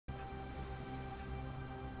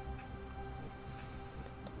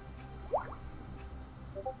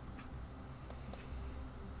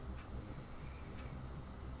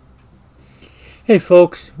Hey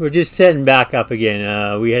folks, we're just setting back up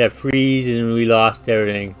again. We had a freeze and we lost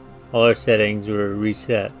everything. All our settings were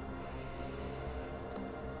reset.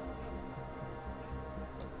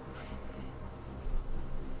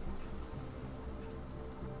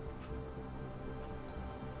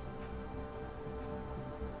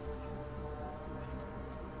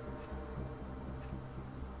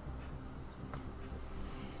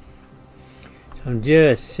 So I'm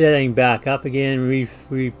just setting back up again,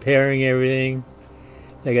 repairing everything.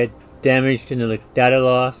 I got damaged in the data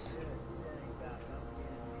loss.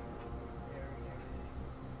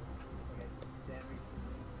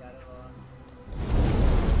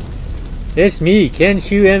 It's me,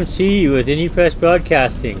 KenShuMC with Indie Press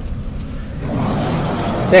Broadcasting.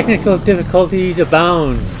 Technical difficulties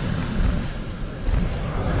abound.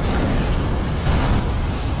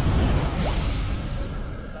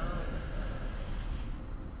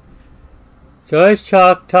 So I was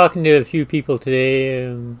talking to a few people today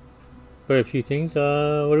for a few things.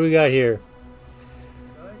 What do we got here?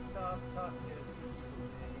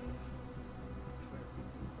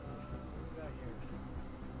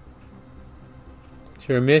 So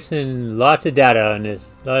we're missing lots of data on this,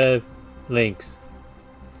 a lot of links.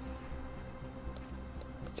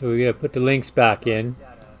 So we gotta put the links back in.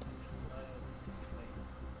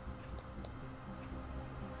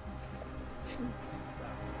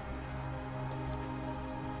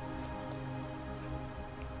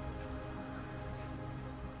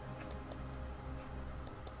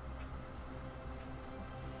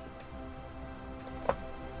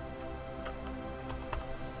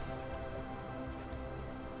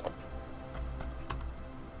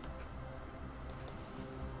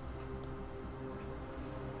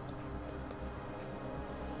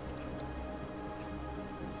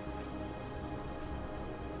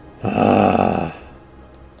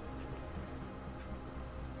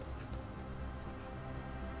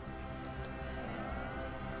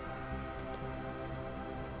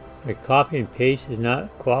 My copy and paste is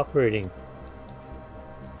not cooperating.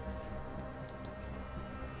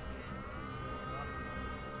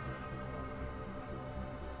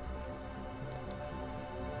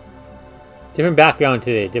 Different background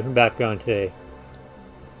today, different background today.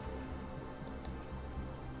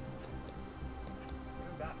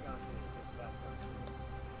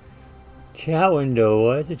 Chat window,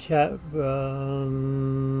 what is the chat? We're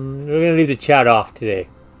gonna leave the chat off today.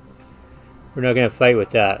 We're not gonna fight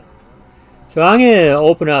with that. So I'm gonna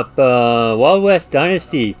open up Wild West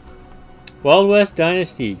Dynasty. Wild West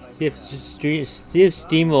Dynasty. See if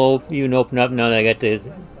Steam will even open up now that I got the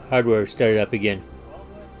hardware started up again.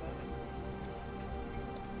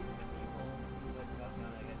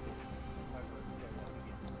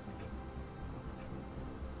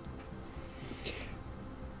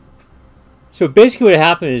 So basically what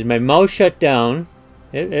happened is my mouse shut down,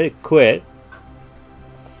 it quit,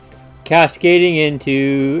 cascading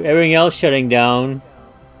into everything else shutting down.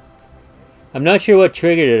 I'm not sure what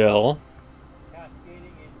triggered it all.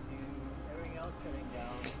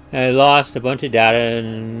 And I lost a bunch of data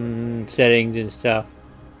and settings and stuff.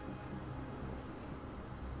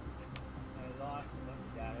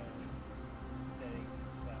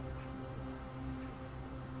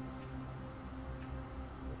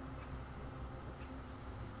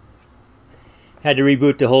 Had to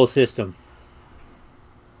reboot the whole system.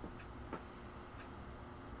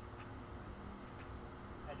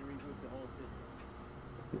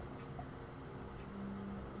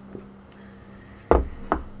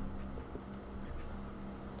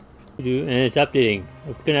 And it's updating.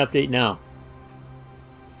 It's going to update now.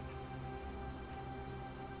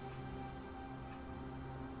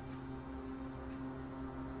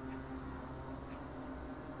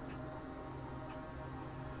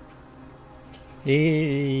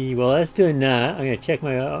 Well, that's doing that. I'm going to check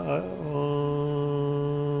my...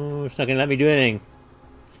 it's not going to let me do anything.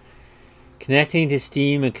 Connecting to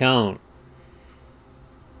Steam account.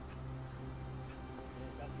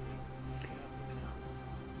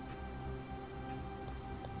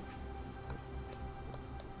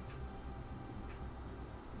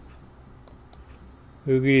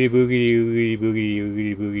 Boogity, boogity, boogity, boogity,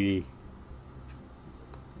 boogity, boogity.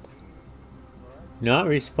 Not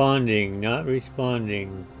responding, not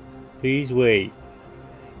responding. Please wait.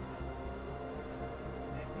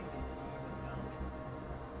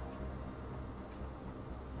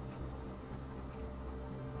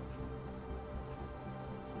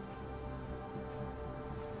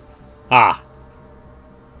 Ah!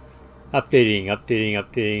 Updating, updating,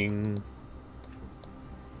 updating.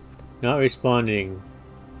 Not responding.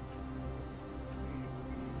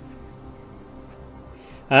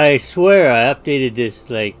 I swear I updated this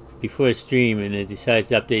like before the stream, and it decides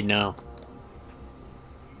to update now.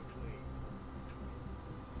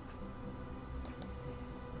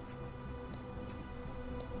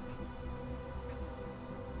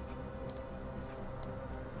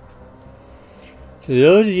 So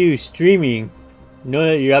those of you streaming, know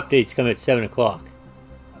that your updates come at 7 o'clock.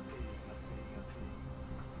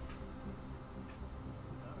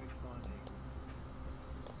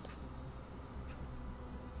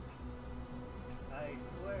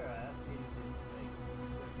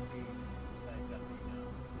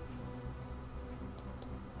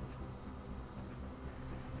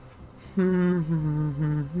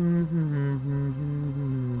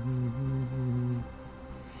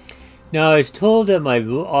 Now I was told that my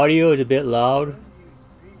audio is a bit loud.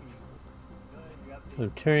 So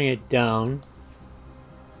I'm turning it down.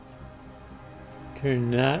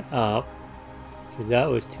 Turn that up, because that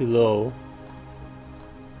was too low.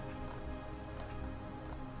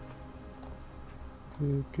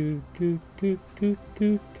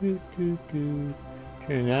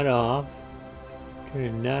 Turn that off.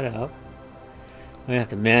 Turn that up. I'm gonna have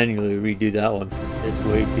to manually redo that one. It's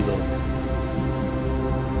way too low.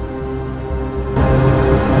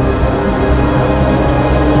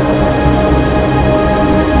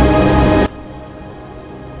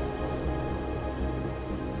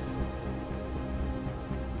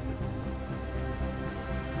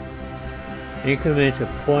 Increments of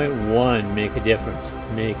 0.1 make a difference.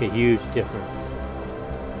 Make a huge difference.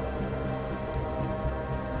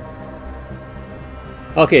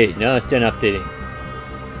 Okay, now it's done updating.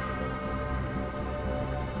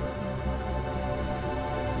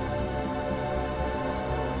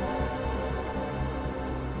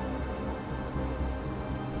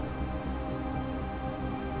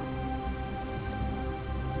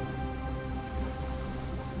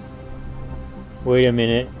 Wait a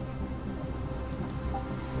minute.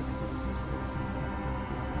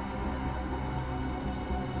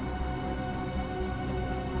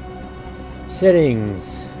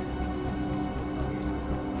 Settings.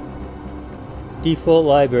 Default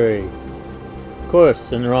library. Of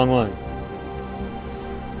course, I'm the wrong one.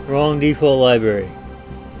 Wrong default library.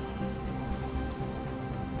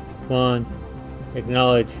 Come on.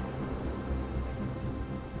 Acknowledge.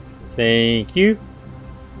 Thank you.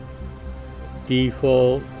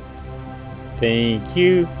 Default. Thank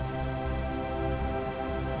you.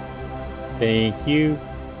 Thank you.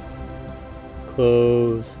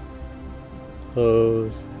 Close.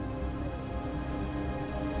 Close.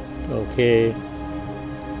 Okay.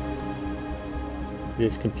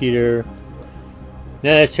 This computer.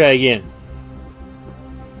 Now let's try again.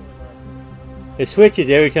 It switches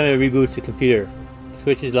every time it reboots the computer. It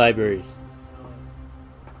switches libraries.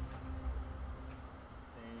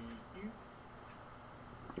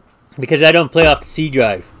 Because I don't play off the C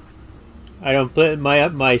drive. I don't play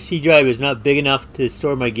my C drive is not big enough to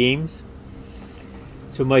store my games.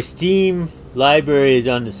 So my Steam library is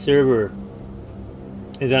on the server.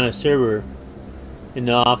 Is on a server in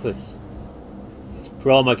the office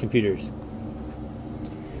for all my computers.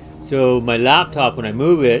 So my laptop, when I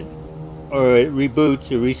move it, or it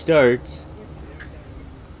reboots or restarts,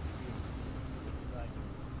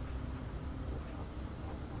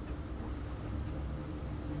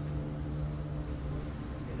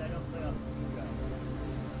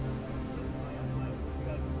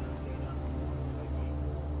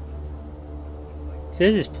 it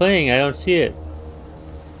says it's playing, I don't see it.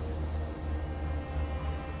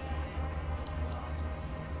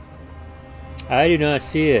 I do not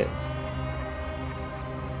see it.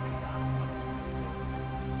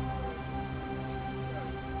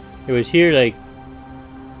 It was here like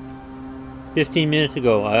 15 minutes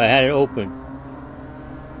ago. I had it open.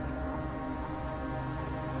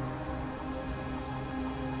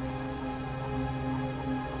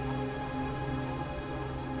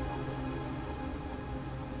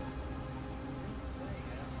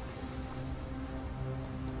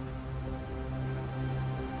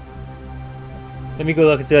 Let me go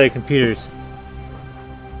look at the other computers.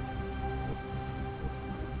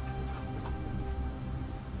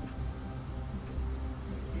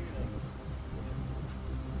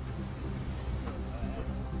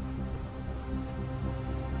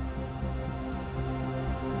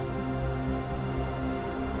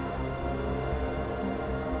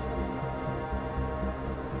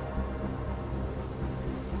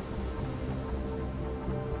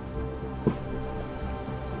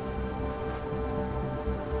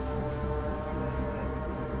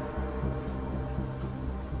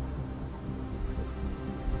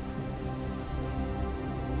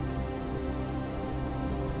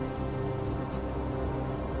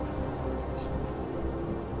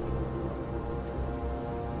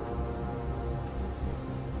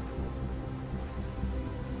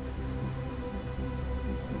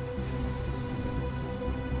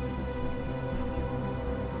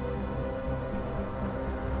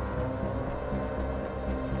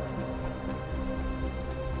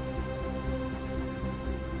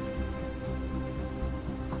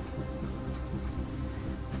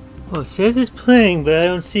 Well, it says it's playing, but I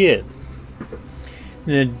don't see it.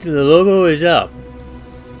 And the logo is up.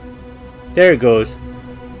 There it goes.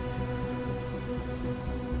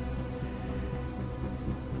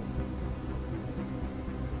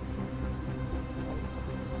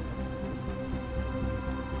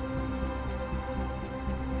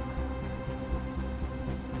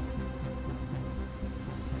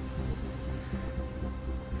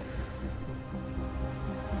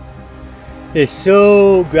 It's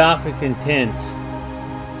so graphic intense.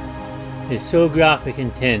 It's so graphic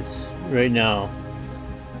intense right now.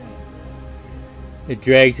 It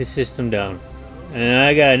drags the system down. And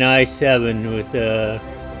I got an i7 with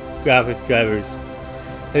graphic drivers,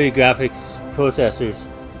 heavy graphics processors,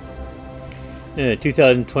 in a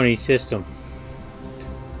 2020 system.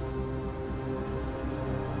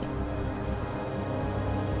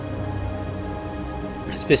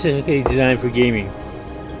 Specifically designed for gaming.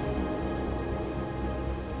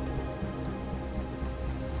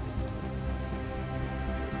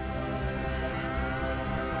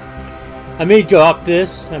 I may drop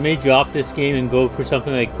this game and go for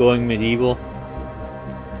something like Going Medieval.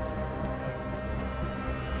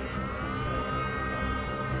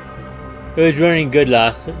 It was running good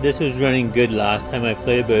this was running good last time I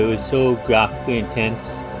played, but it was so graphically intense.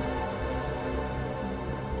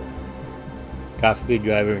 Graphically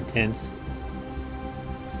driver intense.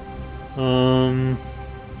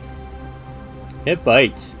 It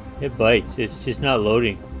bites. It bites. It's just not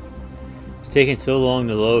loading. It's taking so long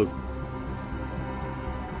to load.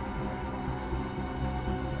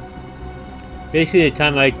 Basically, the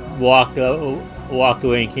time I walked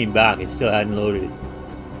away and came back, it still hadn't loaded.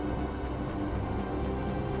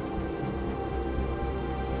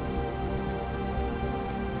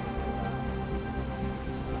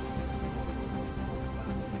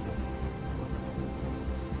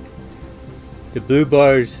 The blue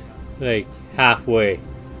bar's like halfway.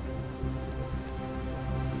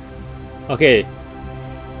 Okay,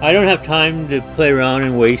 I don't have time to play around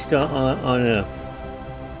and waste on a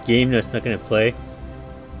game that's not going to play.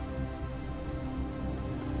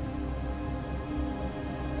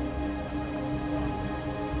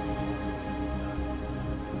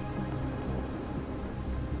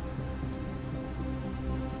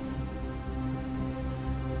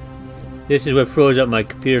 This is what froze up my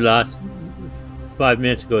computer last 5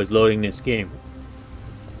 minutes ago, is loading this game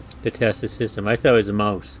to test the system. I thought it was a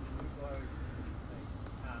mouse.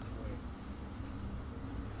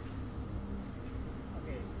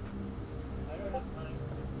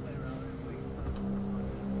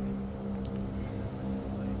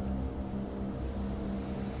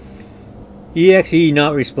 EXE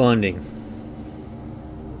not responding.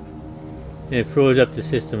 And it froze up the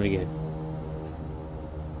system again.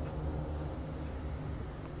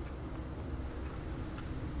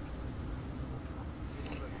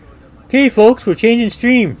 Okay folks, we're changing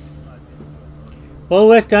stream. Wild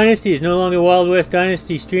West Dynasty is no longer Wild West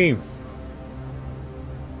Dynasty stream.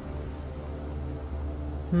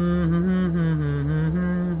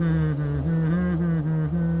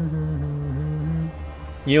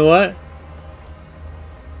 You know what?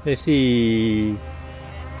 Let's see.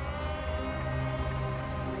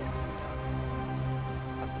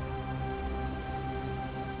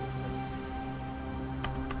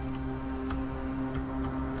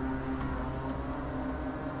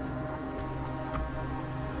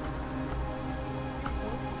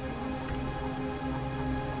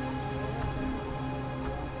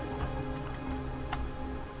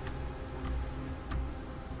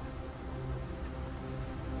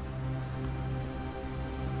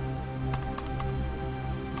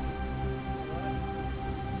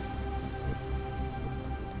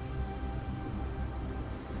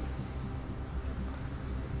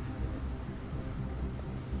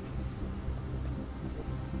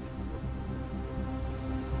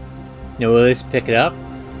 Now will this pick it up?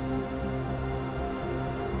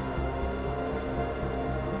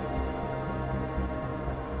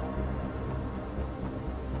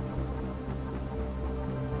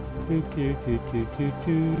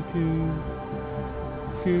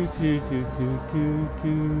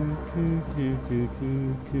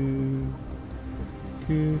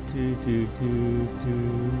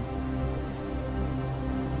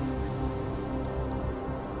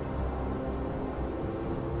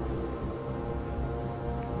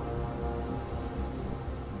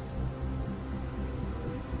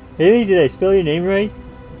 Haley, did I spell your name right?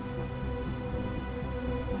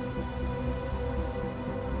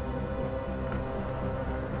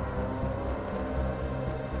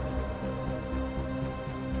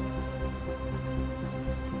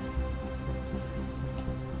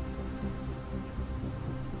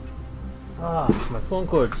 Ah, my phone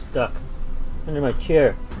cord's stuck under my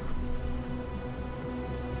chair.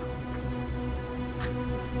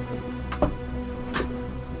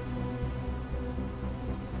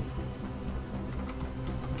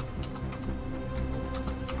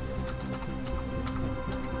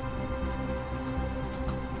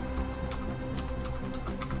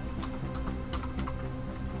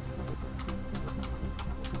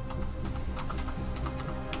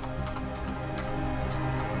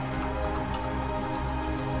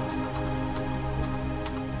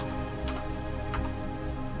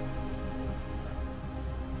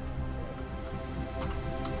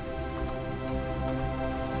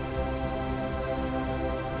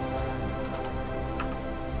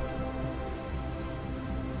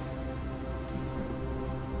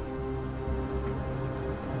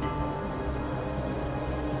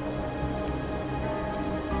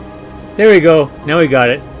 There we go. Now we got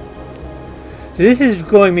it. So this is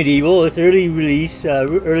Going Medieval. It's early release,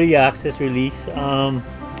 early access release.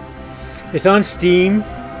 It's on Steam.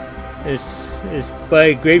 It's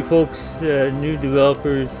by great folks, new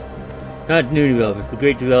developers, not new developers, but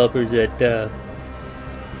great developers that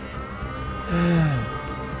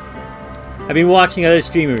I've been watching other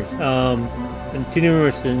streamers, and too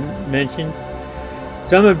numerous to mention.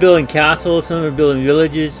 Some are building castles, some are building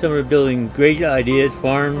villages, some are building great ideas,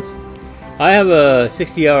 farms. I have a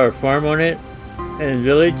 60-hour farm on it and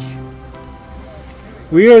village.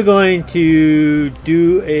 We are going to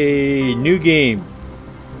do a new game.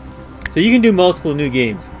 So you can do multiple new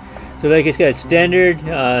games. So like it's got standard,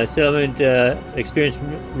 settlement, experience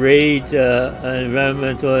raids,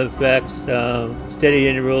 environmental effects, steady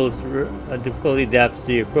intervals, difficulty adapts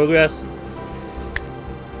to your progress.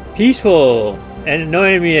 Peaceful, and no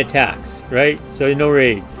enemy attacks, right? So no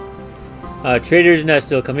raids. Traders and that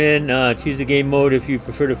still come in. Choose the game mode if you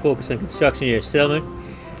prefer to focus on construction in your settlement.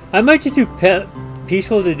 I might just do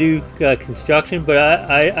peaceful to do construction, but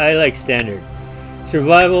I like standard.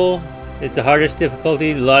 Survival, it's the hardest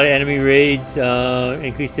difficulty. A lot of enemy raids,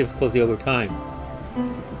 increased difficulty over time.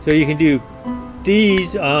 So you can do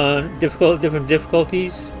these on different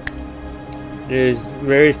difficulties. There's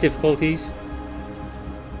various difficulties.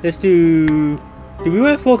 Let's do we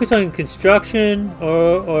want to focus on construction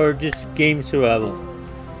or just game survival?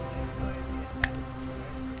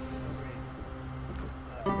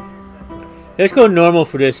 Let's go normal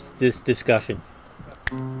for this discussion.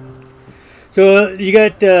 So you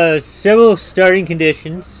got several starting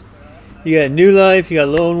conditions. You got New Life, you got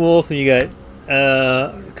Lone Wolf, and you got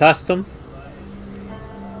Custom.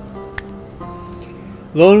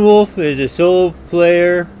 Lone Wolf is a solo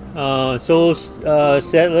player, solo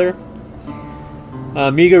settler.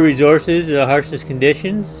 Meager resources, harshness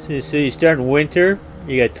conditions. So you start in winter.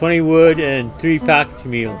 You got 20 wood and 3 package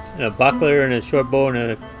meals, and a buckler and a short bow and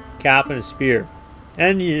a cap and a spear.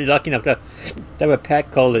 And you're lucky enough to have a pet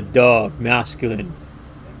called a dog, masculine.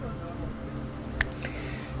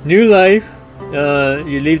 New Life,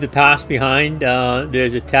 you leave the past behind.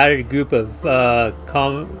 There's a tattered group of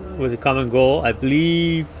with a common goal. I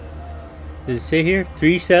believe, does it say here?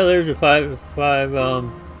 3 settlers or 5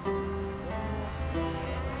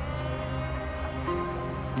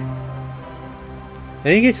 I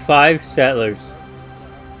think it's 5 settlers.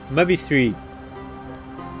 It might be 3.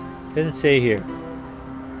 Doesn't say here.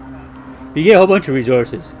 You get a whole bunch of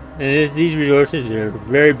resources, and these resources are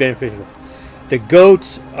very beneficial. The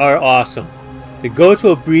goats are awesome. The goats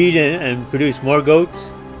will breed and produce more goats,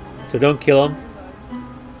 so don't kill them.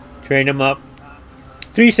 Train them up.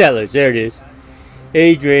 3 settlers, there it is.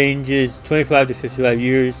 Age range is 25 to 55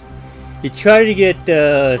 years. You try to get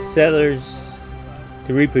settlers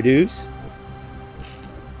to reproduce.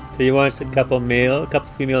 So you want a couple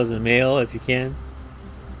females and a male if you can.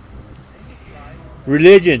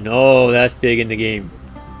 Religion, oh, that's big in the game.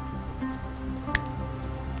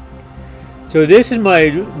 So this is my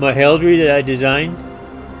heraldry that I designed,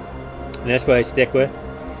 and that's what I stick with.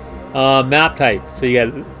 Map type. So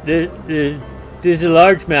you got there's a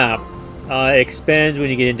large map. It expands when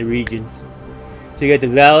you get into regions. So you got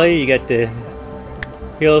the valley, you got the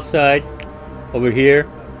hillside over here.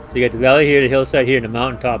 So you got the valley here, the hillside here, and the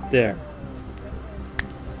mountaintop there.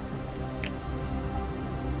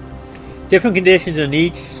 Different conditions on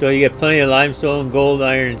each, so you get plenty of limestone, gold,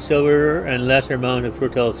 iron, and silver, and lesser amount of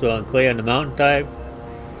fertile soil and clay on the mountain type.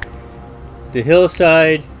 The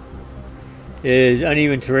hillside is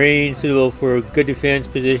uneven terrain, suitable for good defense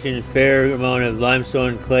position, fair amount of limestone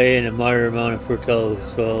and clay, and a moderate amount of fertile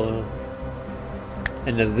soil.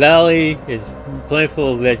 And the valley is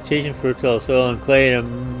plentiful vegetation, fertile soil and clay, and a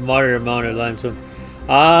moderate amount of limestone.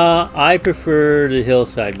 I prefer the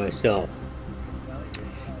hillside myself.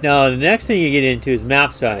 Now the next thing you get into is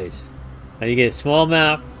map size. Now you get a small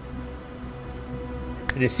map.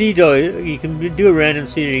 And the seeds, you can do a random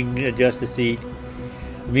seed, you can adjust the seed.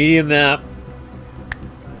 Medium map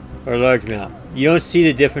or large map. You don't see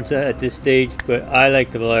the difference at this stage, but I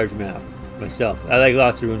like the large map myself. I like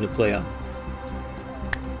lots of room to play on.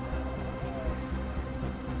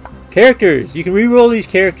 Characters. You can re-roll these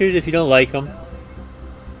characters if you don't like them.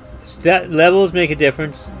 Stat levels make a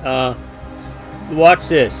difference. Watch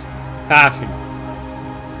this. Passion.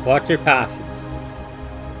 Watch their passions.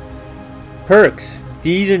 Perks.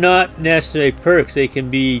 These are not necessarily perks. They can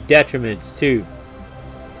be detriments too.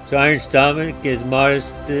 So Iron Stomach is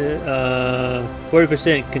modest.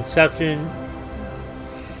 40% consumption.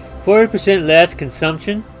 40% less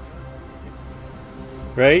consumption.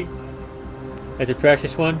 Right? That's a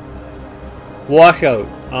precious one. Washout.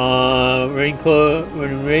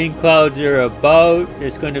 When rain clouds are about,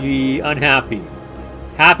 it's going to be unhappy.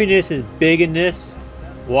 Happiness is big in this.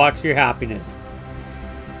 Watch your happiness.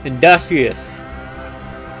 Industrious.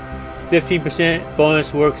 15%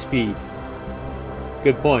 bonus work speed.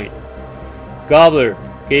 Good point. Gobbler.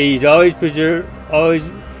 Okay, he's only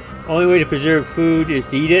way to preserve food is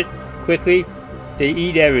to eat it quickly. They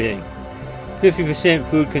eat everything. 50%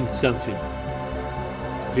 food consumption.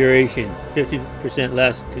 Duration. 50%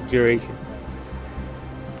 less duration.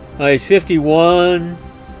 He's 51.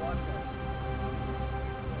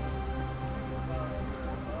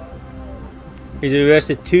 He's a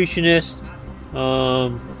restitutionist.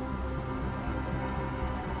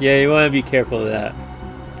 Yeah, you want to be careful of that.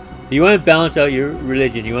 You want to balance out your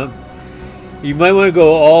religion. You might want to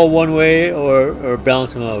go all one way or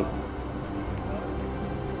balance them out.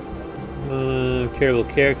 Terrible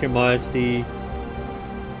character, modesty.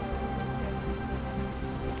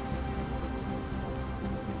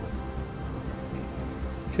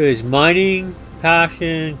 So his mining,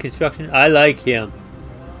 passion, construction. I like him.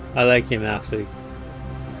 I like him actually.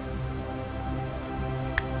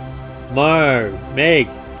 Meg,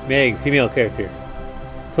 female character.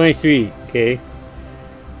 23, okay.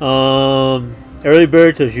 Early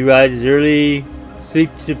bird, so she rises early. Sleep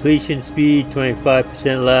depletion speed,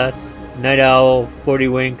 25% less. Night owl, 40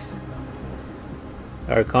 winks.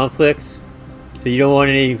 Are conflicts. So you don't want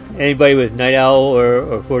anybody with night owl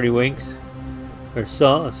or 40 winks. Or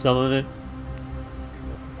some of it.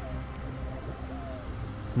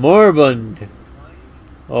 Moribund.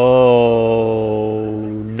 Oh,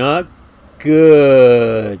 not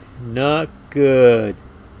good. Not good.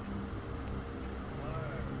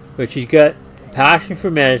 But she's got passion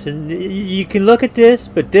for medicine. You can look at this,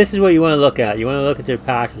 but this is what you want to look at. You want to look at their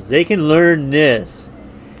passions. They can learn this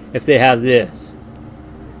if they have this.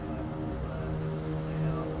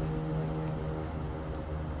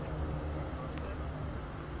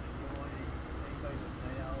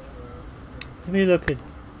 Let me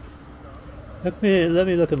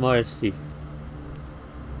look at modesty.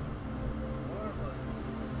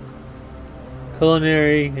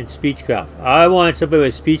 Culinary and speechcraft. I want somebody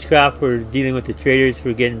with speechcraft for dealing with the traders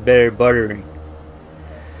for getting better buttering.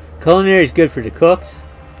 Culinary is good for the cooks.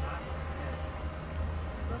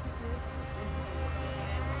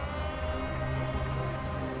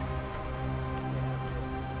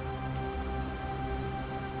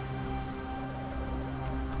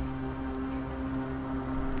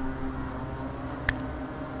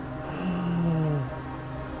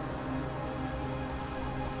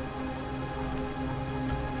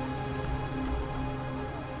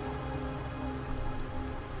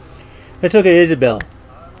 Let's look at Isabel.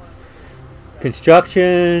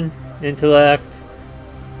 Construction, intellect,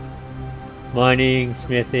 mining,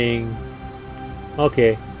 smithing.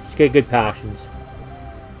 Okay, she's got good passions.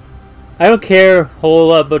 I don't care a whole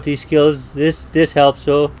lot about these skills. This helps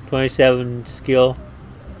though. 27 skill.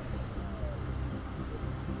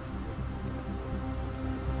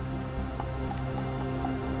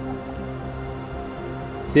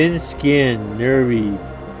 Thin skin, nervy.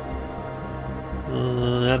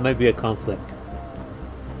 That might be a conflict.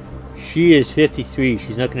 She is 53.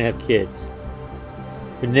 She's not going to have kids.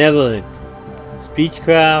 Benevolent.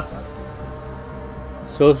 Speechcraft.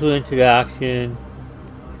 Social interaction.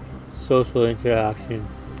 Social interaction.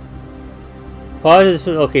 Positive.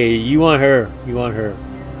 Okay, you want her. You want her.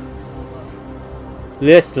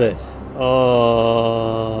 Listless.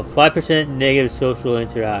 5% negative social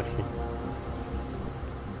interaction.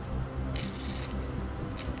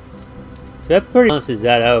 That pretty balances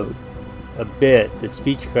that out a bit, the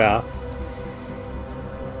speechcraft.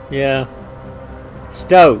 Yeah.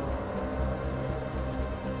 Stout.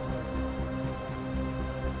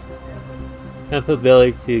 Ample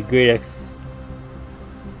ability to great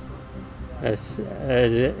is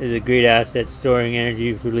a great asset, storing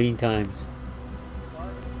energy for lean times.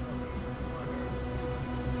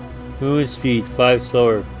 Movement speed 5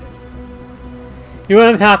 slower. You know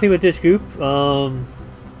what? I'm happy with this group. What are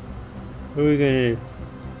we gonna?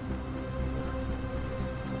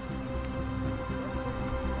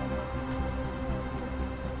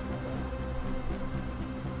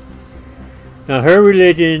 Now her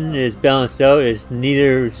religion is balanced out. It's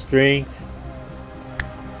neither strength.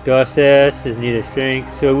 Docess is neither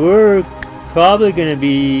strength. So we're probably going to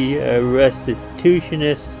be a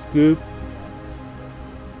restitutionist group.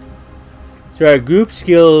 So our group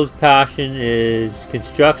skills passion is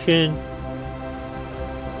construction,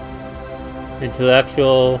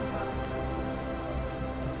 intellectual,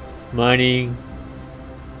 mining,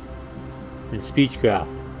 and speechcraft.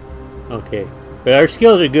 Okay. But our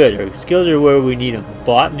skills are good. Our skills are where we need them.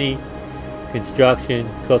 Botany, construction,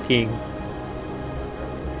 cooking,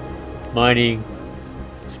 mining,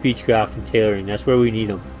 speechcraft, and tailoring. That's where we need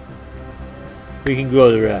them. We can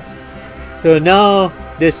grow the rest. So now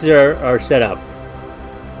this is our setup.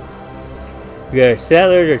 We got our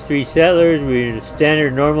settlers, our 3 settlers. We're in a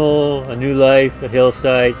standard, normal, a new life, a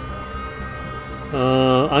hillside.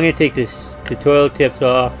 I'm going to take this tutorial tips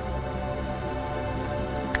off.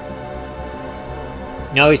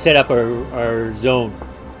 Now we set up our zone.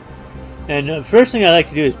 And the first thing I like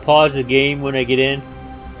to do is pause the game when I get in.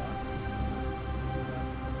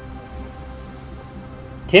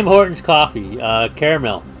 Tim Hortons coffee,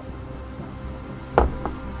 caramel.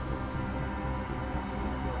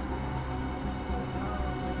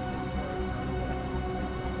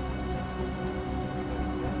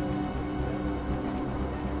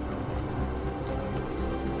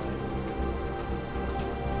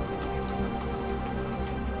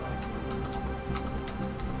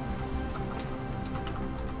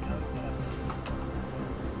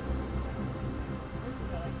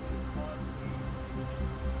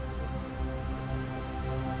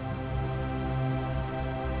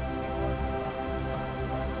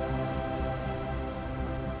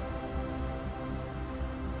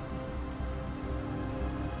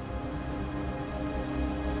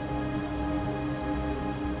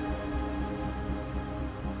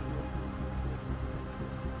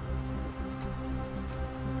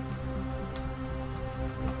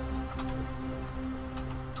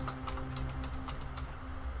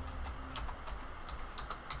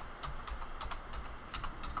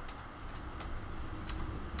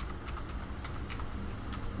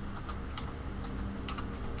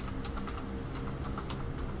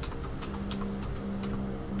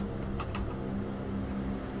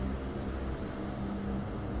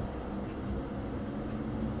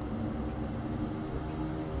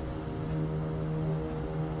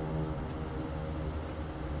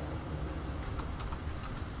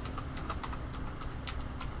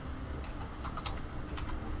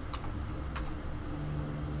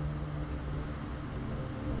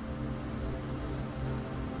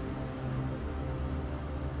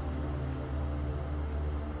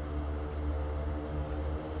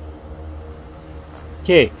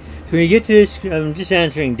 Okay, so when you get to this, I'm just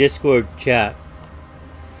answering Discord chat.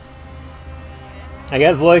 I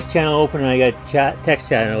got voice channel open and I got text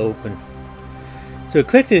channel open. So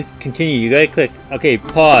click to continue. You gotta click. Okay,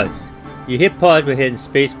 pause. You hit pause by hitting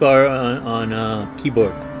spacebar on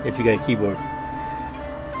keyboard if you got a keyboard.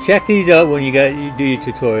 Check these out when you do your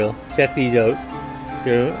tutorial. Check these out.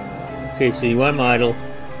 Okay, so you want them idle.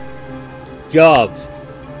 Jobs.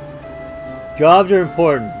 Jobs are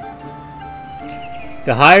important.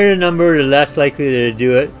 The higher the number, the less likely to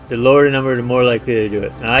do it. The lower the number, the more likely to do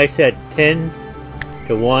it. And I set 10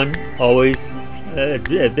 to 1 always at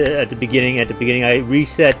the beginning. At the beginning, I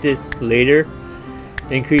reset this later,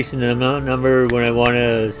 increasing the number when I want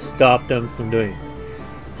to stop them from doing it.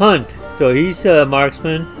 Hunt. So he's a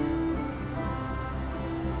marksman.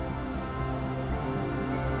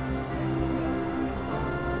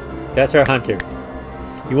 That's our hunter.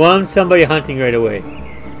 You want somebody hunting right away.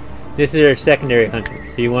 This is our secondary hunter.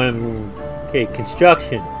 So you want them. Okay,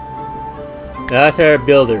 construction. That's our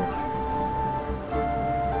builder.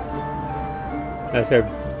 That's our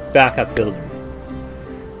backup builder.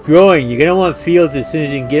 Growing. You're gonna want fields as soon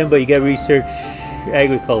as you can get them, but you gotta research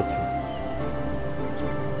agriculture.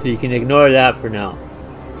 So you can ignore that for now.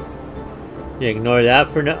 You ignore that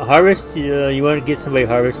for now. Harvest. You want to get somebody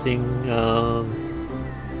harvesting.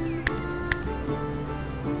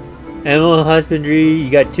 Animal husbandry, you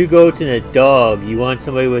got 2 goats and a dog. You want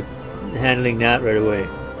somebody with handling that right away.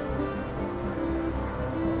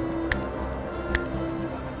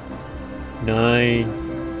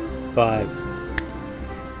 (9, 5).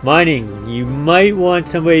 Mining. You might want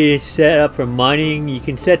somebody to set up for mining. You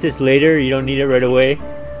can set this later. You don't need it right away.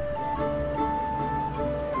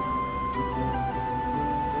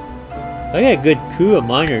 I got a good crew of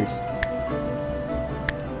miners.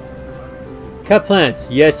 Cut plants.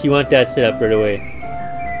 Yes, you want that set up right away.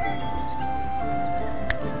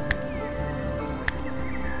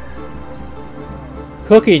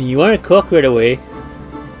 Cooking. You want to cook right away.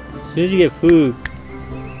 As soon as you get food.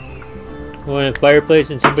 You want a fireplace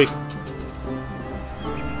and somebody...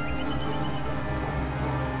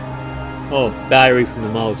 Oh, battery from the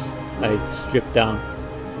mouse. I stripped down.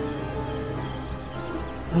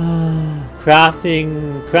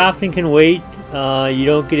 Crafting. Crafting can wait. You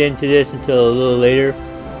don't get into this until a little later.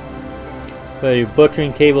 But your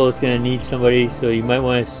butchering table is going to need somebody, so you might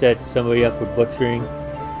want to set somebody up for butchering.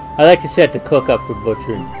 I like to set the cook up for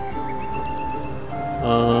butchering.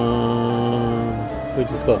 Who's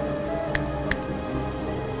the cook?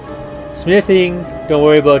 Smithing, don't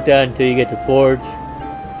worry about that until you get to forge.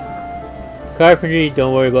 Carpentry,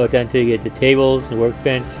 don't worry about that until you get to tables, the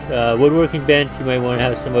workbench. Woodworking bench, you might want to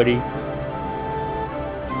have somebody.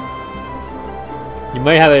 You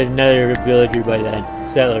might have another villager by then,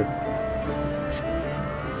 settler.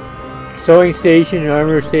 Sewing station and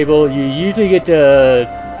armorer's table, you usually get the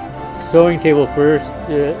sewing table first.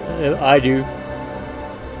 I do.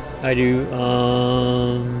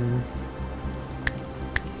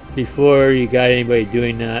 Before you got anybody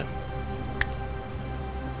doing that.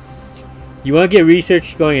 You want to get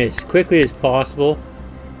research going as quickly as possible.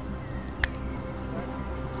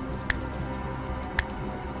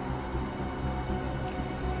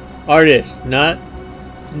 Artist, no,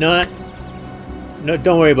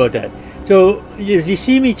 don't worry about that. So if you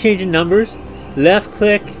see me changing numbers, left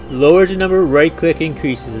click lowers the number, right click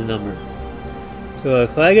increases the number. So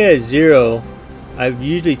if I get a 0, I've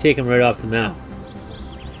usually taken right off the map.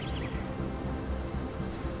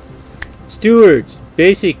 Stewards,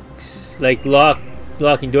 basics like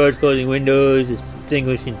locking doors, closing windows,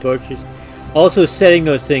 extinguishing torches. Also setting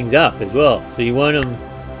those things up as well. So you want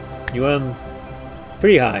them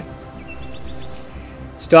pretty high.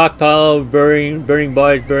 Stockpile, burning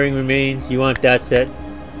bodies, burning remains. You want that set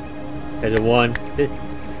as a 1.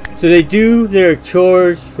 So they do their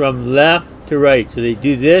chores from left to right. So they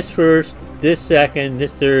do this first, this second,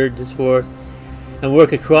 this third, this fourth, and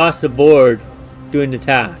work across the board doing the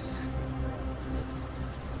tasks.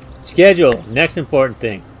 Schedule, next important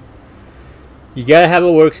thing. You gotta have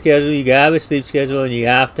a work schedule, you gotta have a sleep schedule, and you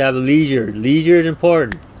have to have a leisure. Leisure is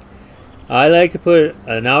important. I like to put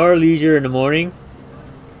an hour leisure in the morning,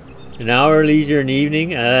 an hour leisure in the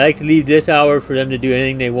evening, and I like to leave this hour for them to do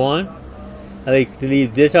anything they want. I like to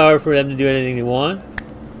leave this hour for them to do anything they want.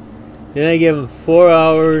 Then I give them 4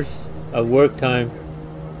 hours of work time.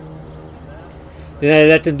 Then I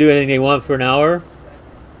let them do anything they want for an hour.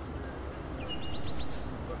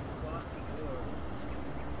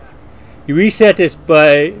 You reset this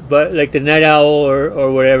by like the night owl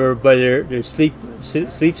or whatever, by their sleep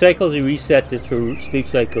cycles. You reset this for sleep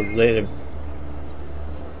cycles later.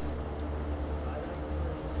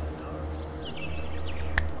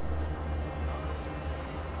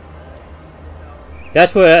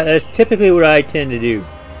 That's typically what I tend to do.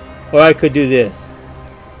 Or I could do this.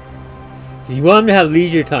 You want them to have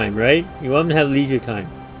leisure time, right? You want them to have leisure time.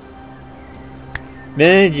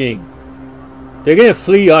 Managing. They're going to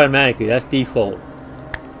flee automatically. That's default.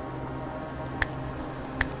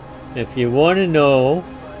 If you want to know,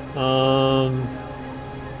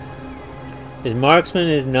 his marksman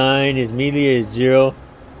is 9, his melee is 0,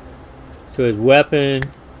 so his weapon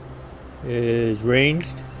is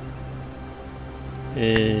ranged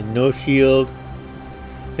and no shield.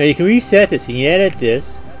 Now you can reset this. You can edit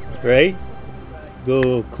this, right?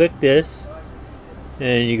 Go click this,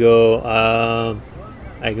 and you go.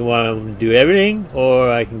 I can want him to do everything,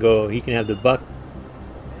 or I can go. He can have the buck.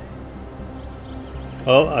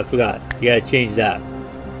 Oh, I forgot. You gotta change that.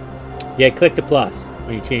 Yeah, click the plus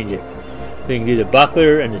when you change it. So you can do the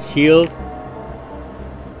buckler and the shield,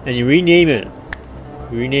 and you rename it.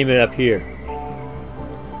 You rename it up here.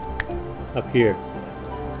 Up here.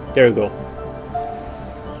 There we go.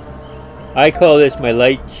 I call this my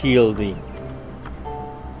light shielding.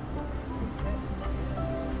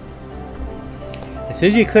 As soon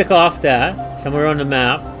as you click off that, somewhere on the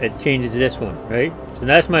map, it changes this one, right? So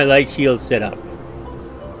that's my light shield setup.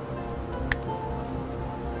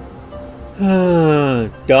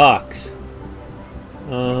 Docks.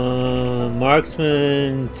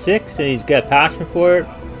 Marksman 6, and he's got passion for it.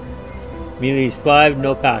 Melee's 5,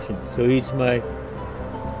 no passion. So he's my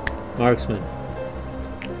marksman.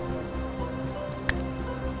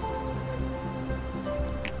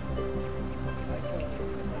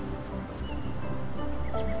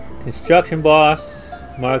 Construction boss,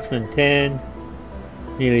 marksman 10,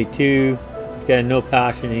 melee 2. He's got no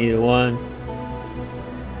passion in either one.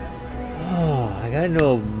 Oh, I got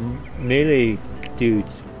no melee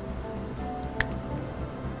dudes.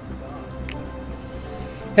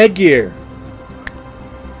 Headgear.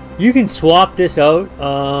 You can swap this out.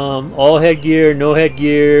 All headgear, no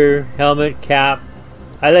headgear, helmet, cap.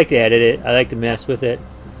 I like to edit it. I like to mess with it.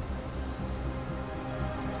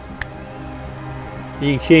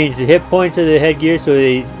 You can change the hit points of the headgear so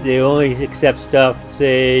they only accept stuff.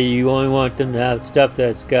 Say you only want them to have stuff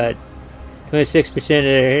that's got 26% of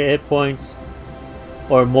their hit points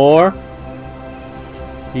or more.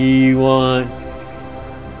 You want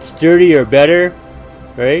sturdy or better,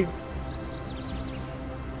 right?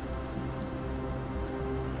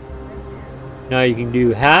 Now you can do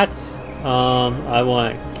hats. I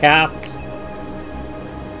want caps,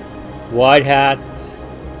 wide hats.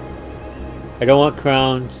 I don't want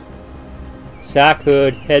crowns. Sack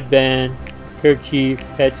hood, headband, kerchief,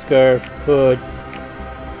 headscarf, hood.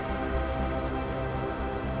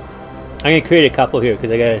 I'm gonna create a couple here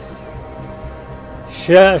because I got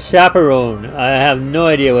a chaperone. I have no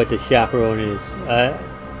idea what the chaperone is.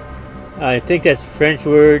 I think that's French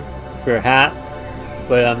word for hat,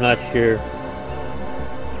 but I'm not sure.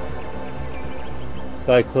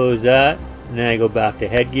 So I close that, and then I go back to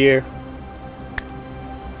headgear.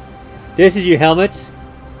 This is your helmets,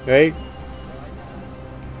 right?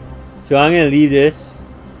 So I'm going to leave this.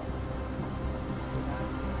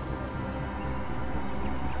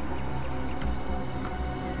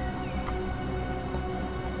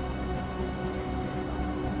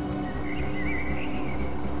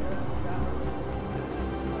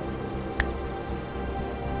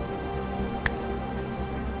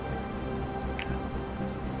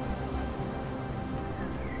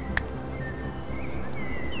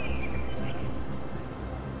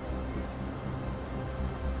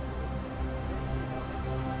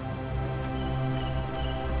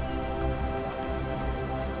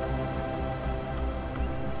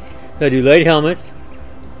 So I do light helmets.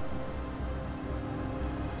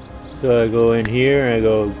 So I go in here and I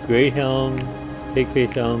go gray helm, big face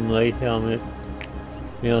helm, light helmet,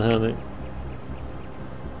 male helmet.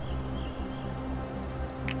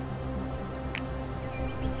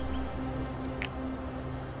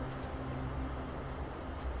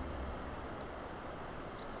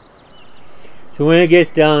 So when it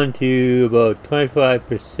gets down to about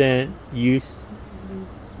 25% use,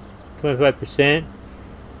 25%,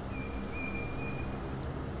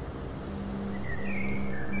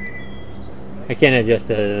 I can't adjust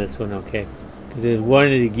this one, okay? Because it's one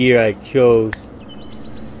of the gear I chose.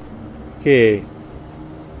 Okay.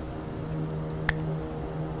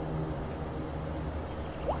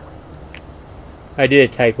 I did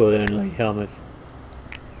a typo there in light helmets.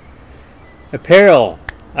 Apparel.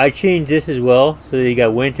 I changed this as well, so you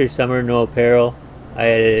got winter, summer, no apparel. I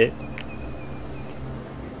added it.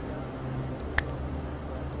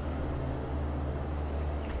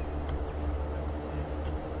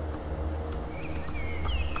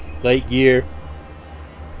 Light gear.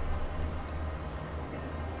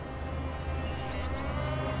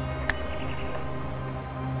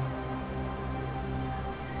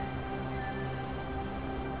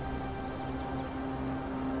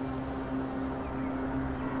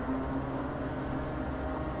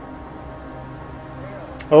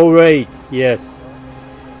 Oh right, yes.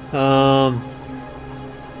 And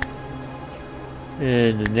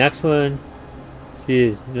the next one, see,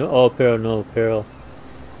 is no all apparel, no apparel.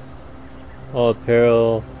 All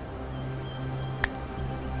apparel.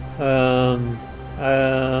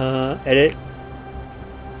 Edit.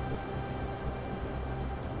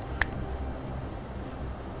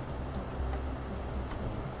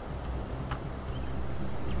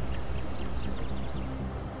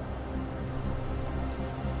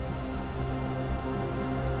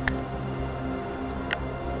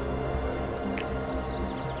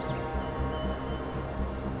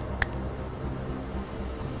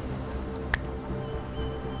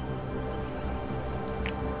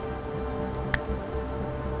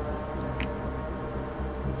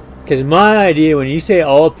 Because my idea, when you say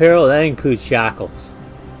all apparel, that includes shackles.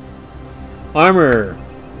 Armor.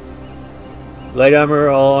 Light armor,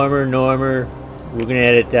 all armor, no armor. We're going to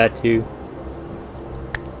edit that too.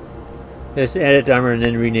 Let's edit armor and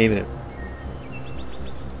then rename it.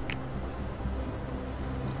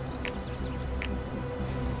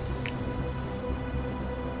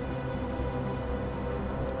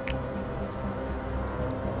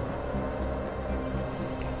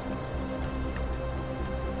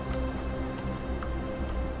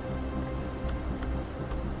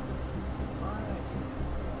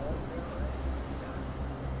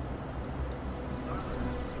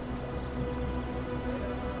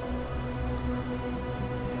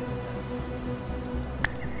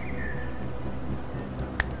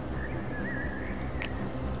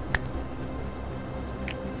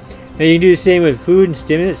 And you can do the same with food and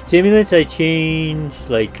stimulants. Stimulants I change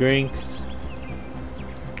like drinks.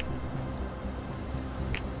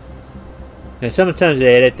 And sometimes I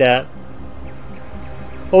edit that.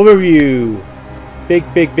 Overview. Big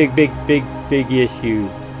issue.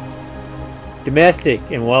 Domestic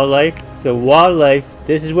and wildlife. So wildlife,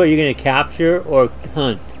 this is what you're going to capture or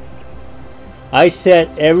hunt. I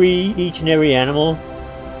set each and every animal.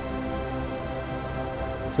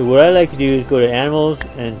 So what I like to do is go to animals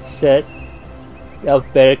and set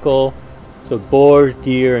alphabetical. So boars,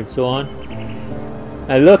 deer, and so on.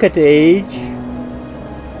 I look at the age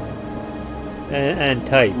and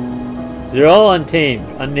type. They're all unnamed.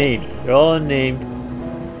 They're all unnamed.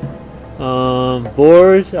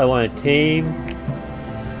 Boars, I want to tame.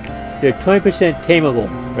 They're 20% tameable,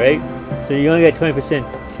 right? So you only got 20%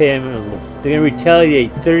 tameable. They're going to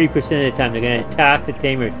retaliate 30% of the time. They're going to attack the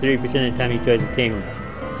tamer 30% of the time he tries to tame them.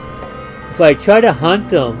 If I try to hunt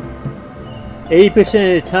them,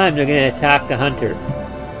 80% of the time they're going to attack the hunter.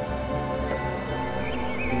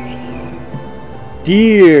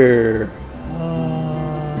 Deer.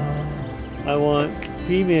 I want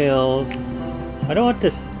females. I don't want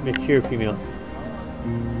the mature females.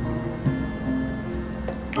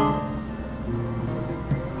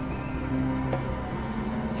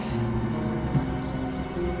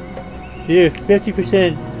 So you're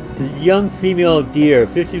 50%, the young female deer,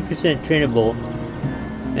 50% trainable,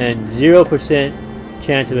 and 0%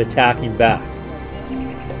 chance of attacking back.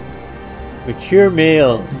 Mature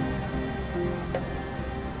males.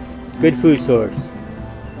 Good food source.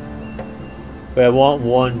 But I want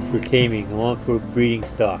one for taming. I want for breeding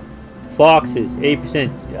stock. Foxes, 8%.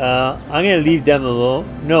 I'm going to leave them alone.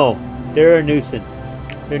 No, they're a nuisance.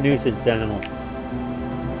 They're a nuisance animal.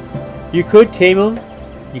 You could tame them.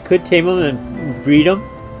 You could tame them and breed them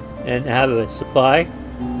and have a supply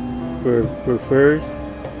for furs.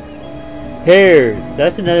 Hares,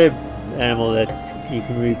 that's another animal that you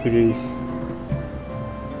can reproduce.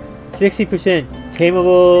 60%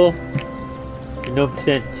 tameable, and no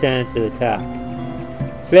percent chance of attack.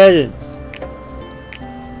 Pheasants.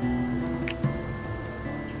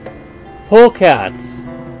 Polecats,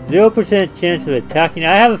 0% chance of attacking.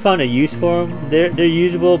 I haven't found a use for them. They're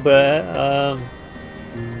usable, but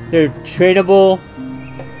they're trainable.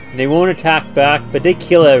 They won't attack back, but they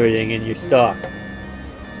kill everything in your stock.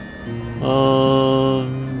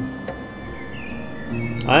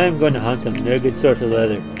 I am going to hunt them. They're a good source of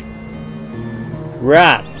leather.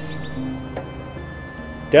 Rats.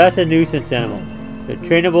 That's a nuisance animal. They're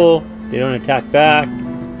trainable. They don't attack back.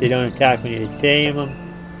 They don't attack when you tame them.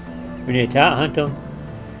 When you hunt them.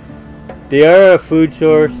 They are a food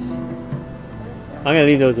source. I'm going to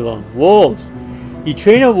leave those alone. Wolves. You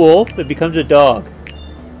train a wolf, it becomes a dog.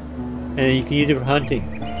 And you can use it for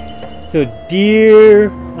hunting. So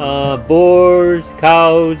deer, boars,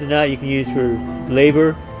 cows, and that you can use for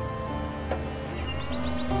labor.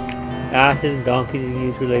 Asses and donkeys you can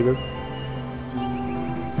use for labor.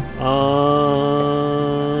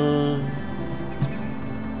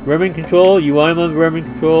 Vermin control. You want them on vermin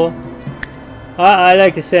control. I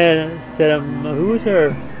like to set them. Who's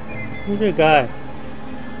our guy?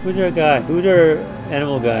 Who's our guy? Who's our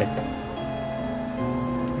animal guy?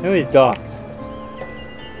 Maybe it's dogs.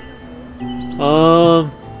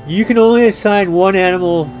 You can only assign one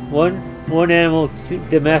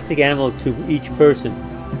domestic animal to each person.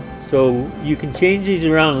 So you can change these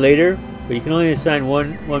around later, but you can only assign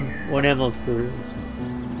one animal per person.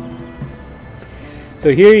 So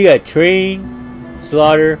here you got train,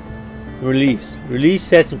 slaughter, release. Release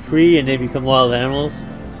sets them free and they become wild animals.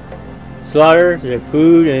 Slaughter, their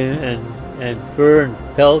food and fur and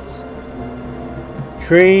pelts.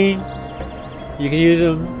 Train, you can use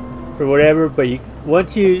them for whatever, but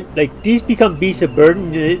once you these become beasts of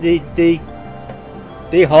burden. They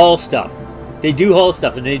haul stuff. They do haul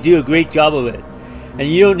stuff, and they do a great job of it. And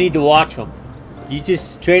you don't need to watch them. You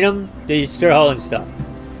just train them. They start hauling stuff.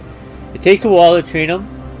 It takes a while to train them,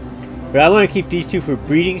 but I want to keep these two for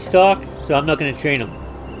breeding stock, so I'm not going to train them.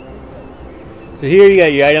 So here you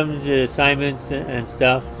got your items, assignments, and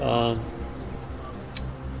stuff.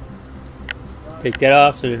 Take that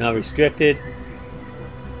off so they're not restricted.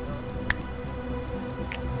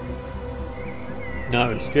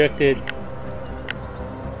 Not restricted.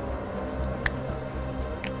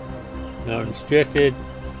 Not restricted.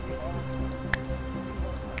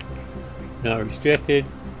 Not restricted.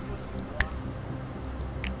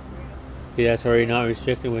 Okay, that's already not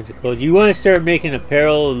restricted. Winter clothes. You want to start making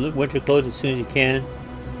apparel, winter clothes as soon as you can.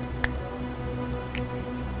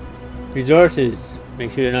 Resources. Make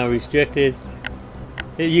sure they're not restricted.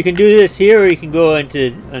 You can do this here, or you can go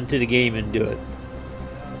into the game and do it.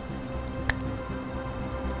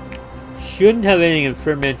 shouldn't have anything in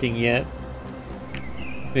fermenting yet.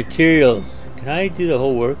 Materials. Can I do the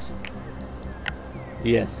whole works?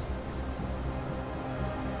 Yes.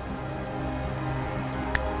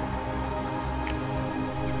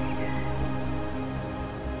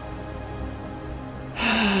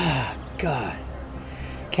 God.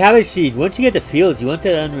 Cabbage seed. Once you get the fields, you want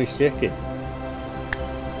that unrestricted.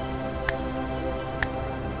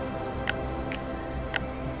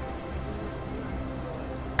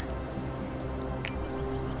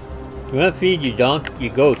 You want to feed your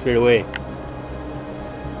goats right away.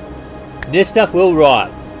 And this stuff will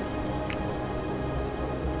rot.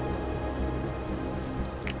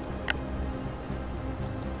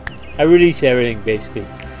 I release everything basically.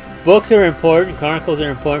 Books are important, chronicles are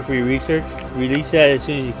important for your research. Release that as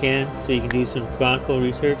soon as you can so you can do some chronicle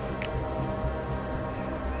research.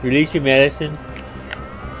 Release your medicine.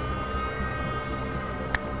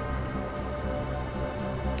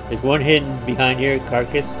 There's one hidden behind here,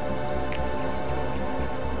 carcass.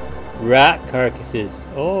 Rat carcasses.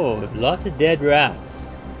 Oh, lots of dead rats.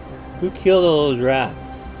 Who killed all those rats?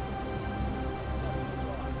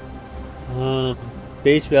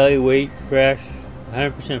 Base value, weight, fresh.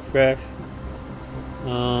 100% fresh.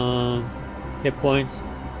 Hit points.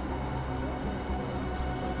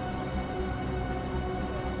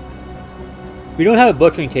 We don't have a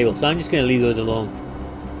butchering table, so I'm just going to leave those alone.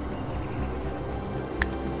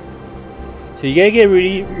 So you gotta get a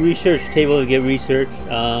research table to get research.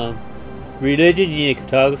 Religion, you need a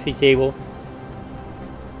cartography table.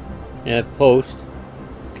 And a post.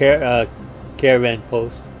 Caravan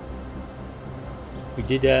post. We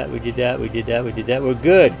did that, we did that, we did that, we did that. We're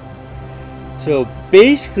good. So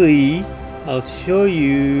basically, I'll show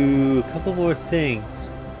you a couple more things.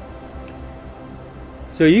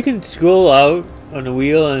 So you can scroll out on the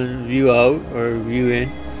wheel and view out or view in.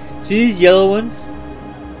 See these yellow ones?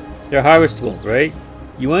 They're harvestable, right?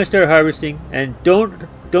 You want to start harvesting and don't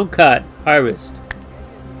cut, harvest.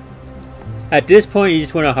 At this point, you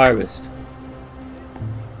just want to harvest.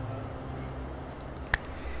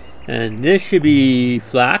 And this should be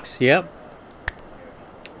flax, yep.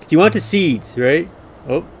 You want the seeds, right?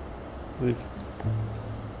 Oh.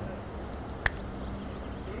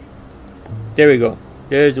 There we go.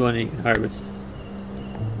 There's the one that you can harvest.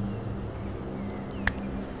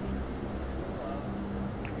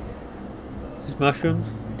 This is mushrooms,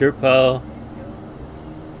 dirt pile,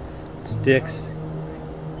 sticks.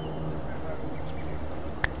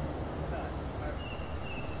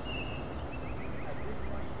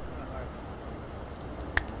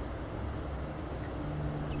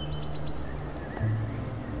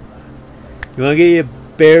 You want to get your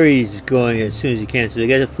berries going as soon as you can so they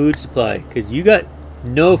get a food supply, because you got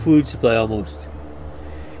no food supply almost.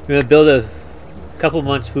 You're going to build a couple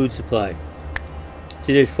months food supply.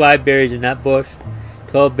 See, there's 5 berries in that bush,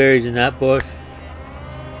 12 berries in that bush,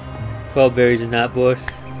 12 berries in that bush,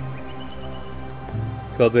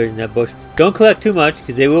 12 berries in that bush. Don't collect too much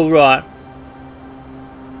because they will rot.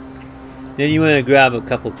 Then you want to grab a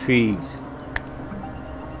couple trees.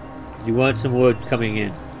 You want some wood coming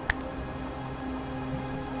in.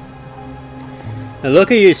 Now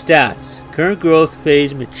look at your stats. Current growth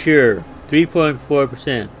phase mature,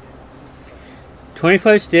 3.4%.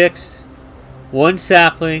 25 sticks, 1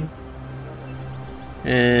 sapling,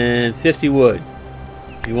 and 50 wood.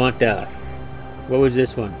 You want that. What was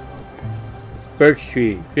this one? Birch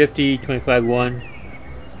tree, 50, 25, 1.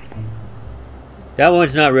 That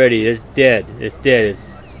one's not ready. It's dead. It's dead.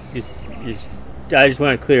 I just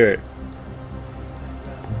want to clear it.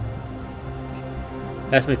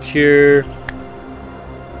 That's mature.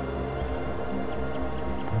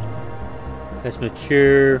 That's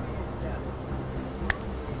mature.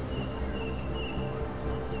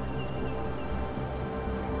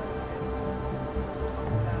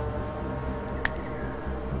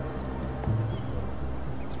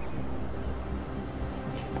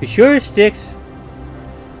 Be sure it sticks.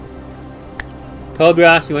 Tall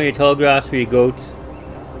grass, you want your tall grass for your goats.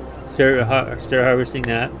 Start harvesting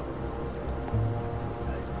that.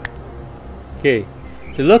 Okay,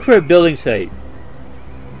 so look for a building site.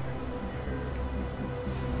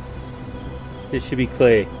 This should be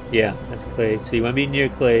clay. Yeah, that's clay. So you want to be near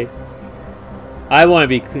clay. I want to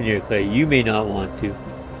be near clay. You may not want to.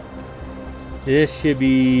 This should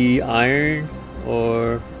be iron,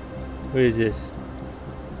 or what is this?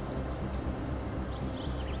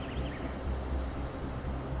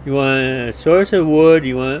 You want a source of wood.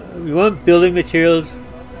 You want building materials.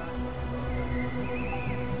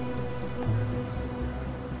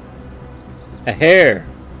 A hair.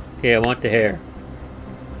 Okay, I want the hair.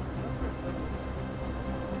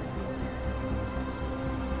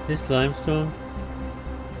 This limestone.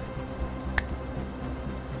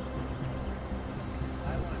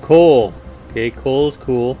 Coal. Okay, coal's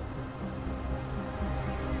cool.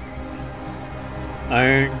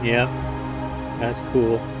 Iron, yep. That's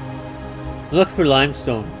cool. Look for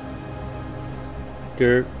limestone.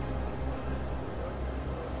 Dirt.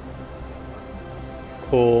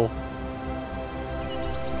 Coal.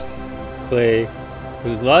 Clay.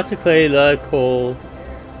 There's lots of clay, a lot of coal.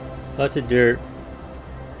 Lots of dirt.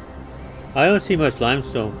 I don't see much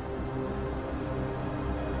limestone.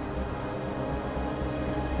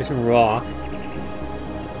 There's some rock.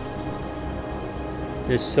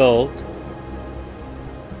 There's salt.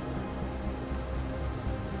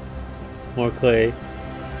 More clay.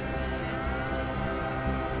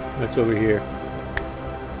 What's over here?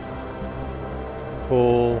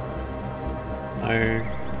 Coal. Iron.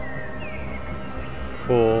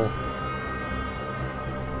 Coal.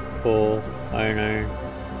 Coal. Iron.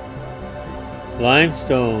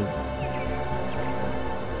 Limestone.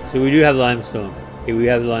 So we do have limestone. Okay, we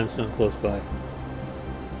have limestone close by.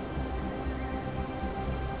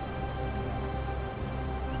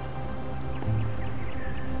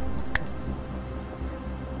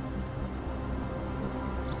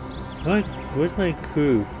 What? Where's my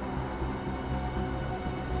crew?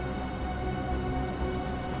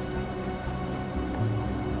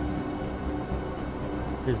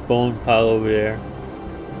 There's bone pile over there.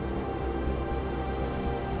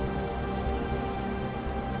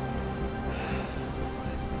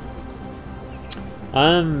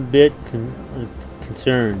 I'm a bit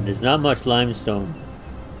concerned. There's not much limestone.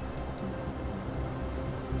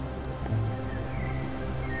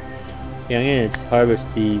 Yeah, I'm gonna harvest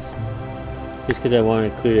these just because I want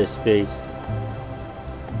to clear this space.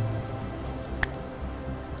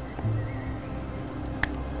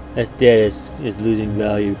 That's dead. It's losing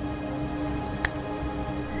value.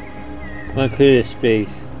 I want to clear this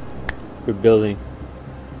space for building.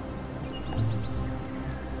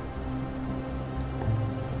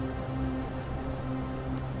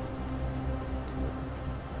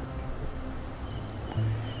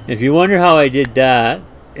 If you wonder how I did that,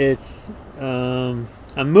 it's I'm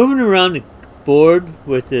moving around the board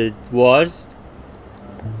with the WASD,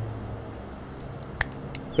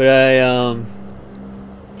 but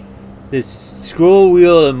this scroll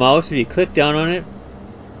wheel of the mouse, if you click down on it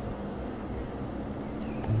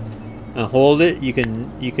and hold it, you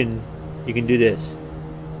can do this.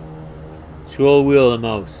 Scroll wheel of the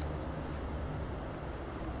mouse.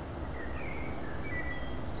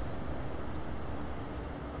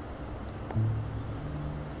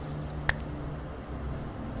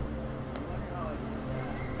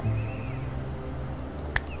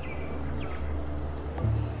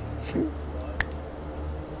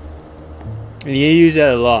 And you use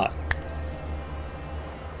that a lot.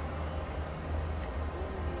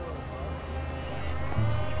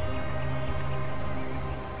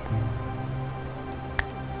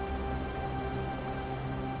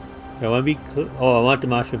 I want to be. Oh, I want the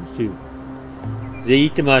mushrooms too. They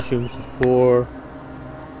eat the mushrooms. Four.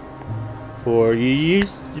 You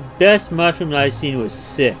use the best mushroom I've seen was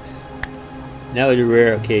 6. And that was a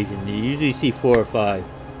rare occasion. You usually see 4 or 5.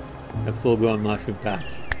 A full-grown mushroom patch.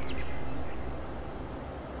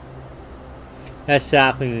 That's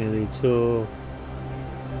sapling lead, so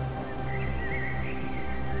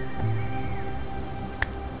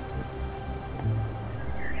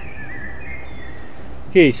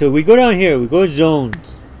okay, so we go down here, we go to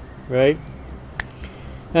zones, right?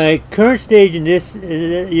 Current stage in this,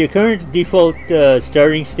 your current default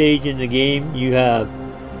starting stage in the game, you have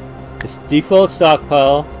this default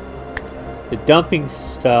stockpile, the dumping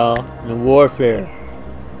style, and the warfare.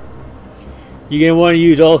 You're going to want to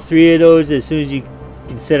use all 3 of those as soon as you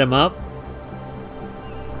can set them up.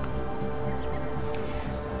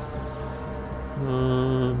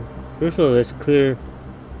 First of all, let's clear.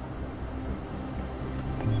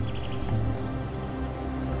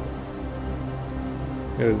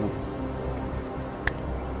 There we go.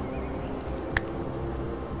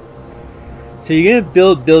 So you're going to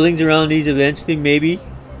build buildings around these eventually, maybe?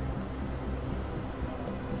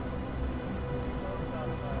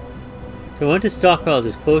 So I want to stockpile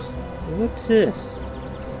this close. What's this?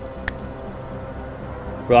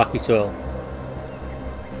 Rocky soil.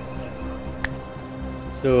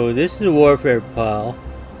 So this is a warfare pile.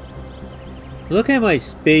 Look at my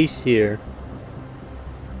space here.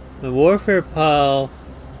 My warfare pile.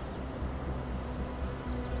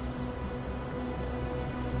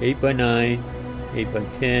 8 by 9, 8 by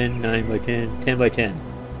 10, 9 by 10, 10 by 10.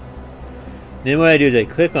 Then what I do is I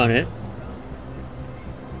click on it.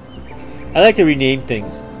 I like to rename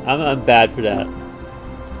things. I'm bad for that.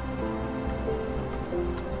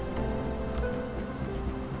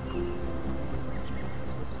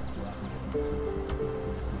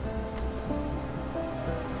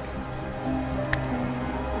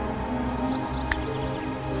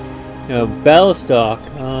 Battle stock.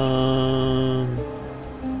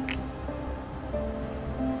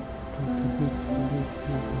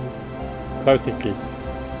 Carcasses.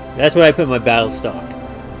 That's where I put my battle stock.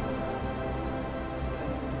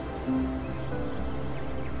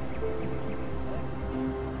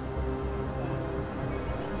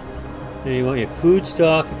 Then you want your food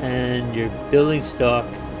stock and your building stock.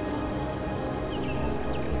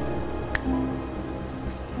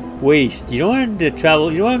 Waste. You don't want to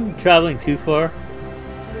travel. You don't want them traveling too far.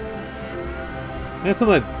 I'm gonna put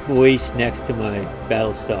my waste next to my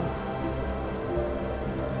battle stock.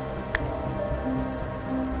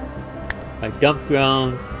 My dump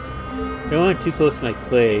ground. I don't want it too close to my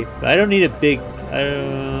clay. But I don't need a big. I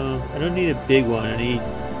don't need a big one. I need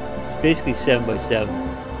basically 7 by 7.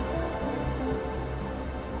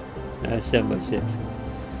 7 by 6.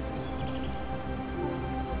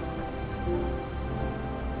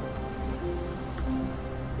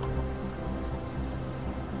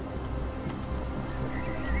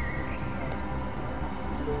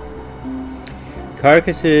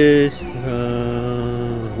 Carcasses,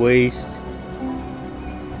 waste.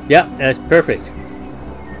 Yeah, that's perfect.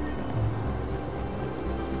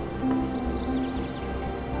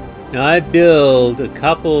 Now I build a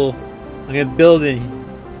couple. I'm gonna build in.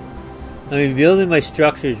 I'm building my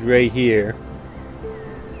structures right here.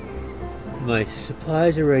 My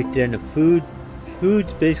supplies are right there, and the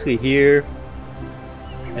food's basically here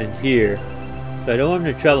and here. So I don't want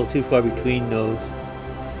them to travel too far between those.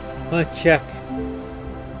 I want to check.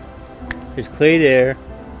 There's clay there.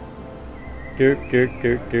 Dirt, dirt,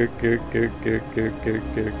 dirt, dirt, dirt, dirt, dirt, dirt, dirt, dirt,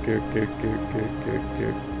 dirt, dirt, dirt, dirt, dirt,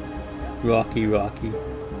 dirt. Rocky, rocky.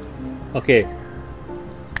 Okay.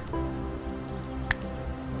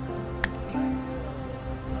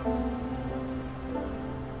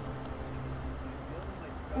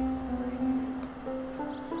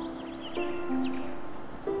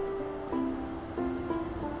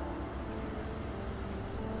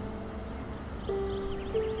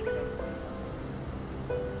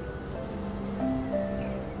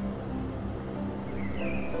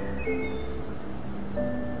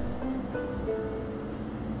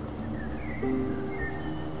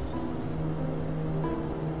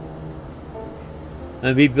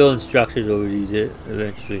 I'll be building structures over these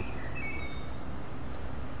eventually.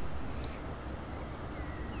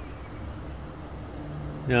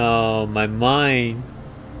 Now my mine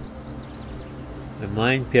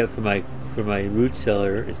pit for my root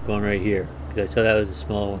cellar is going right here, because I saw that was a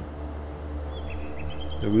small one.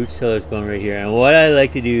 The root cellar is going right here, and what I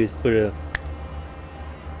like to do is put a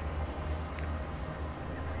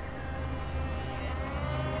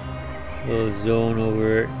little zone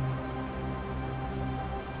over it.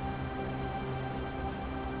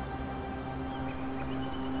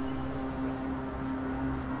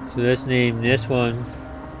 So let's name this one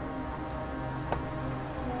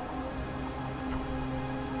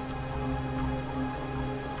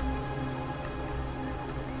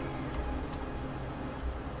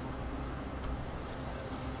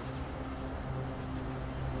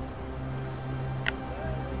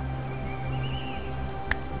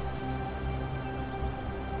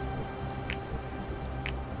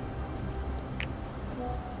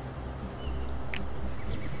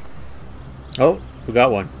oh,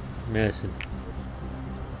 forgot one. Medicine.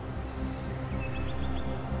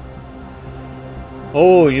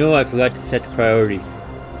 Oh, you know, I forgot to set the priority.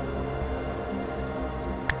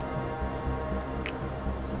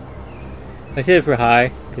 I set it for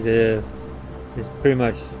high because it's pretty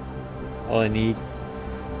much all I need.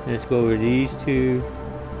 Let's go over these two.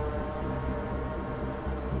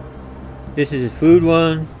 This is a food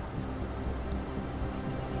one.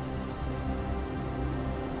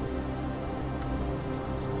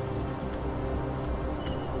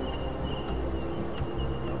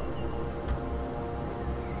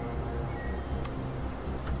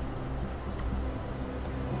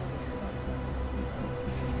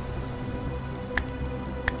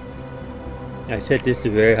 I set this to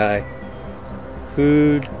very high.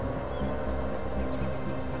 Food.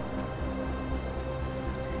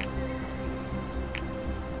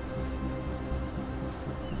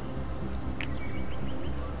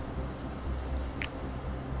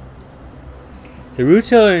 The root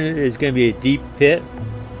cellar is going to be a deep pit.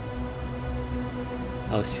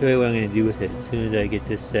 I'll show you what I'm going to do with it as soon as I get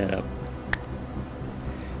this set up.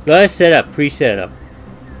 Got it set up, pre-set up.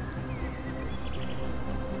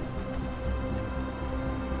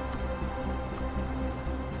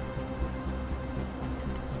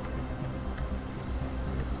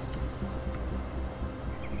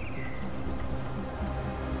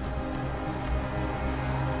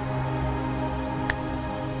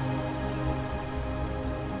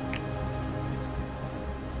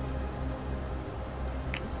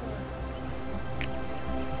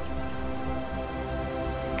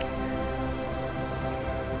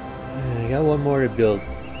 got one more to build.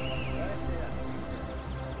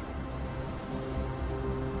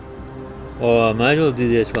 Oh, I might as well do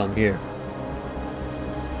this while I'm here.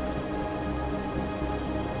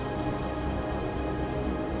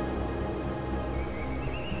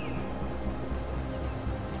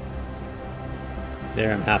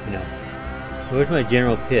 There, I'm happy now. Where's my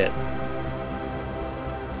general pit?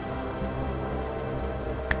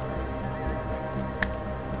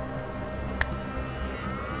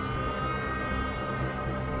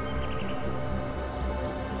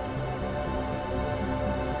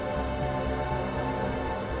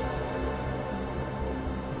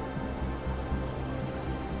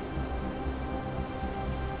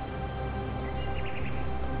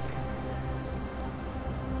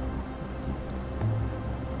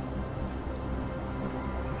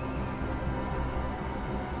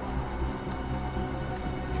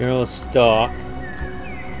 General stock.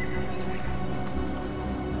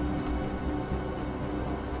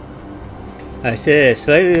 I set it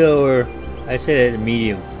slightly lower. I set it at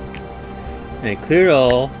medium. And I clear it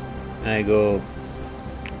all. And I go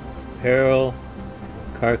apparel,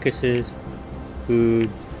 carcasses, food,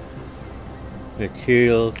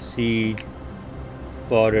 material, seed,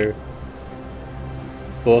 fodder,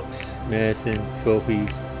 books, medicine, trophies.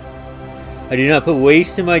 I do not put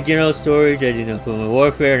waste in my general storage, I do not put my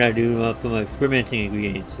warfare, and I do not put my fermenting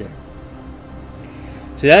ingredients there.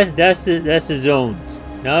 So that's the zones.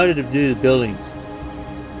 Now to do the buildings.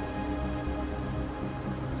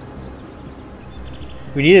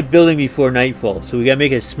 We need a building before nightfall, so we gotta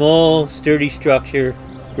make a small, sturdy structure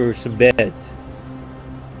for some beds.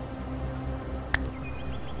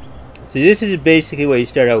 So this is basically what you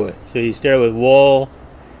start out with. So you start out with wall,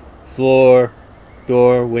 floor,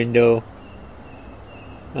 door, window,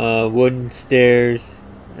 wooden stairs,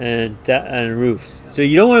 and roofs. So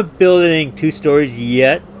you don't want to build anything 2 stories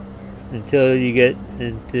yet until you get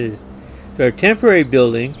into. So our temporary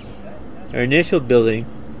building, our initial building,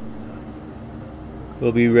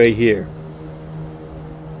 will be right here.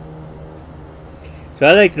 So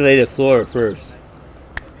I like to lay the floor first.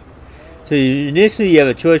 So initially you have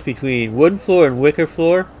a choice between wooden floor and wicker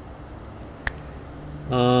floor.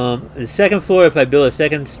 The second floor, if I build a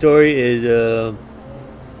second story, is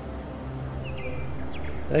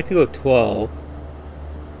I like to go 12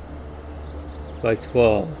 by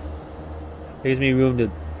 12. Gives me room to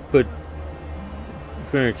put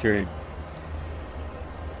furniture in.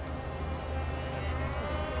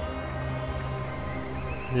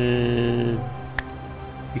 And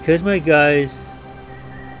because my guys,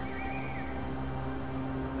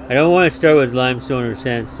 I don't want to start with limestone or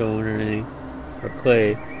sandstone or anything, or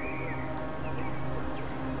clay.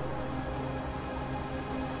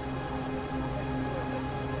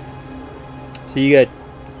 So you got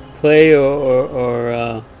clay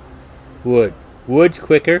or wood. Wood's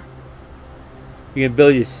quicker. You can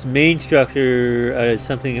build your main structure out of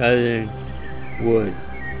something other than wood,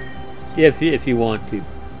 if you want to.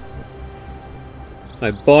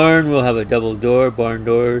 My barn will have a double door, barn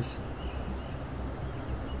doors.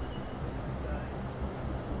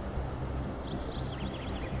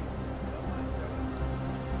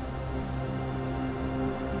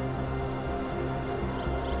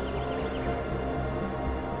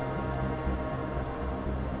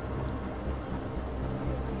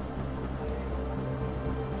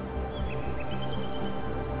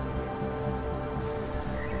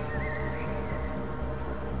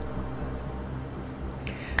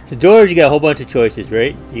 The doors, you got a whole bunch of choices,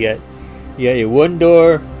 right? You got your wooden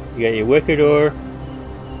door, you got your wicker door,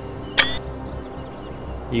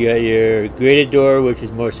 you got your grated door, which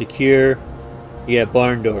is more secure. You got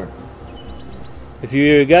barn door. If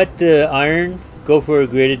you got the iron, go for a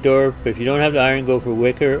grated door. But if you don't have the iron, go for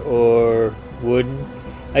wicker or wooden.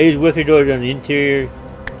 I use wicker doors on the interior,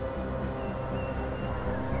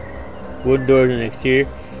 wooden doors on the exterior.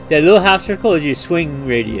 That little half circle is your swing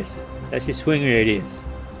radius. That's your swing radius.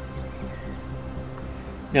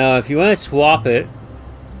 Now, if you want to swap it,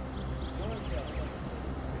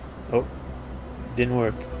 oh, didn't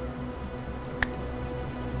work.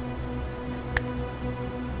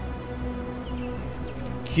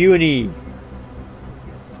 Q and E.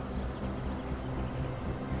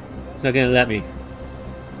 It's not going to let me.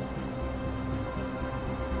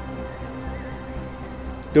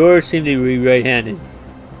 Doors seem to be right-handed.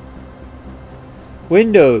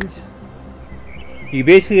 Windows. You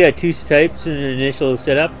basically got 2 types in the initial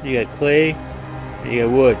setup. You got clay and you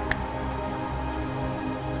got wood.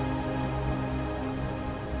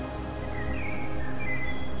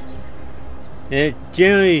 And it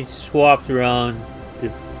generally swaps around to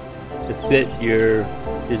fit your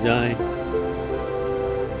design.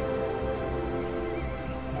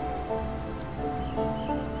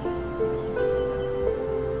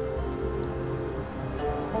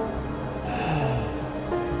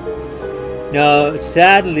 Now,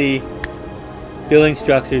 sadly, building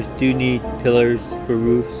structures do need pillars for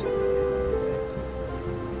roofs.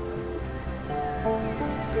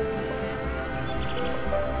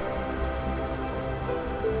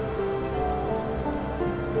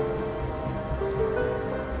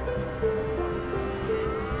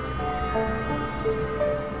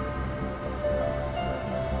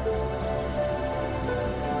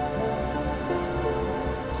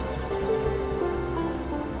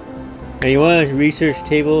 Now you want a research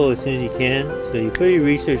table as soon as you can, so you put your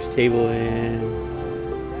research table in.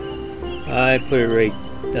 I put it right.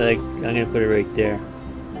 I'm gonna put it right there.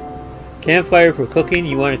 Campfire for cooking.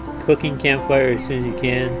 You want a cooking campfire as soon as you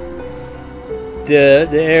can. The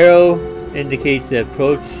arrow indicates the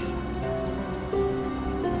approach.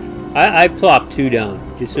 I plop 2 down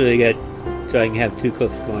just so I can have 2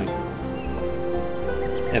 cooks going.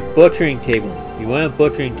 A butchering table. You want a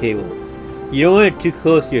butchering table. You don't want it too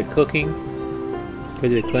close to your cooking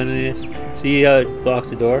because of the cleanliness. See how it blocks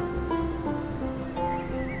the door?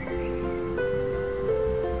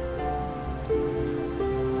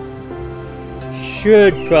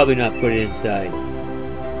 Should probably not put it inside.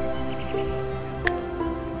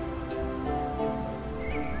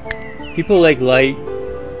 People like light.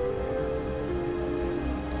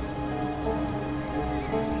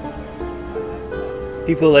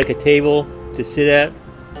 People like a table to sit at.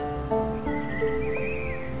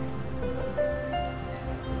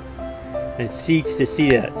 And seats to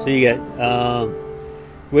seat at. So you got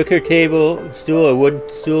wicker table, stool, or wooden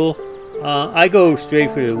stool. I go straight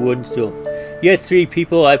for the wooden stool. You get 3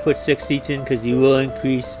 people. I put 6 seats in because you will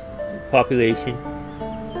increase population.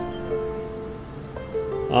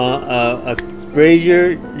 A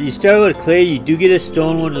brazier. You start with clay. You do get a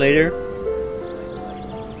stone one later.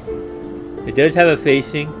 It does have a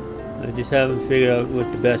facing. I just haven't figured out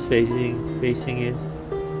what the best facing is.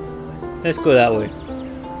 Let's go that way.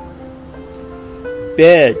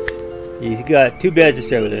 Beds. You've got 2 beds to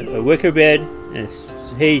start with. A wicker bed and a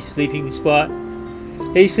hay sleeping spot.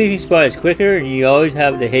 Hay sleeping spot is quicker and you always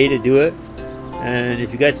have the hay to do it. And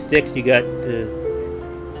if you got sticks, you got the...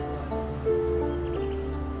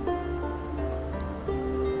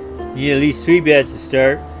 You need at least 3 beds to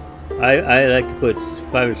start. I like to put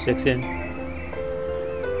 5 or 6 in.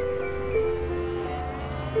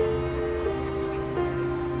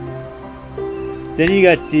 Then you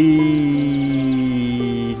got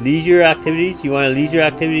the leisure activities. You want a leisure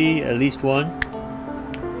activity, at least 1.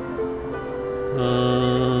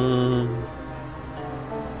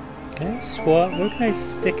 Can I swap? Where can I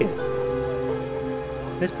stick it?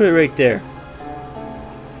 Let's put it right there.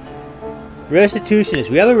 Restitutionist.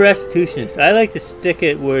 We have a restitutionist. I like to stick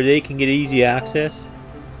it where they can get easy access.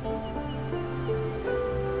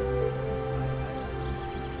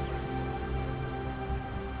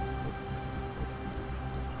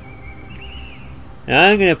 And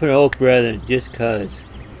I'm going to put an oak brethren just cause.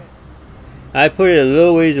 I put it a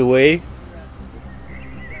little ways away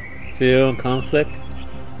so they don't conflict.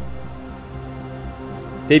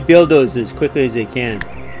 They build those as quickly as they can.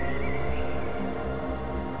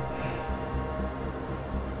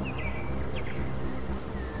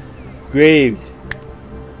 Graves.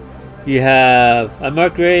 You have a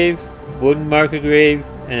marked grave, wooden marker grave,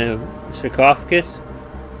 and a sarcophagus.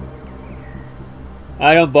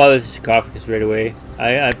 I don't bother the sarcophagus right away.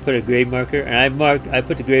 I put a grave marker, and I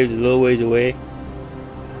put the graves a little ways away.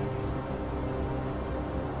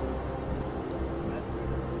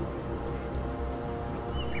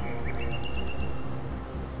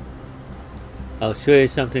 I'll show you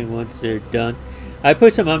something once they're done. I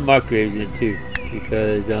put some unmarked graves in too,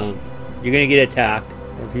 because you're gonna get attacked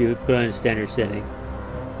if you put on a standard setting.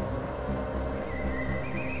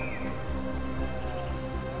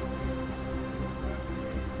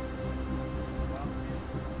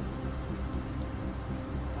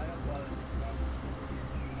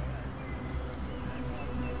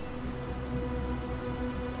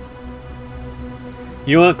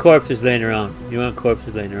 You don't want corpses laying around. You don't want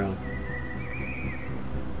corpses laying around.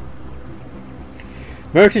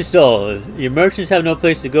 Merchant stall. If your merchants have no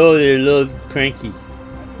place to go, they're a little cranky.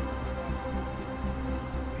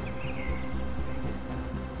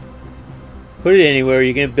 Put it anywhere.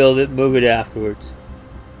 You can build it, move it afterwards.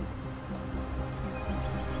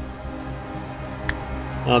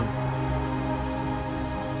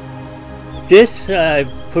 This I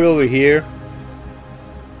put over here.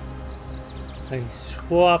 I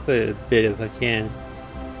swap it a bit if I can.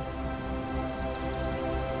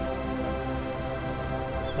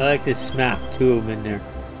 I like to smack 2 of them in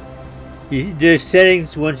there. There's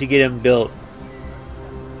settings once you get them built.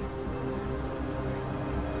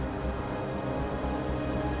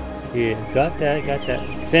 Okay, got that, got that.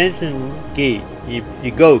 Fence and gate.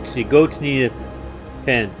 Your goats need a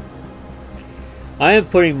pen. I am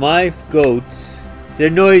putting my goats, they're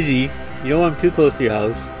noisy, you don't want them too close to your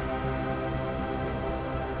house.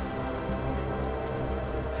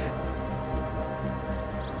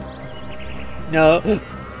 No,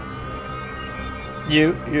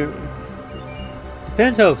 you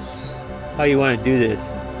depends how you want to do this.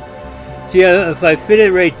 See, if I fit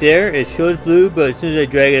it right there, it shows blue, but as soon as I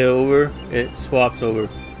drag it over, it swaps over.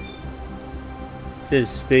 Since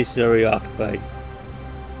space is already occupied.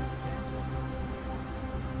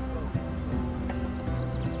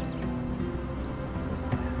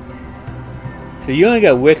 So you only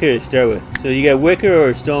got wicker to start with. So you got wicker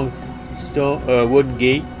or stone or wooden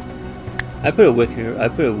gate. I put a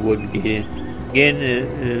wooden gate in.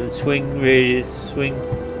 Again, swing radius, swing.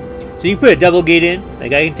 So you can put a double gate in.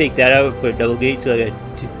 Like I can take that out and put a double gate. So I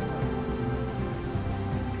got two.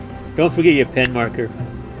 Don't forget your pen marker.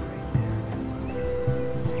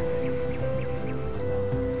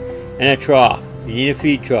 And a trough. You need a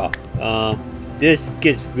feed trough. This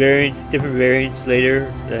gets different variants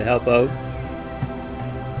later that help out.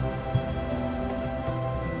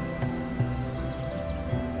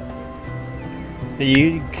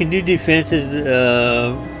 You can do defenses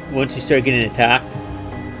once you start getting attacked.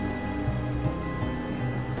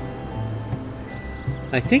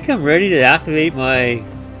 I think I'm ready to activate my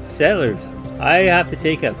settlers. I have to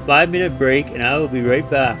take a 5-minute break and I will be right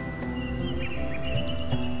back.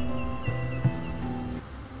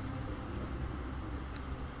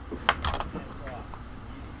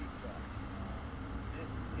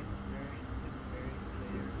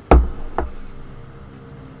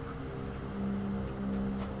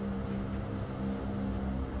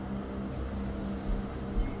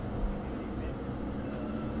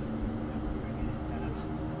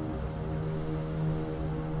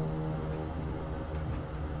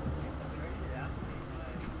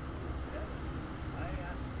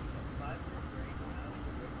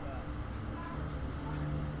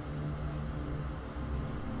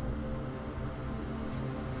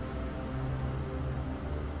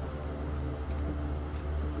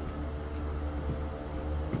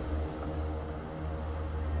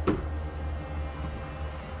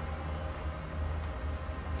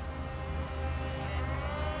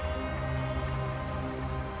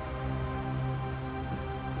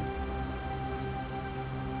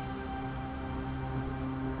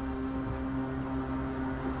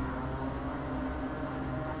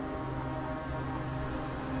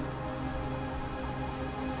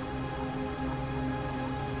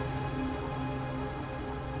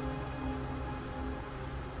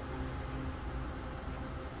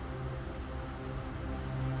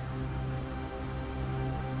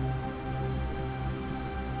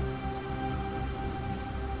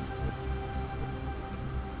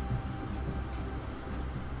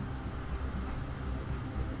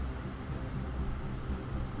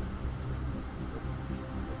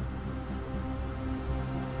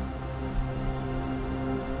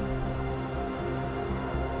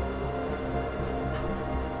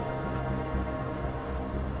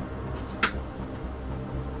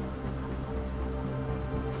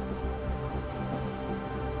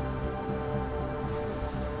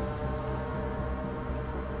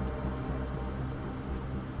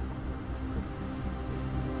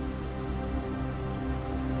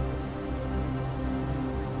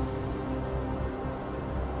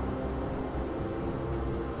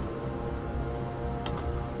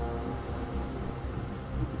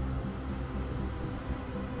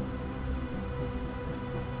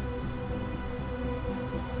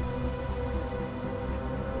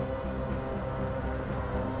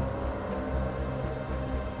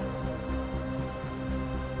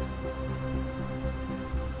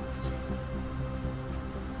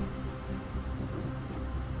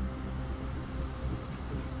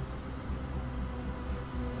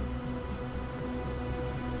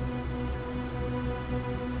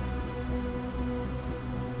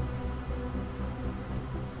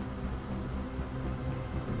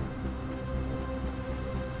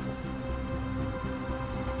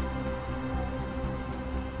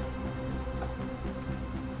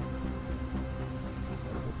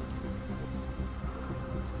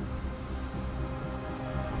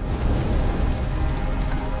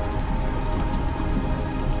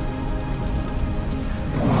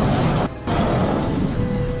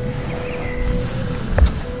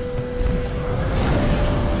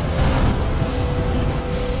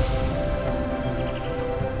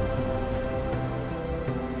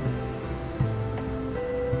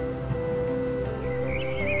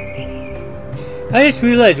 I just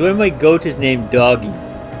realized one of my goats is named Doggy.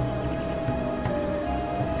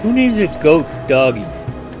 Who names a goat Doggy?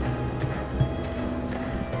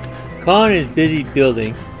 Con is busy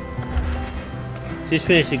building. Just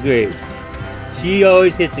finished the grave. She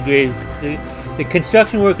always hits the graves. The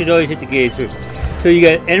construction workers always hit the graves first. So you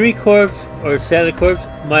got enemy corpse or settler corpse.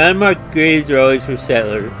 My unmarked graves are always for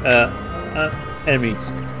settler enemies.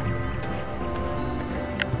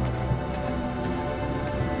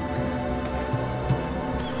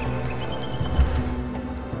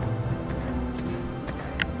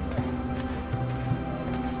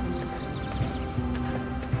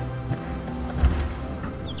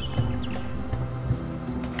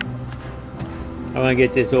 I want to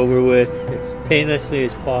get this over with as painlessly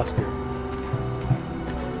as possible.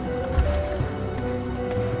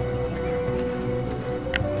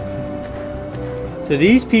 So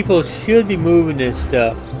these people should be moving this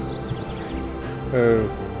stuff. Or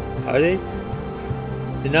are they?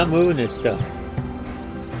 They're not moving this stuff.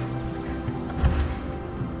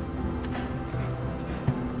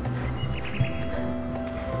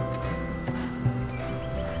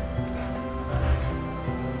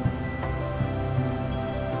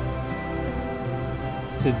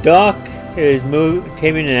 So Doc is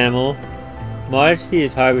taming an animal. Modesty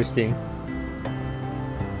is harvesting.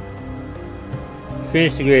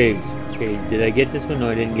 Finish the graves. Okay, did I get this one?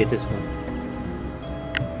 No, I didn't get this one.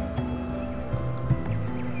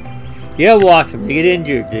 You gotta watch them. They get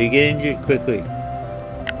injured. They get injured quickly.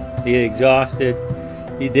 They get exhausted.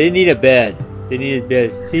 They need a bed. They need a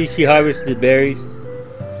bed. See, she harvested the berries.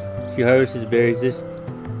 She harvested the berries. Just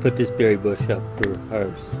put this berry bush up for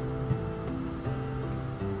harvest.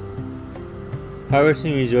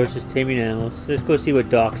 Harvesting resources, taming animals. Let's go see what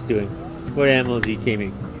Doc's doing. What animal is he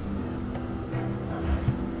taming?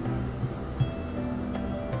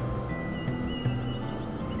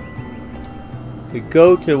 The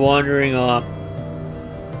goats are wandering off.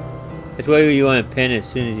 That's why you want to pen as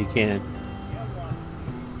soon as you can.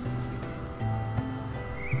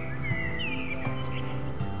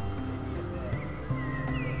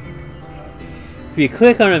 If you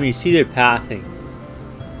click on them, you see they're passing.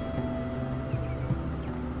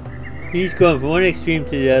 He's going from one extreme to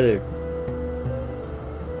the other.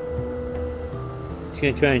 He's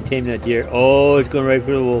going to try and tame that deer. Oh, he's going right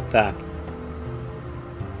for the wolf pack.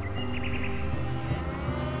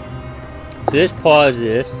 So let's pause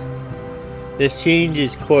this. Let's change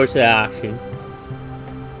his course of action.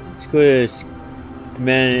 Let's go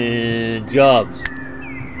to jobs.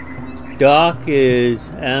 Doc is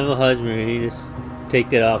animal husbandry. Just take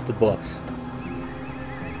that off the books.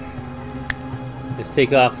 Let's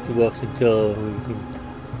take off the books until we can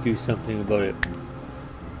do something about it.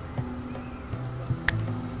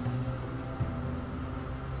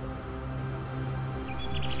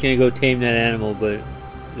 He's gonna go tame that animal, but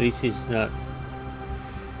at least he's not.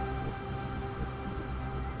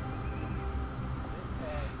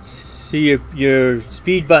 See, your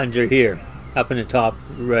speed buttons are here, up in the top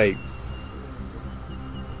right.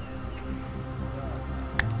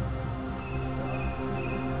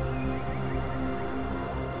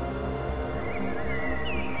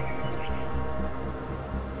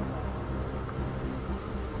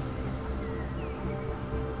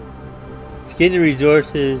 He's getting the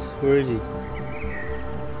resources. Where is he?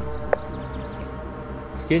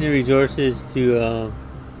 He's getting the resources to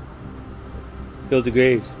build the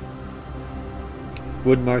graves.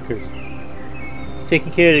 Wood markers. He's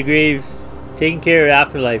taking care of the graves, taking care of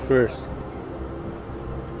afterlife first.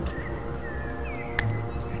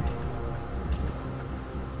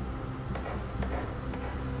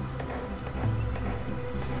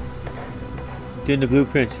 Doing the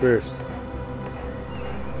blueprints first.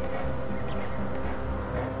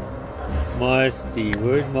 Modesty,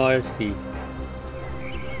 where's modesty?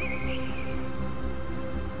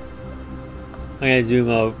 I'm gonna zoom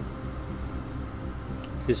out.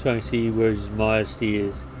 Just so I can see where his modesty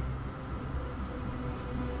is.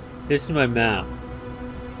 This is my map.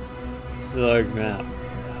 It's a large map.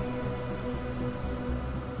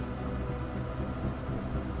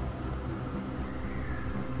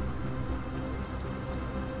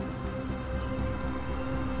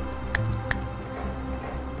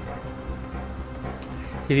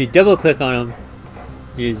 If you double click on him,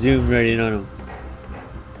 you zoom right in on him.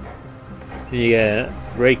 And you gotta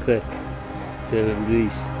right click to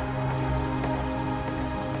release.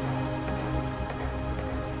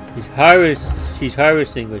 She's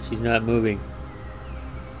harvesting, but she's not moving.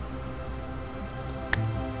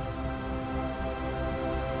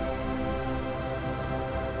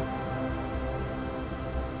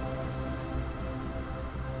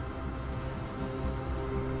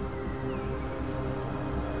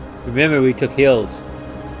 Remember, we took hills.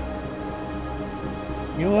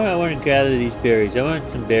 You know what? I want to gather these berries. I want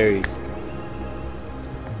some berries.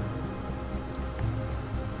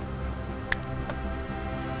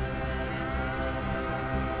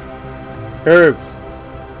 Herbs.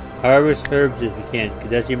 Harvest herbs if you can,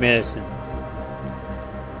 because that's your medicine.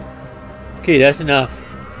 Okay, that's enough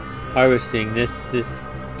harvesting. This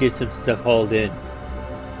gets some stuff hauled in.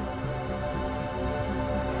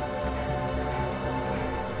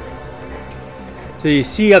 So you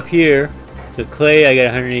see up here, so clay I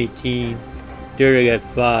got 118, dirt I got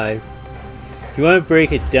 5. If you want to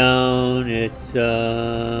break it down, it's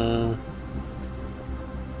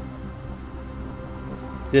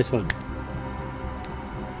this one.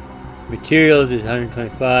 Materials is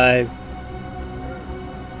 125.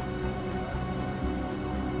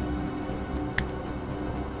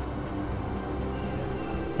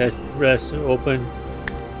 That's rest open.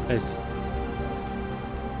 That's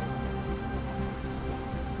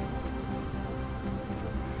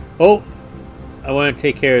oh, I want to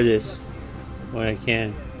take care of this when I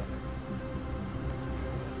can.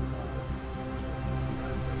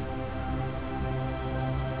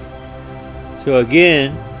 So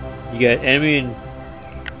again, you got enemy and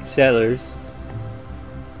settlers.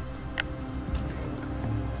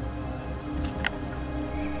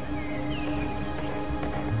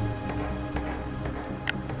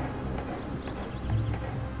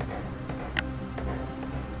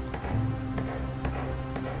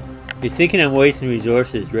 You're thinking I'm wasting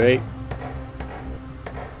resources, right?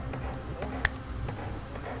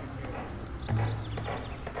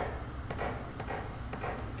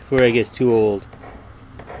 Before it gets too old.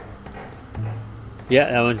 Yeah,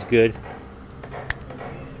 that one's good.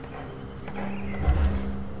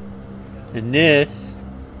 And this,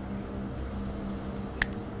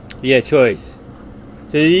 yeah, choice.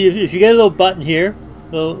 So if you get a little button here,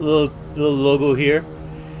 little logo here,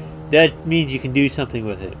 that means you can do something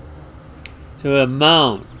with it. So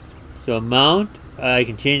amount. So amount, I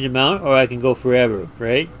can change amount or I can go forever,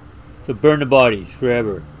 right? So burn the bodies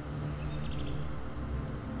forever.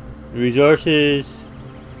 The resources,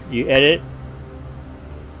 you edit.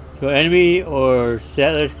 So enemy or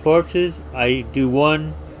settlers corpses, I do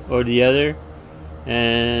one or the other.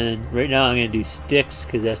 And right now I'm going to do sticks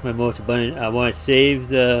because that's my most abundant. I want to save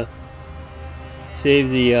the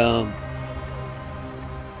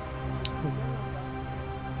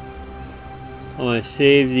I want to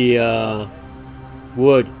save the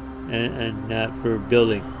wood and not for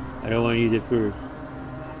building. I don't want to use it for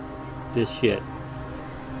this shit.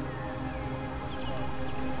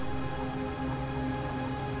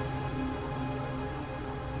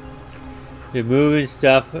 They're moving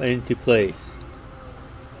stuff into place.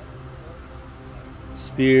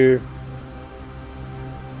 Spear,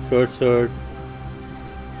 short sword,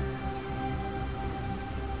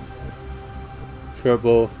 short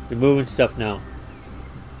bow. They're moving stuff now.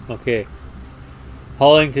 Okay.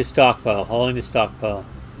 Hauling to stockpile. Hauling to stockpile.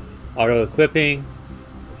 Auto equipping.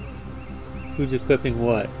 Who's equipping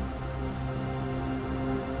what?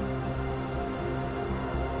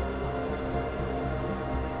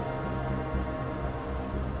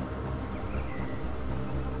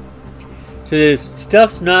 So the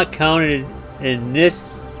stuff's not counted in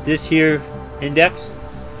this here index.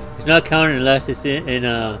 It's not counted unless it's in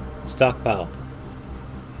a stockpile.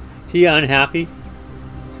 See, unhappy.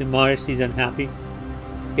 See, modesty's unhappy.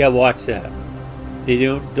 Yeah, watch that. They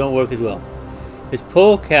don't work as well. This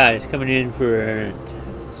polecat is coming in for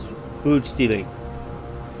food stealing.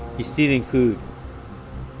 He's stealing food.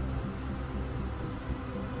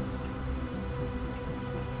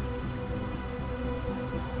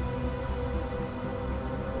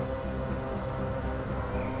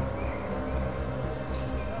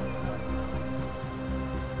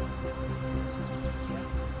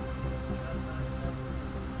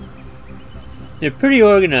 They're pretty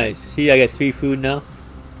organized. See, I got 3 food now.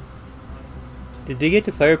 Did they get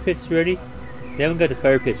the fire pits ready? They haven't got the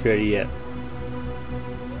fire pits ready yet.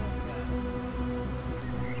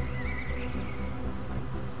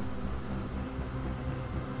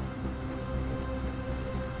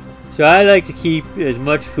 So I like to keep as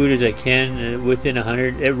much food as I can within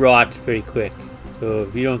 100. It rots pretty quick. So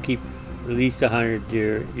if you don't keep at least 100,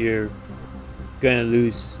 you're gonna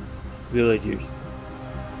lose villagers.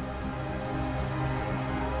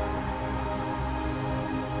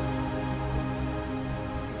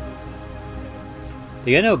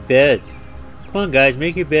 They got no beds. Come on, guys,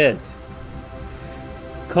 make your beds.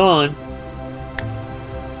 Con.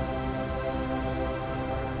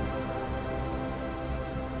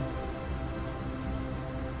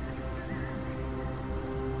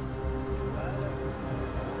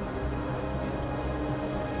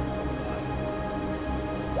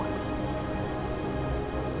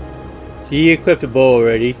 He equipped a bow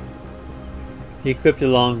already. He equipped a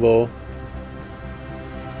longbow.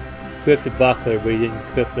 Equipped a buckler, but he didn't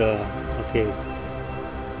equip the... Okay.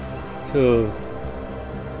 So...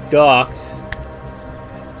 docks.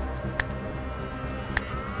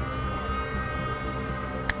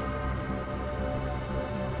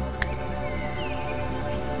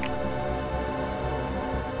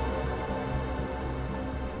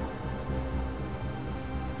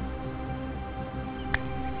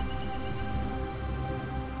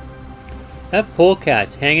 Have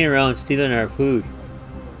polecats hanging around stealing our food.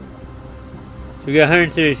 So we got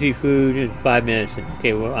 133 food and 5 medicine.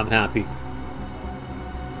 Okay, well, I'm happy.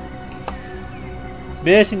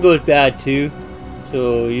 Medicine goes bad too,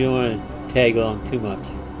 so you don't want to tag along too much.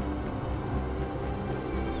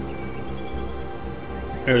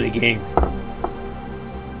 Early game.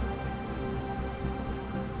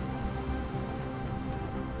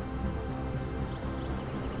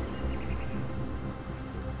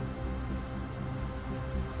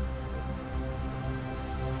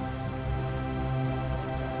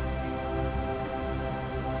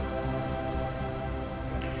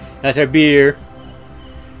 That's our beer.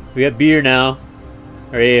 We got beer now.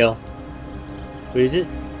 Or ale. What is it?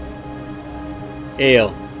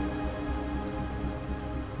 Ale.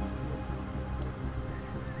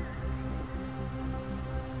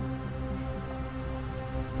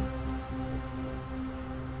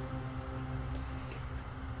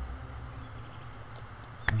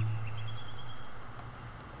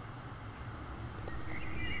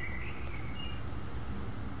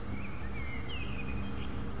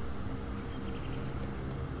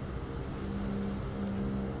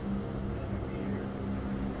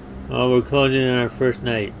 Oh, we're closing on our first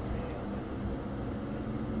night.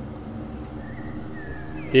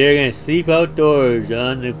 They're gonna sleep outdoors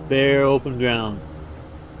on the bare open ground.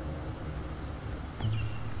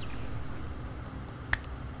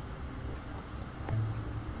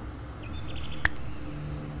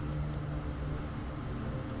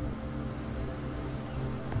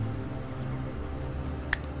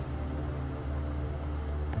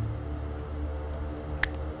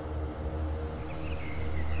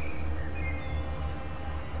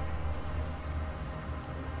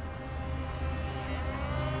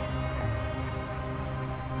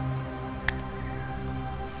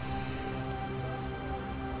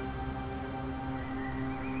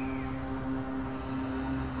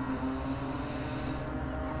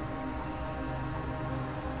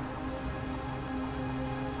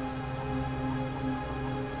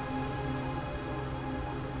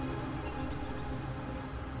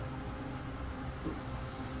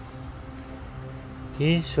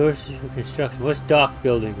 Key sources for construction. What's dock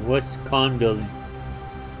building? What's con building?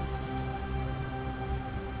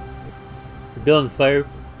 We're building fire.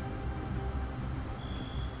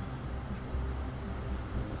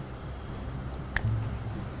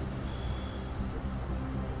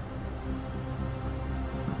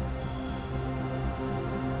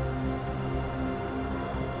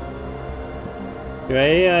 Your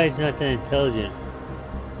AI is not that intelligent.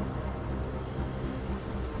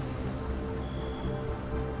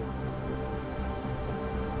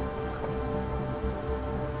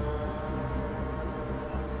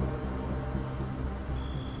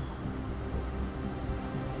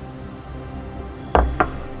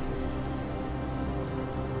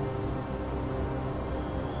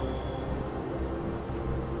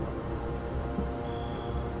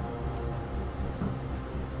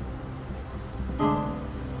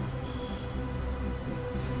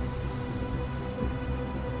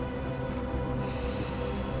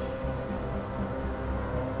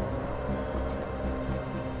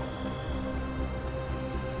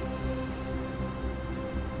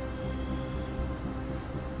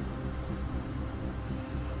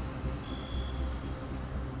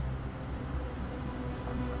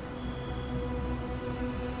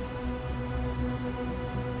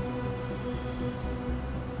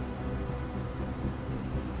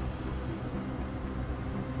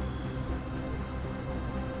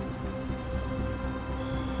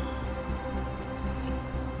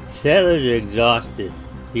 Settlers are exhausted.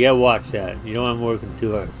 You gotta watch that. You don't want them working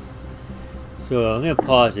too hard. So I'm gonna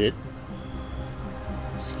pause it.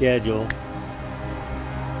 Schedule.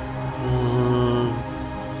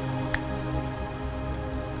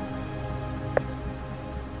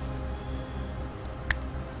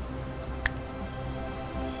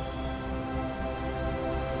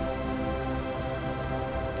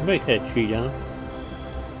 Somebody cut a tree down.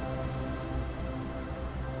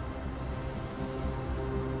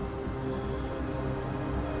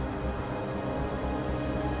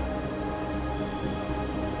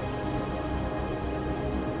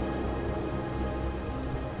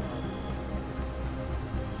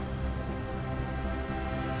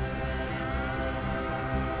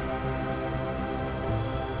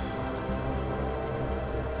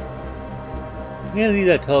 I'm gonna leave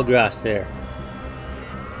that tall grass there.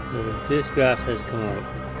 So this grass has come out.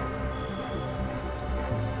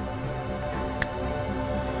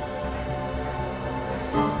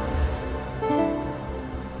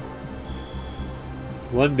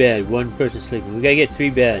 One bed, one person sleeping. We gotta get 3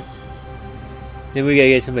 beds. Then we gotta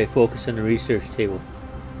get somebody focused on the research table.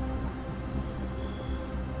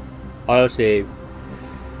 Autosave.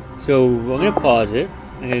 So I'm gonna pause it.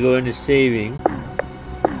 I'm gonna go into saving.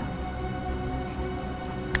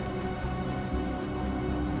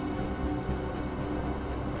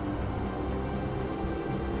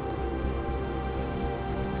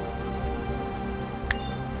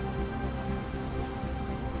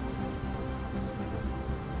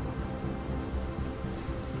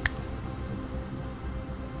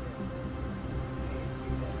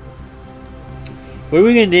 What are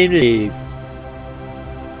we gonna name the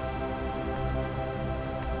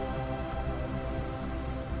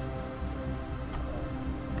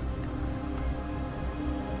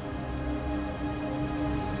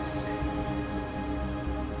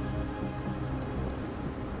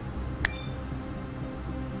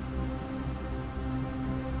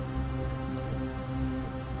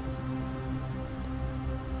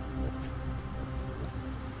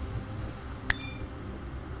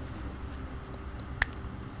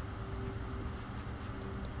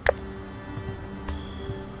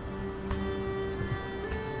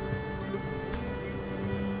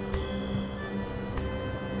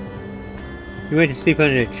You went to sleep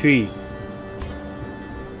under a tree.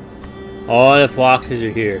 All the foxes are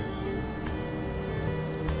here.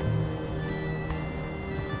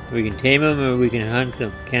 We can tame them or we can hunt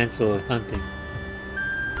them. Cancel hunting.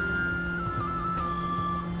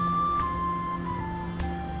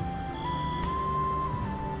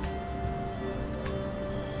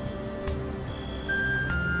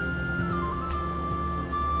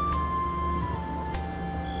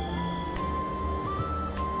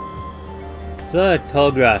 There's a lot of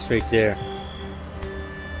tall grass right there.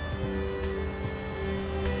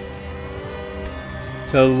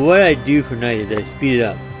 So what I do for night is I speed it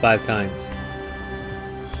up 5 times.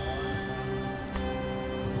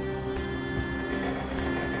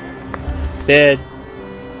 Bed.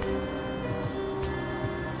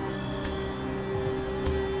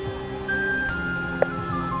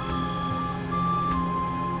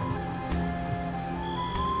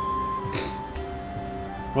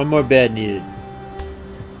 One more bed needed.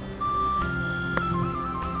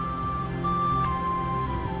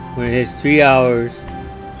 When it hits 3 hours,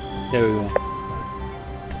 there we go.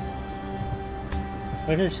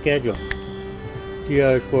 What's our schedule? 3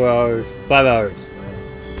 hours, 4 hours, 5 hours.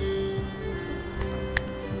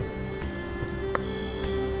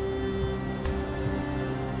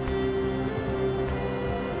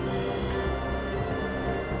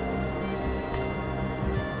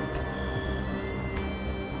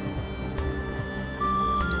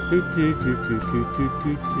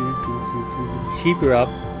 Sheep are up.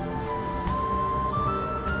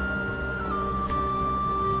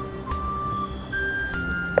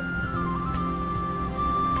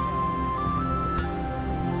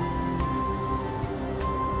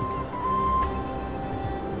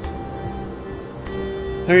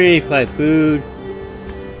 $185 food.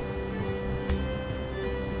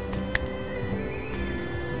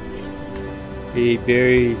 $88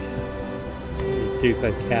 berries.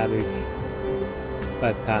 35 cabbage.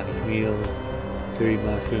 5 packaged meals. 30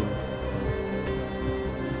 mushrooms.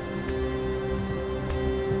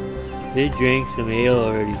 They drank some ale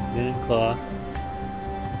already. Linen cloth.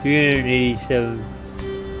 387.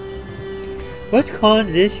 What's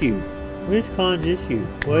Khan's issue? What is Khan's issue?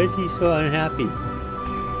 Why is he so unhappy?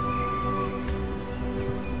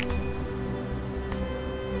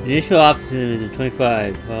 Initial optimism is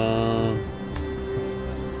 25.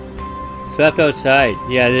 Slept outside.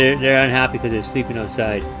 Yeah, they're unhappy because they're sleeping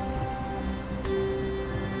outside.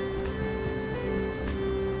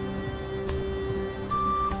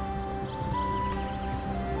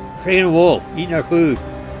 Friggin' wolf eating our food.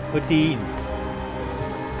 What's he eating?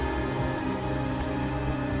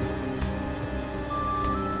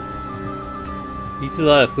 He eats a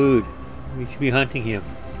lot of food. We should be hunting him.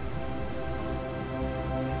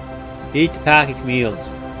 Eat the packaged meals.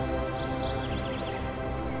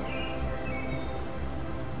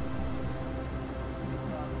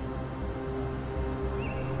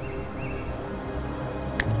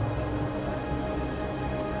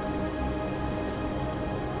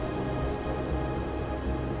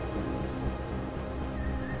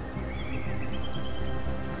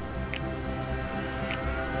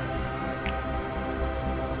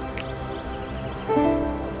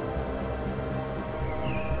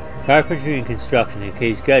 Carpentry and construction. Okay,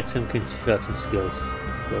 he's got some construction skills.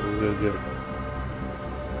 But we're real good.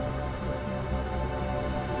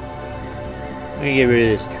 I'm gonna get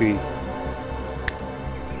rid of this tree.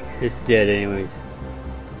 It's dead anyways.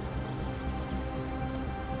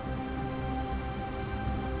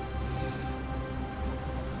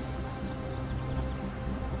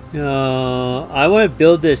 I want to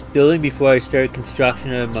build this building before I start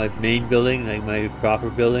construction of my main building, like my proper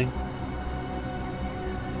building.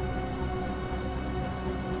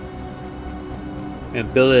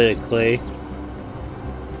 And build it out of clay.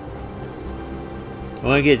 I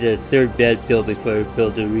want to get the third bed built before I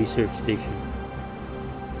build the research station.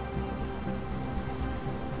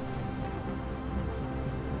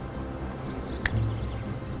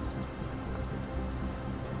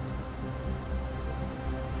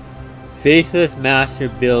 Faithless master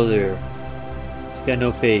builder. He's got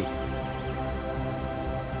no faith.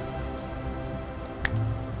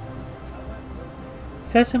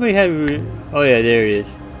 I thought somebody had. Oh yeah, there it is.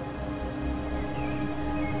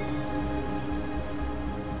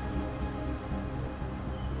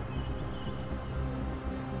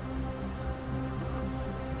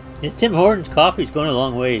 It's Tim Hortons coffee's going a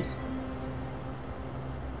long ways.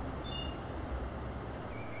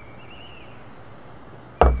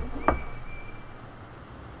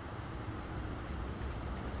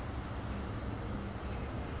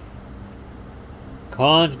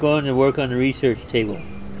 Khan's going to work on the research table.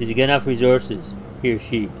 Does he get enough resources? He or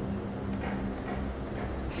she.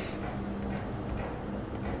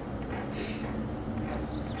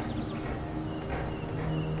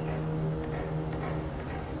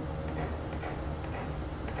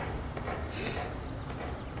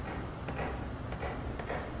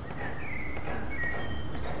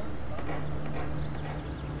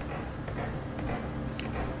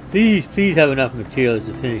 Please have enough materials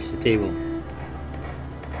to finish the table.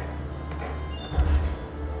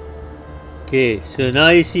 Okay, so now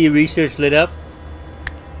you see research lit up.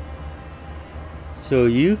 So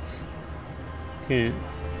you can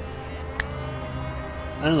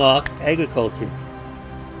unlock agriculture,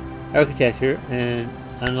 architecture, and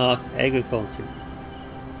unlock agriculture.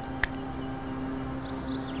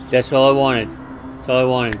 That's all I wanted. That's all I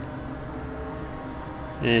wanted.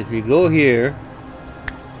 And if you go here,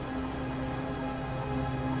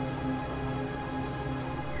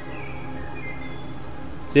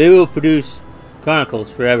 they will produce chronicles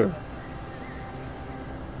forever.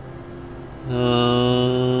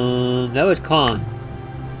 That was Khan.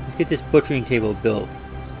 Let's get this butchering table built.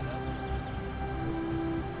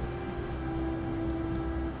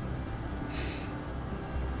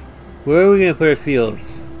 Where are we going to put our fields?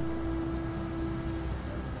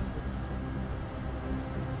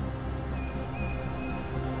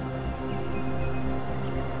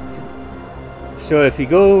 So if you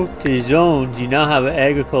go to zones, you now have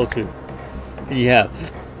agriculture. And you have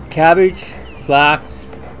cabbage, flax,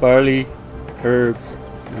 barley, herbs,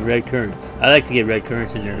 and red currants. I like to get red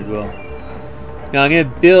currants in there as well. Now I'm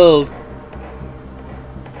going to build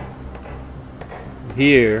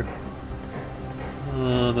here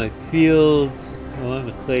my fields. Oh, I'm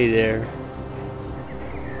a clay there.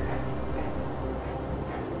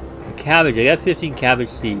 The cabbage. I got 15 cabbage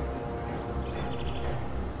seed.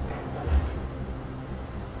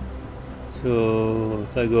 So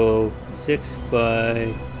if I go 6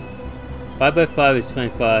 by 5 by 5 is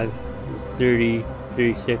 25, 30,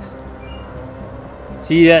 36.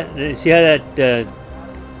 See that? See how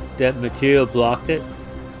that material blocked it?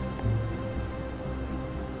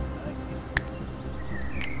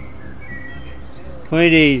 "20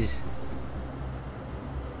 days.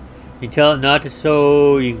 You can tell it not to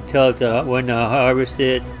sow. You can tell it when to harvest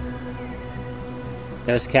it."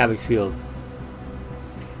 That's cabbage field.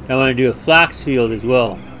 I want to do a flax field as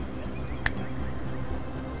well,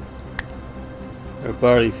 or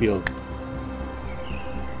barley field.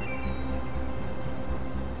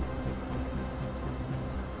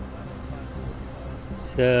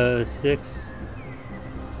 So 6,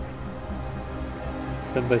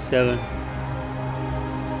 7 by 7,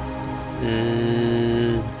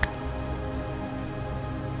 and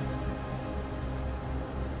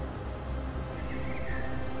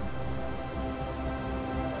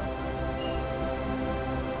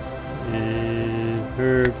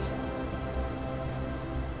herbs.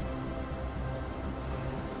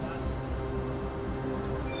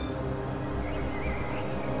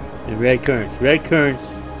 And red currants. Red currants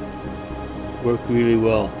work really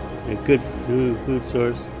well. They're a good food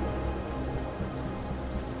source.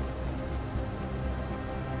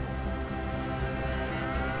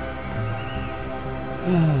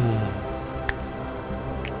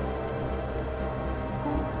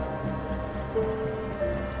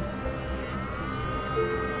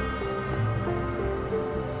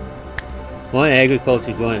 I want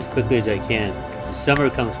agriculture going as quickly as I can, because the summer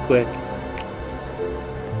comes quick.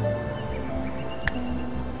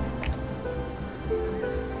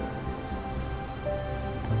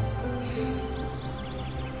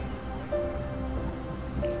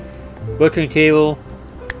 Butchering table.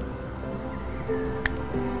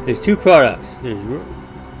 There's two products. There's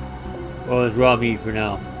raw meat for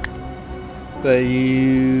now. But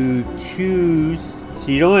you choose. So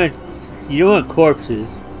you don't want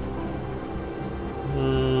corpses.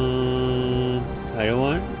 I don't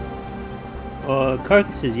want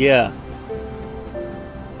carcasses. Yeah.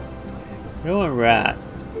 I don't want rat.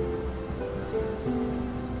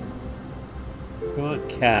 I don't want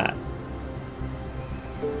cat.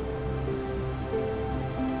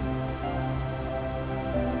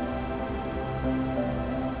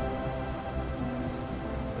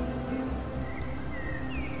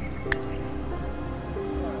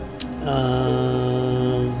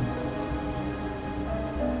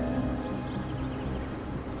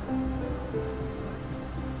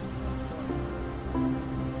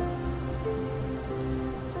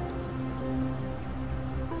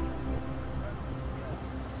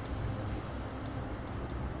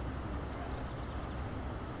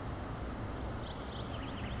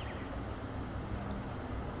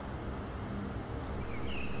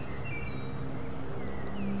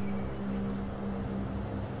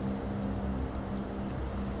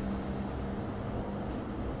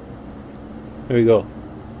 There we go.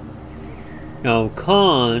 Now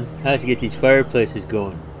Khan has to get these fireplaces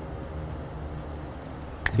going.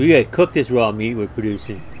 So we gotta cook this raw meat we're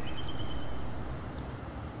producing.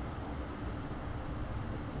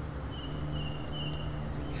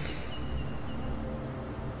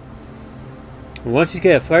 And once he's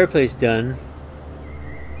got a fireplace done,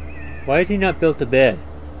 why has he not built a bed?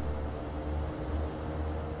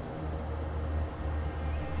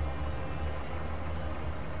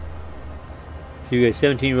 So you got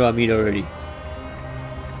 17 raw meat already.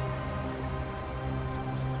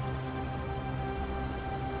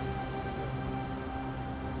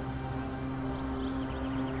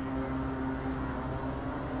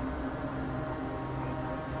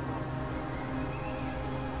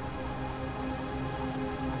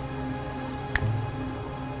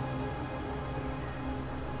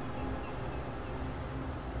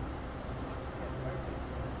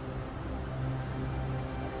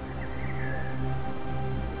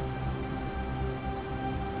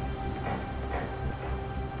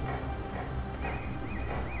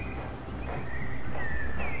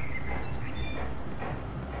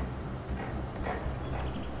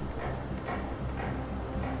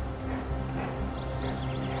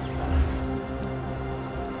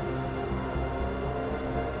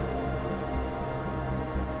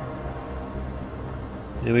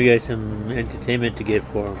 Then we got some entertainment to get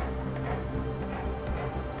for them.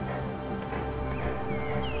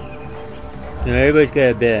 Now everybody's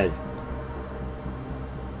got a bed.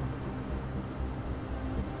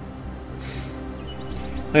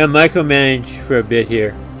 I'm gonna micromanage for a bit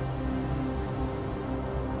here.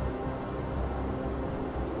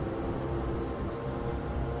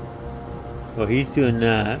 Well, he's doing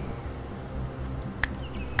that.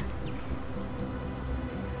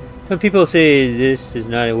 Some people say this is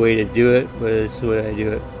not a way to do it, but it's the way I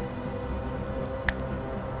do it.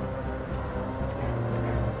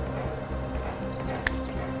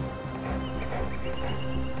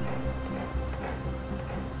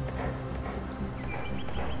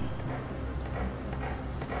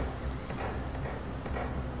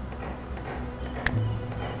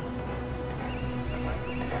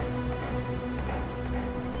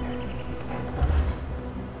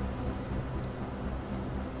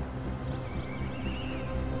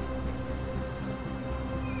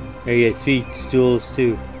 I get 3 stools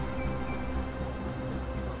too.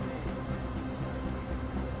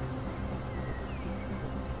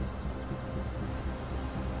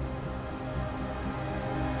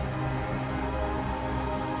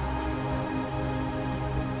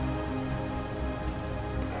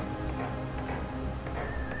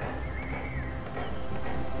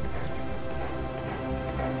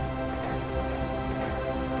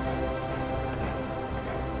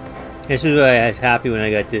 This is why I was happy when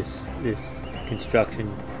I got this construction.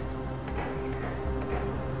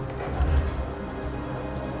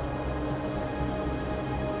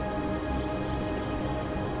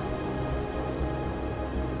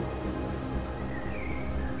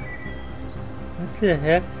 What the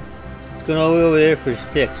heck? It's going all the way over there for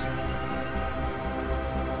sticks.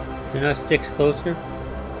 They're not sticks closer?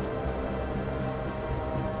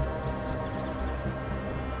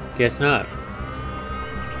 Guess not.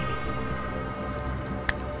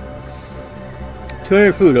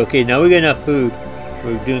 200 food. Okay, now we got enough food.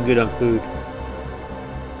 We're doing good on food.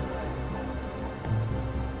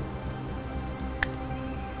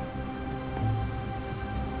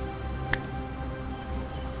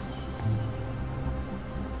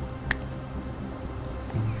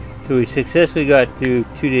 So we successfully got through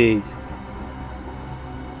 2 days.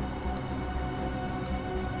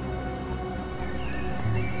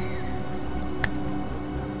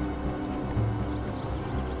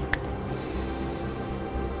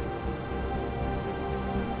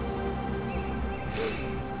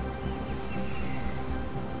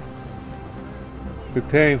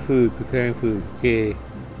 Preparing food, okay.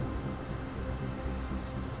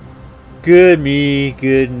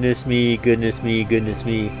 Goodness me.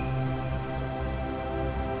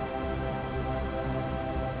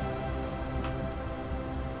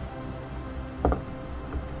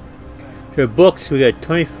 For books, we got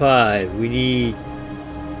 25. We need a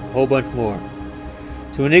whole bunch more.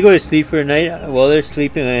 So when they go to sleep for a night, while they're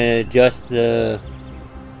sleeping, I adjust the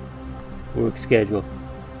work schedule.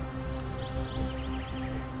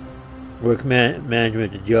 Work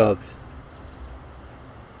management of jobs.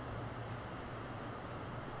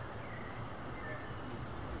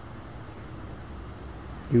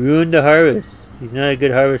 He ruined the harvest. He's not a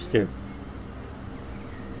good harvester.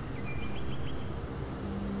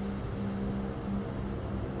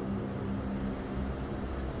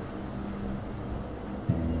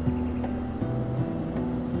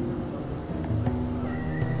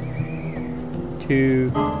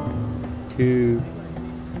 Two,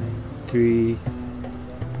 3,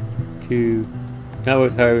 2. Not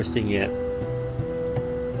worth harvesting yet.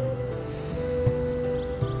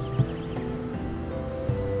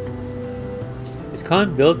 Is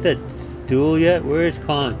Con built that stool yet? Where is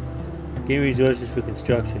Con? Gain resources for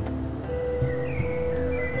construction.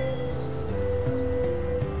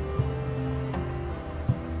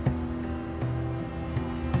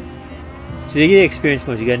 So you get experience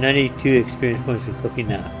points. You got 92 experience points for cooking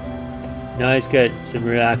that. Now he's got some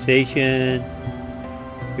relaxation.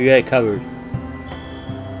 We got it covered.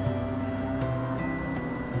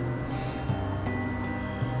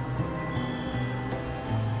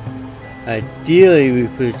 Ideally,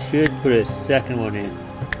 we should put a second one in.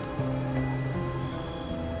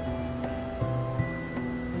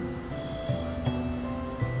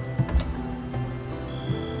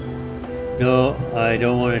 No, I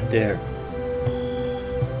don't want it there.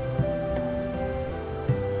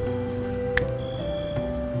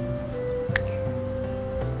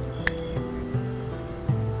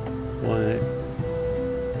 Want it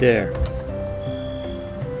there.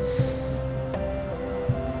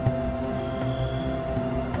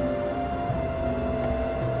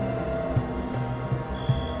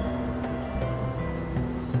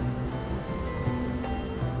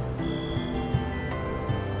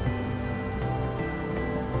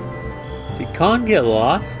 Did Con get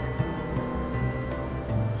lost?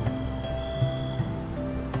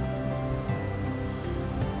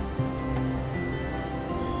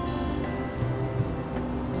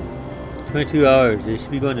 "22 hours. They should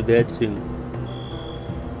be going to bed soon."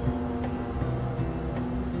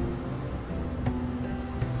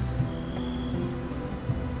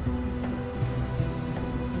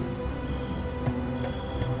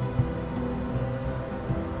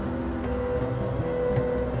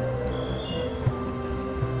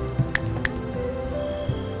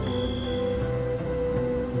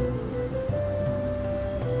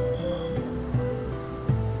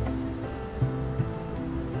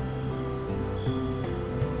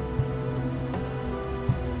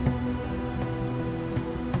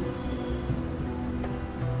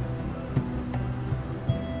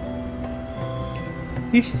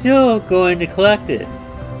 He's still going to collect it.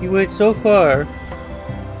 He went so far.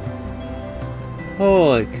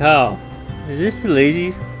 Holy cow. Is this too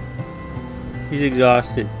lazy? He's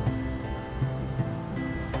exhausted.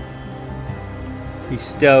 He's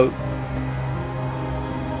stout.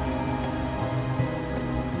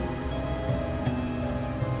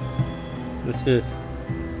 What's this?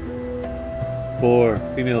 Boar.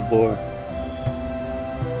 Female boar.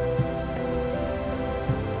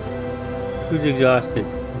 Who's exhausted?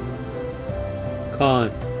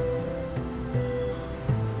 Con.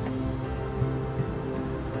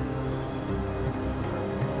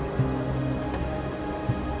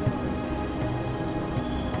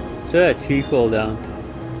 So that tree fall down.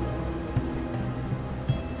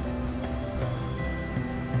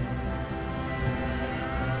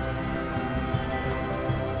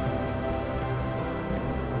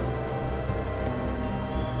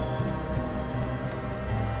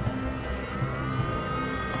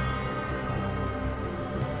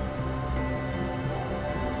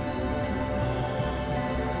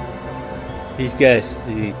 He's got to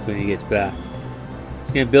sleep when he gets back.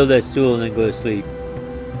 He's gonna build that stool and then go to sleep.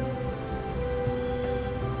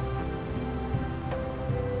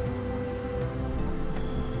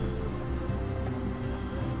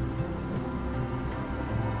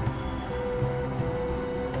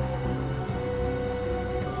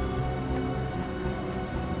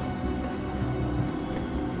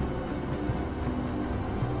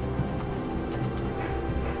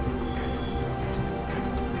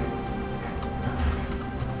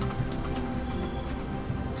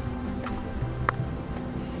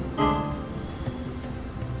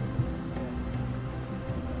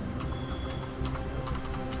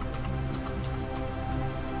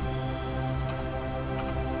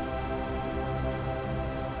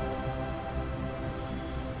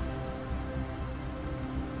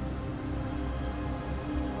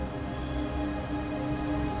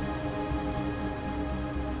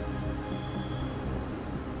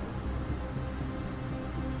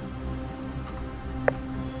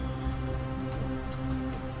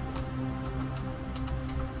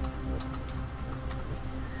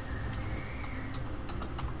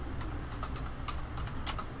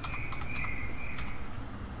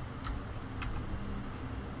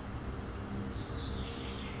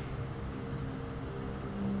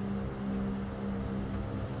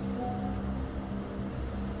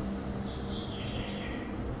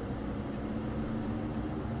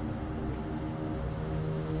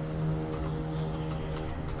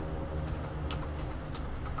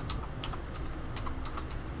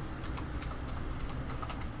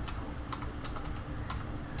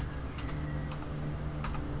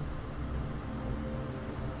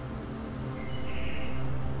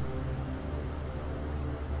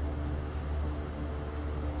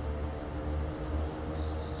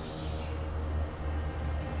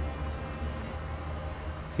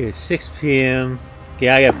 Okay, it's 6 p.m. Okay,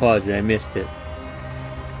 I gotta pause it. I missed it.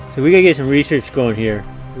 So we gotta get some research going here.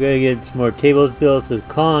 We gotta get some more tables built so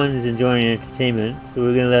Khan is enjoying entertainment. So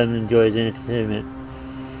we're gonna let him enjoy his entertainment.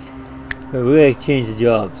 But we gotta change the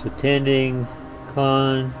job. So tending,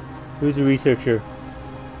 Khan. Who's the researcher?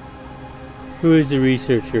 Who is the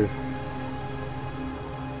researcher?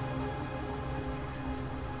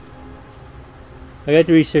 I got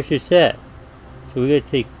the researcher set. So we gotta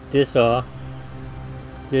take this off.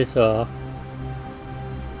 This off,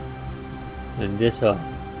 and this off.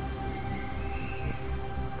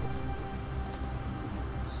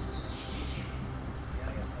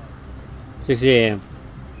 Six a.m.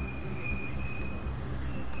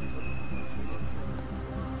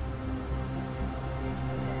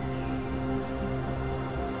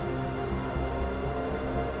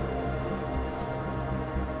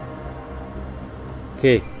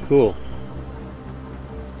 Okay, cool.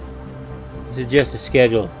 This is just a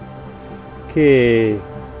schedule. Okay.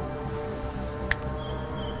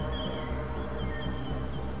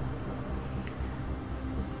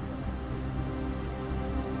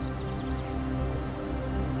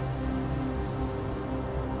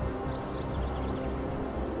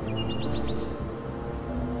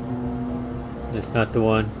 That's not the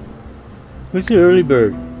one. Who's the early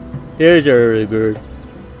bird? There's our early bird.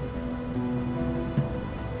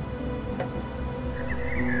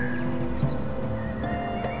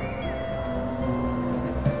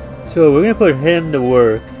 So we're going to put him to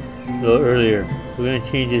work a little earlier. We're going to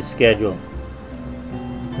change his schedule.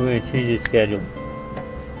 We're going to change his schedule.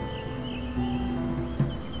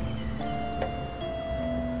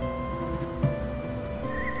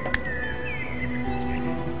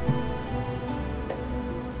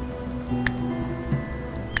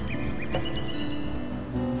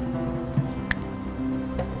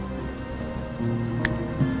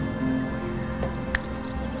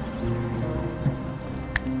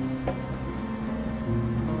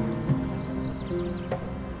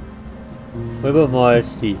 What about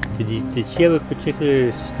Modesty? Did she have a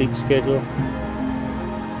particular sleep schedule?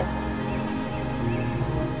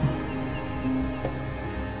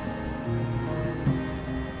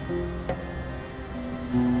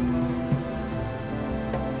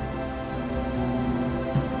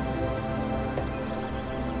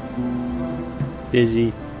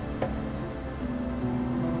 Busy.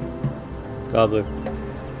 Gobbler.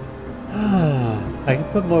 I can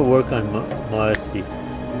put more work on Modesty.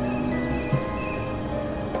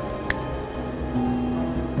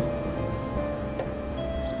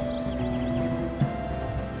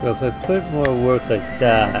 So if I put more work like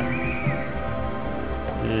that,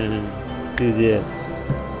 and do this.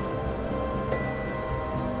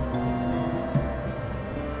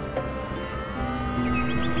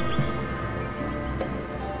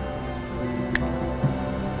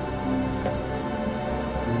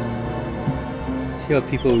 See how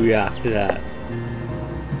people react to that.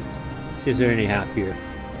 See if they're any happier.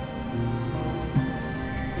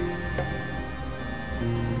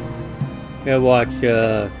 Gotta watch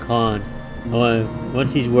Khan.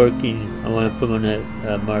 Once he's working, I want to put him on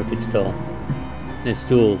that market stall. And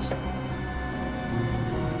stools.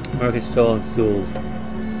 Market stall and stools.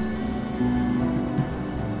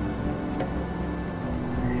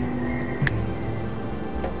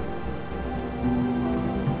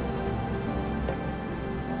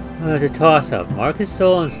 It's a toss-up. Market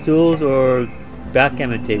stall and stools or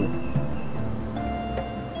backgammon table.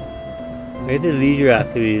 Maybe the leisure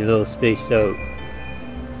activity is a little spaced out.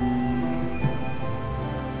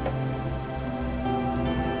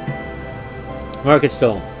 Market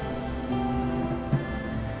stall.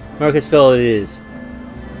 Market stall it is.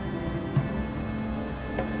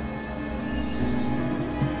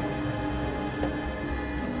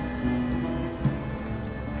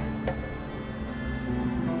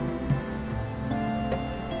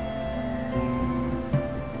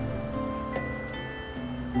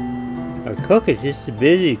 Our cook is just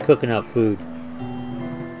busy cooking up food.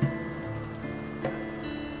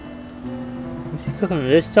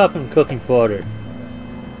 Let's stop him cooking fodder.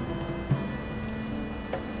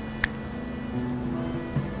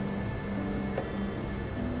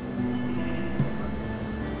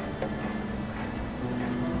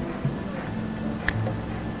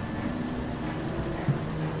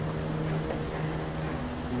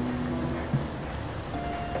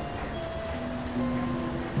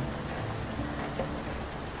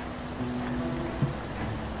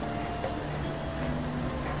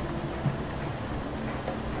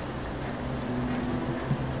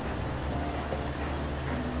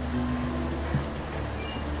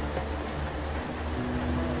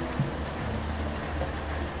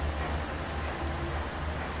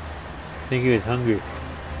 I think he was hungry.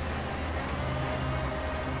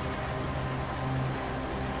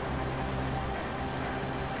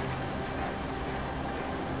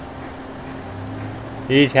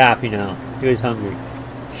 He's happy now. He was hungry.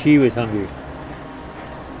 She was hungry.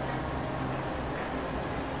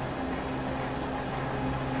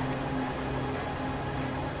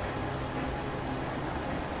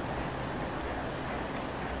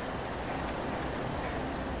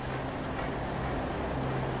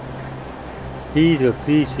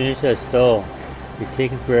 Please finish that stall. You're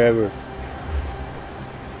taking forever.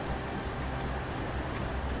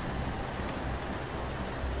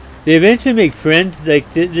 They eventually make friends.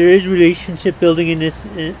 Like there is relationship building in this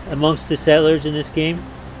amongst the settlers in this game.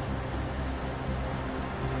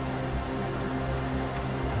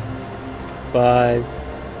 Five.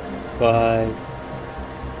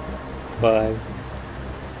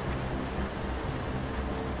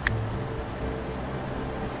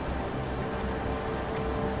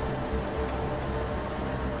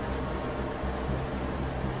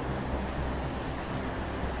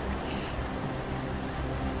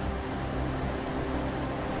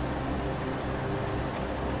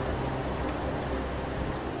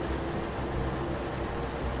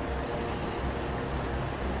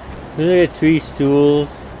 Look at 3 stools.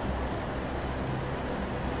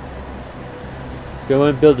 Do I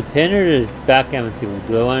want to build a pen or a backgammon table?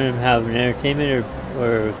 Do I want to have an entertainment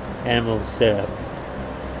or animal setup?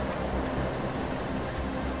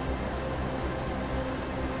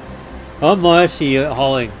 I want modesty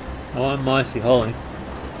hauling. I want modesty hauling.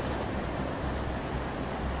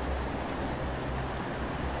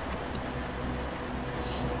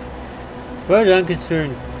 As far as I'm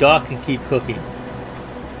concerned, Doc can keep cooking.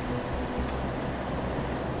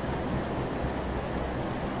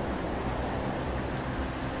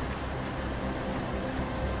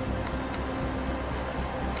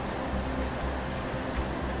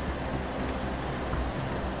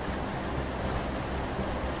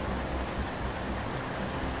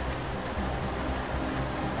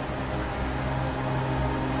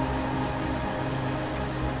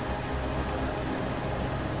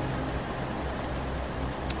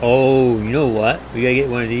 Oh, you know what? We gotta get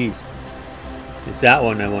one of these. It's that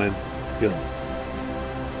one I want to build.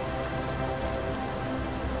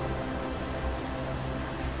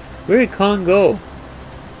 Where did Khan go?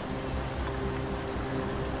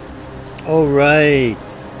 Oh, right.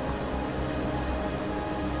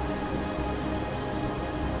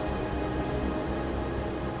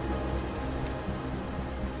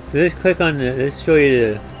 So let's click on the, let's show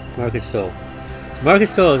you the market stall. Market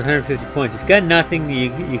stall is 150 points. It's got nothing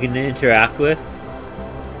you can interact with.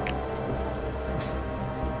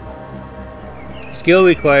 Skill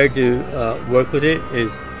required to work with it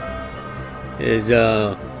is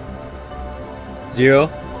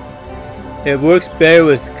 0. It works better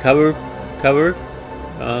with cover.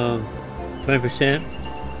 20%.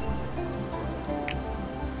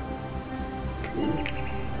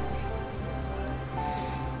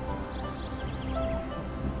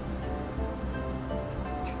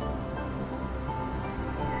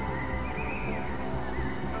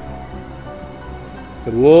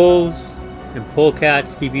 The wolves and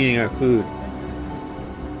polecats keep eating our food.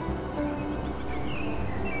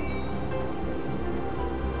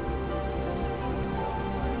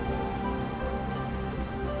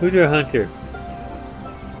 Who's our hunter?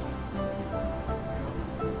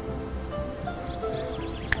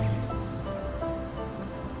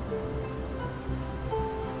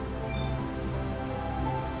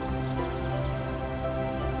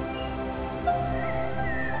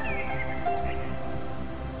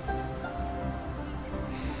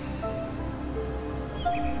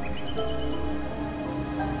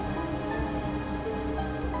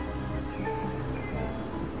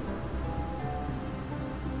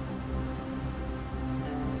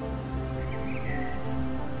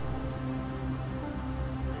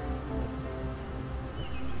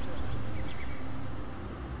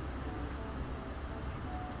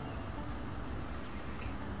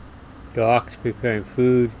 Doc's preparing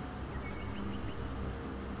food.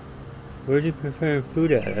 Where's he preparing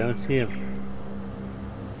food at? I don't see him.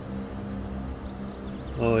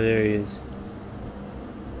 Oh, there he is.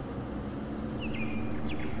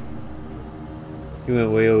 He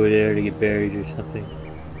went way over there to get berries or something.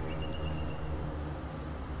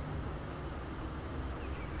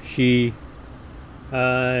 She.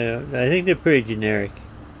 I think they're pretty generic.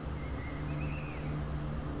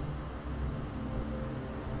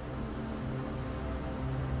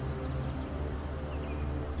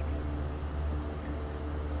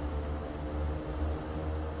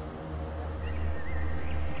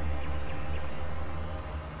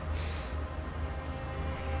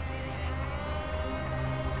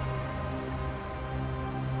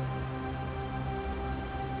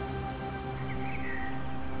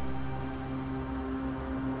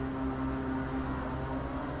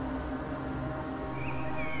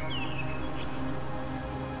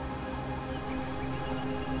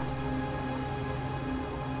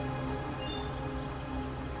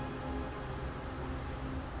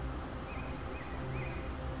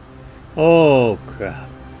 Oh crap.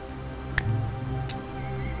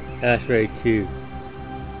 That's right too.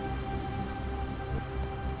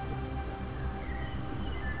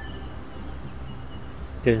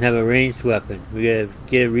 Doesn't have a ranged weapon. We gotta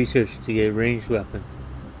get it researched to get a ranged weapon.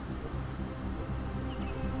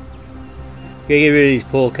 Gotta get rid of these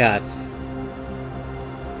polecats.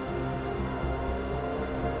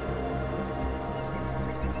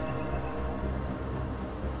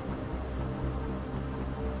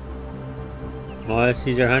 Oh,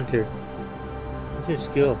 she's our hunter. What's her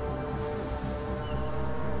skill?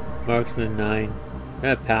 Marksman 9. I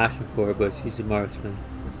have passion for her, but she's a marksman.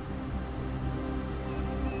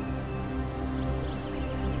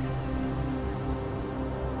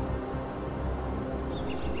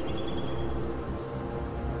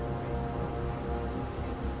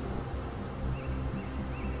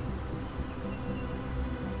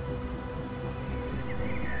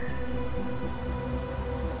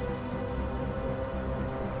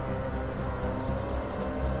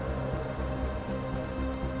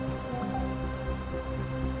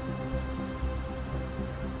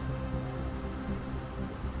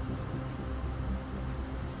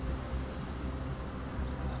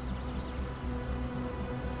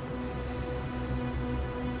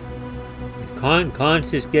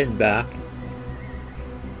 Con's just getting back.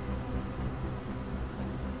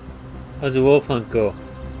 How's the wolf hunt go?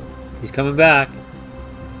 He's coming back.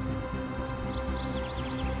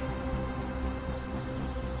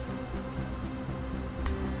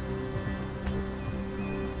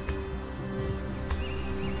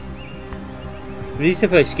 At least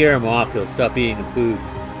if I scare him off, he'll stop eating the food.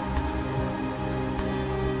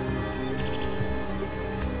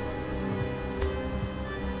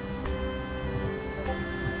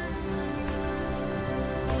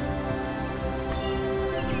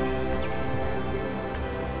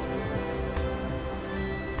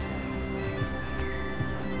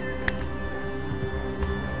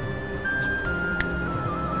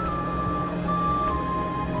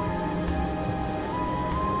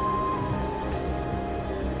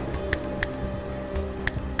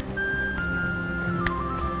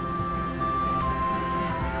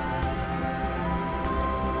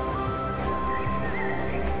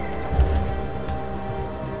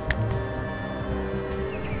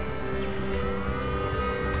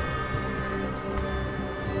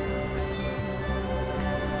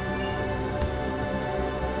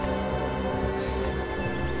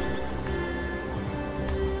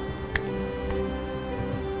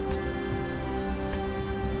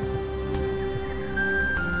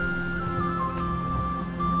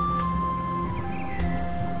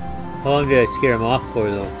 How long did I scare him off for,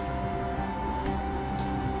 though?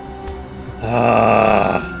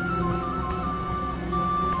 Ah.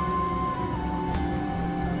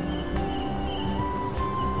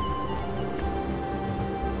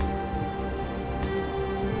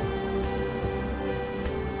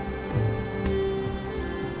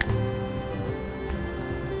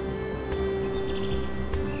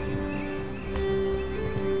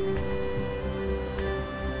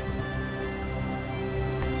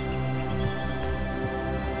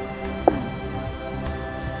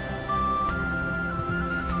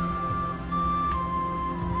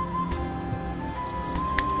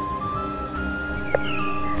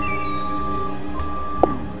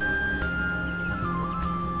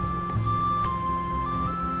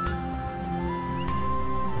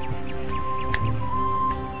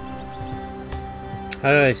 How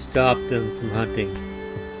do I stop them from hunting?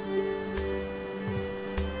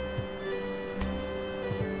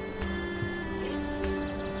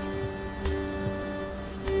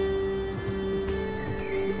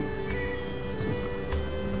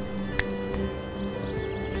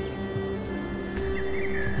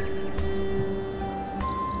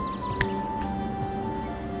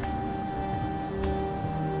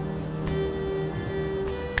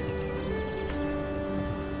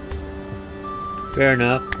 Fair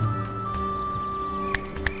enough.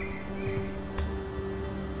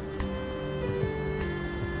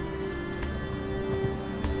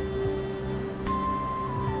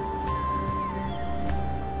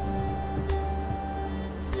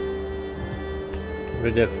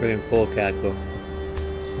 Where'd that friggin' polecat go?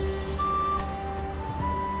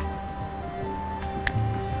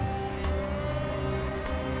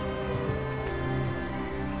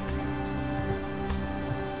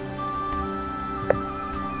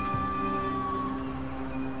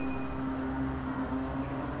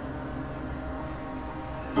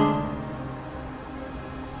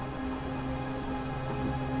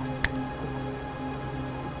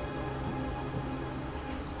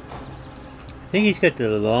 I think he's got the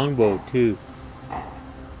longbow too.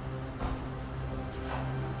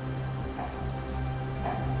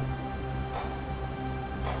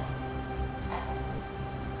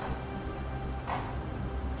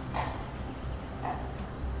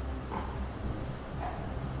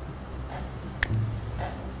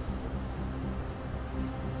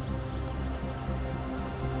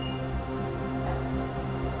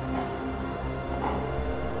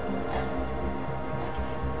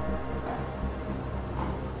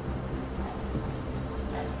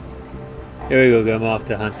 There we go, get him off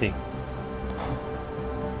to hunting.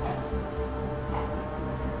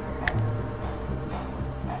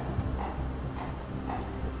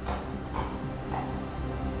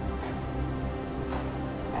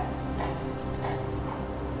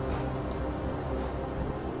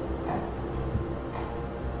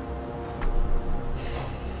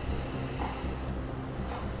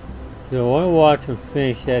 So I want to watch him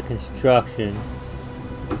finish that construction.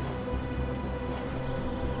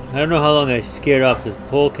 I don't know how long I scared off the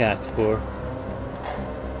polecats for.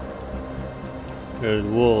 Or the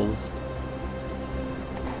wolves.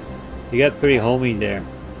 He got pretty homey there.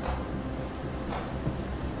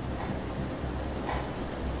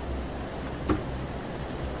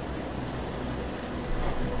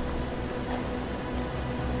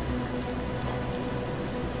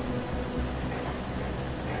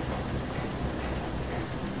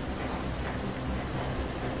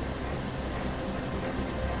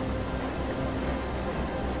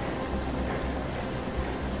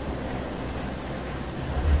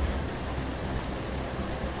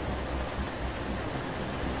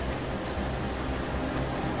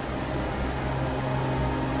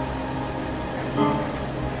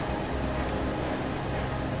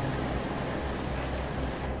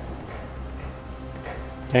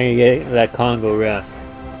 Trying to get that Congo rest.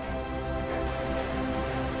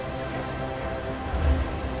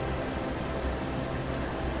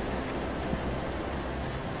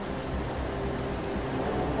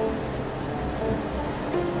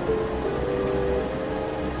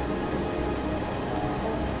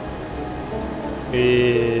 It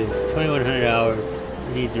is 2100 hours.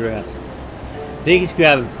 He needs a rest. I think he's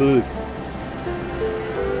grabbing food.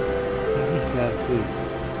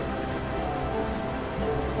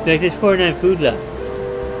 Like there's 49 food left.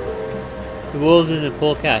 The wolves and the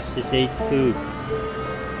polecats just ate food.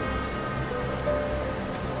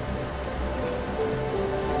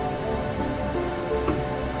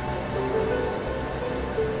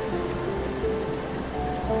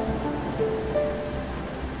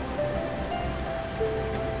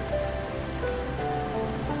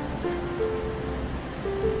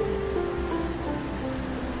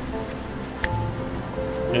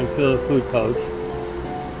 fill the food pouch.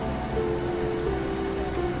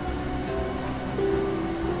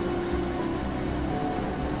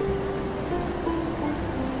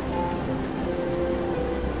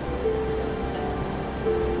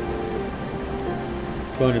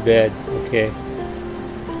 Going to bed. Okay.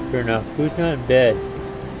 Fair enough. Who's not in bed?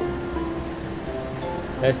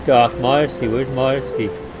 That's Doc. Modesty. Where's Modesty?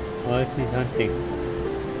 Modesty's hunting.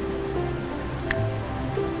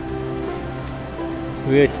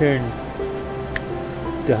 We gotta turn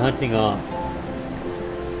the hunting off.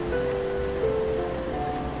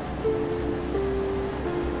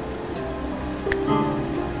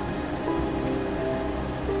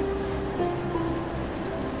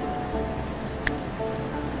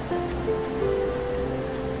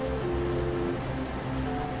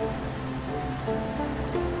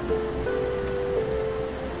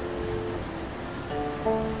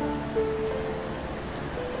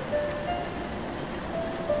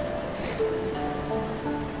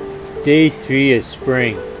 Day 3 is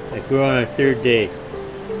spring. Like we're on our 3rd day.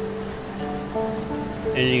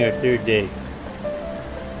 Ending our 3rd day.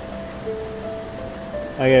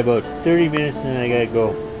 I got about 30 minutes and then I gotta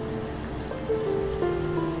go.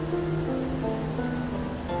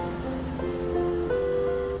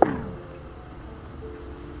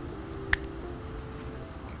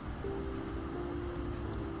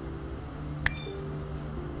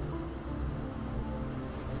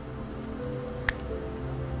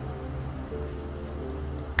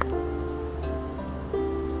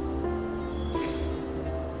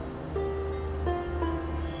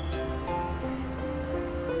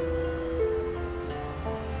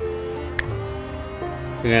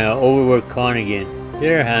 We're gonna overwork Con again.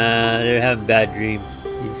 They're having bad dreams.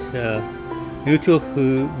 He's neutral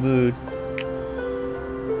mood.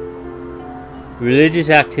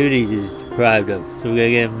 Religious activities is deprived of, so we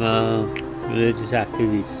gotta get him religious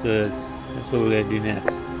activities. So that's what we're gonna do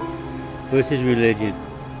next. What's his religion?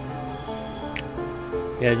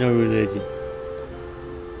 He has no religion.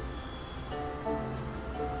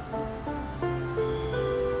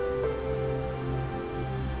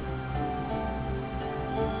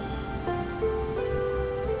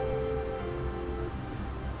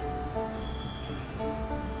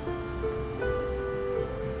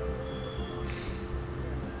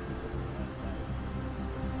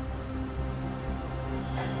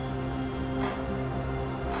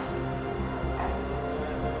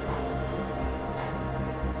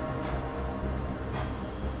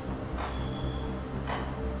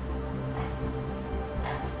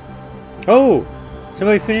 Oh!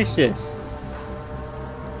 Somebody finish this.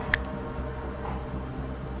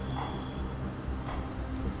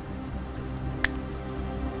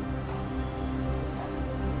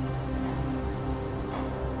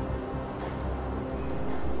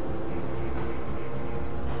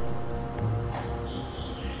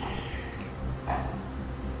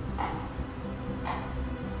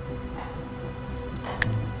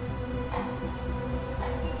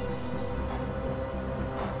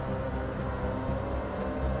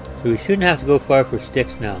 So we shouldn't have to go far for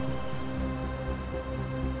sticks now.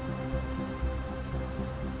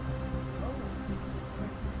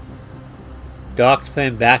 Doc's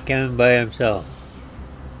playing backgammon by himself.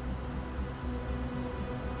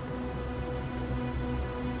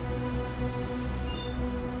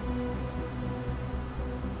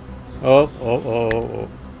 Oh.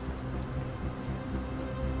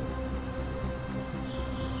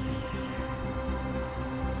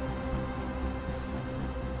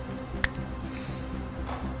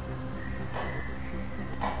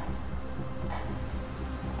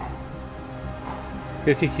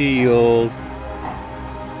 52-year-old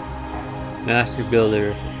master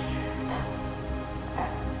builder.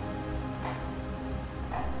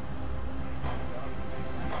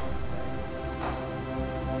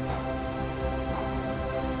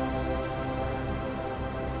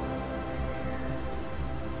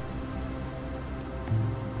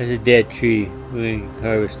 There's a dead tree. We can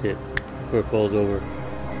harvest it before it falls over.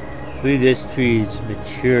 I believe this tree is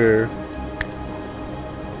mature.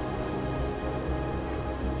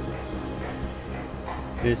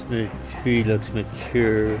 This tree looks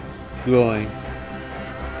mature, growing.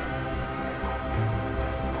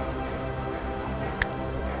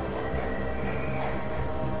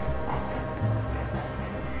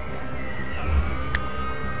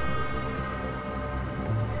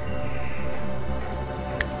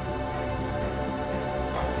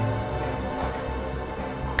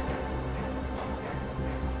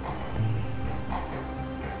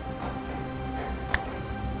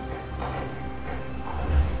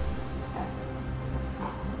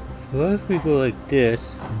 What if we go like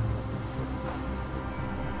this?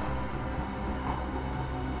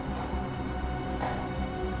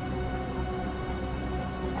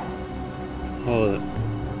 Hold it.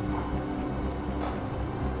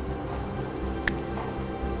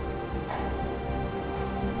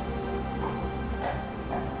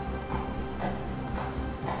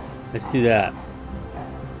 Let's do that.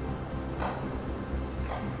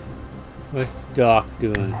 What's Doc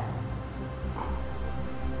doing?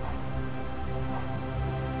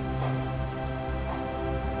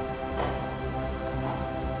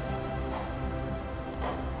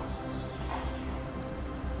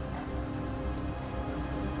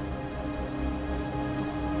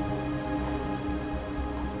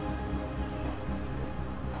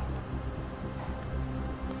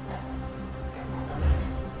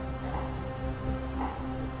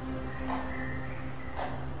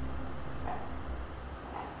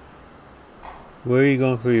 Where are you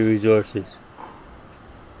going for your resources?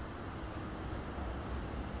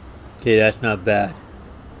 Okay, that's not bad.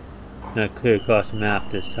 Not clear across the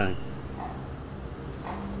map this time.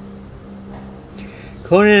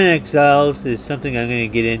 Conan Exiles is something I'm going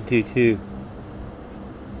to get into too.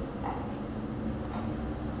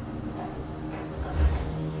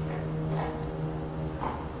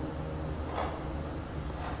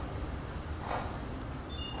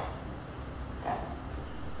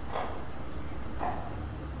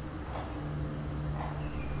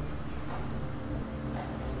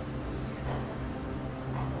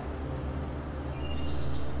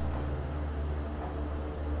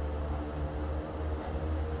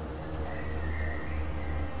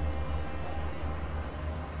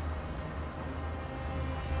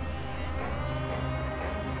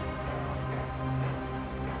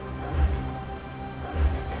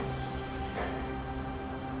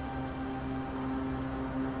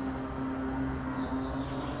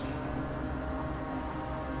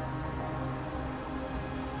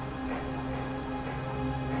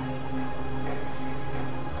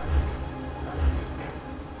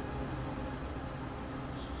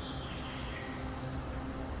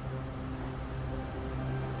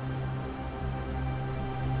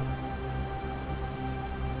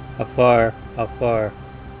 How far? How far?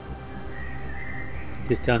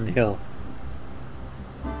 Just down the hill.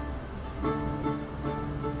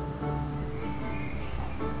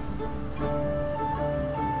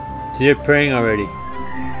 So they're praying already.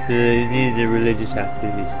 So they need the religious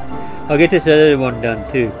activities. I'll get this other one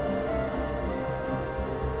done too.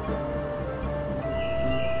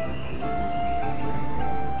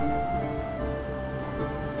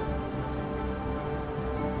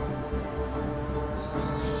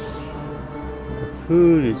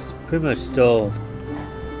 Food is pretty much stalled.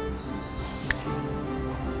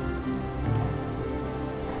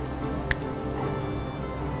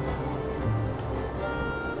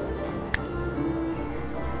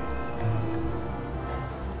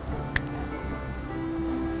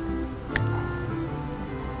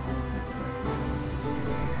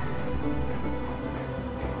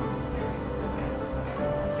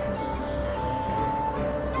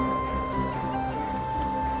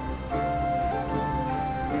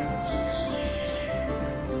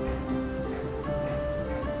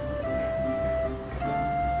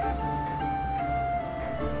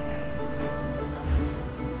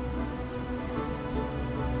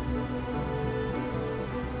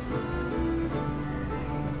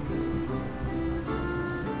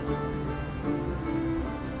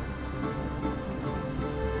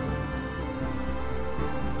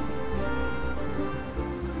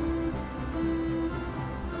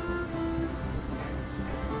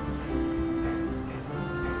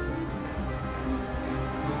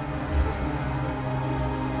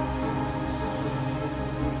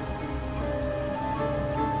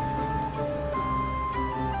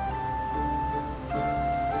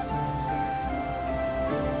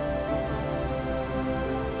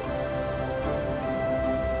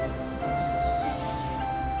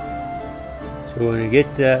 So when we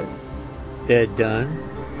get that bed done,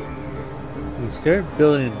 we start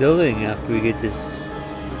building the building after we get this.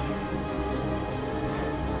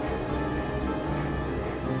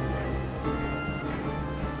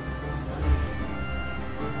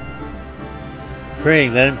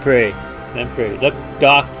 Praying, let him pray. Let him pray. Look,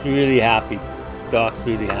 Doc's really happy. Doc's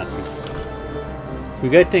really happy. So we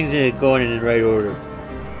got things going in the right order.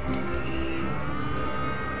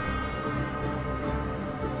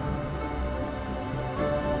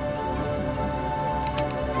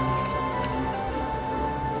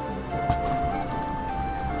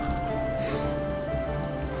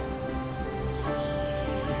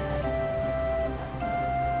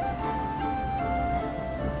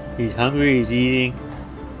 He's hungry, he's eating.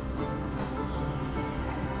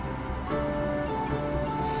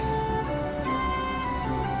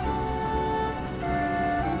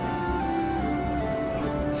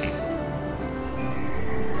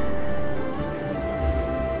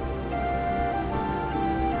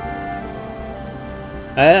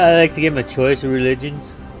 I like to get my choice of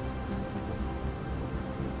religions.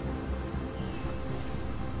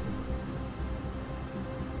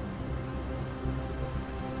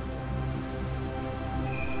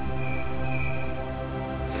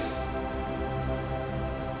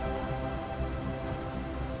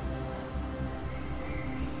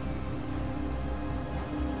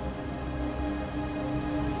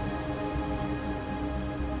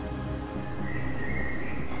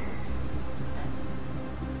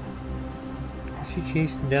 What's she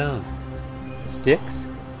chasing down? Sticks?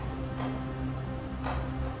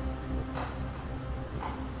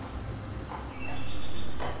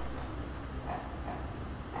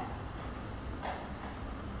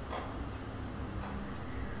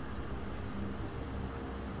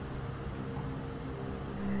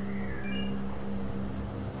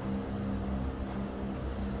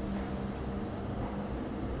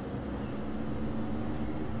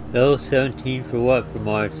 Level 17 for what? For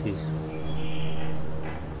Marcy's.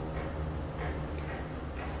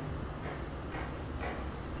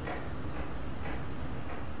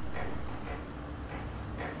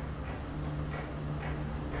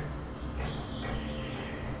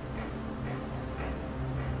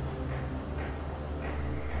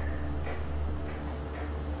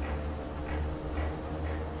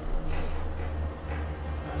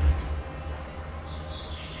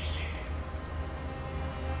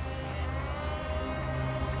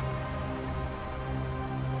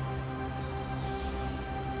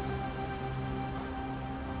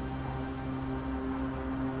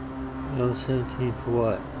 Level 17 for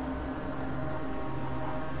what?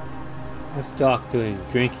 What's Doc doing?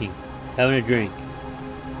 Drinking. Having a drink.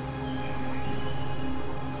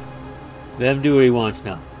 Let him do what he wants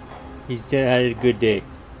now. He's had a good day.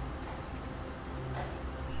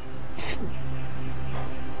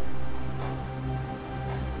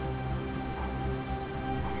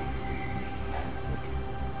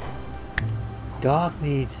 Doc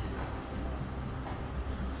needs...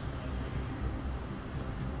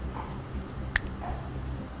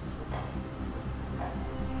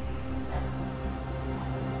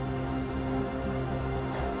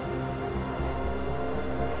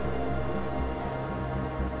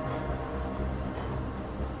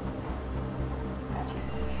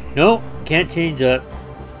 No, can't change that.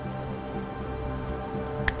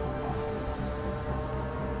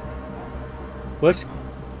 What's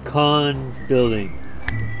Con building?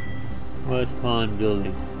 What's Con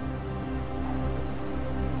building?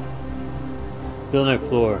 Building our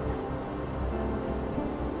floor.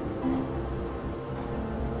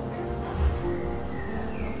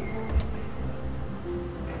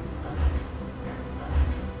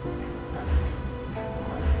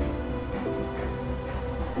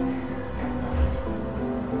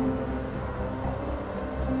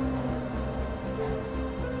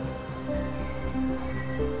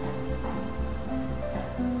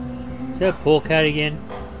 Is that polecat again?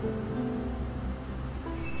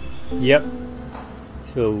 Yep.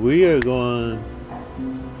 So we are going...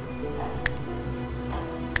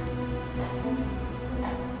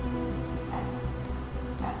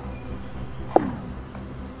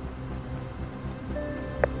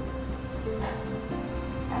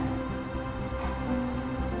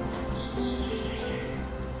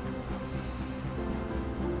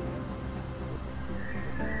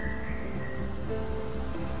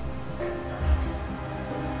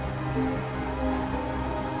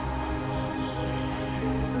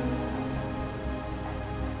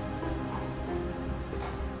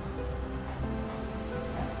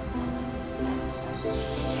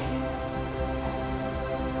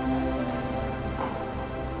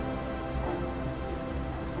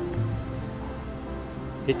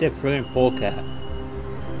 Get that friggin' polecat.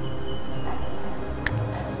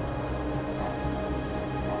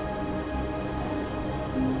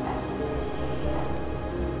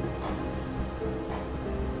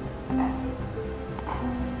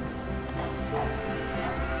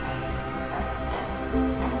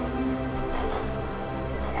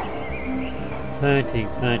 Planting,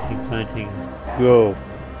 planting, planting. Go.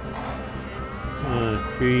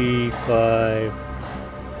 3, 5.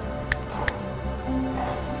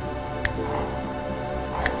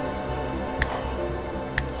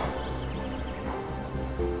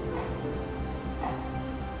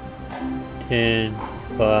 Ten,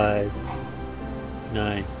 5,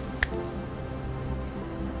 9.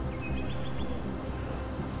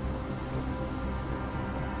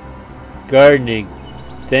 Gardening.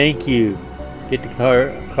 Thank you. Get the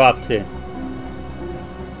crops in.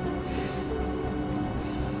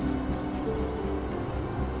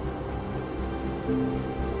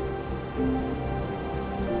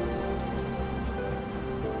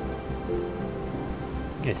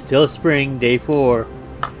 It's still spring, day 4.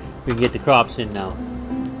 We can get the crops in now.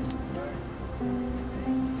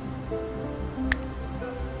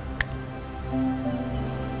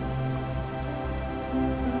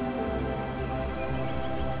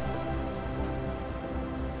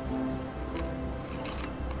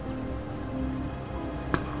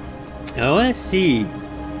 Now I want to see,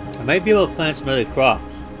 I might be able to plant some other crops.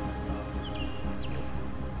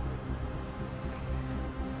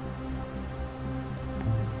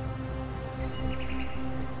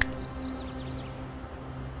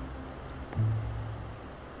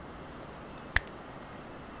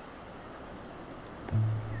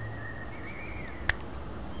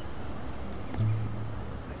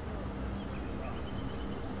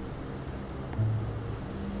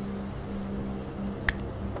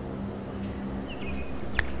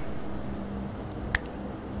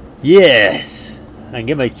 Yes! I can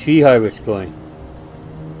get my tree harvest going.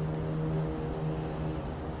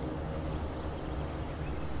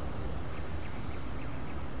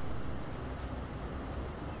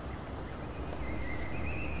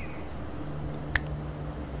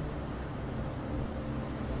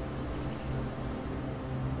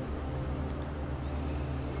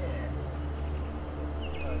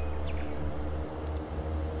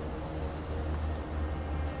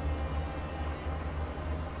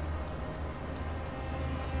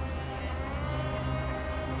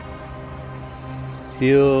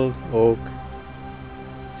 Field, oak,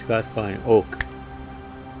 Scotch pine, oak.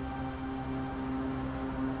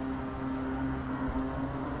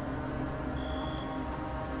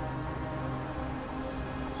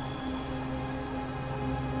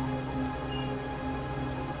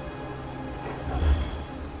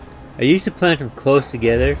 I used to plant them close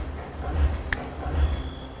together.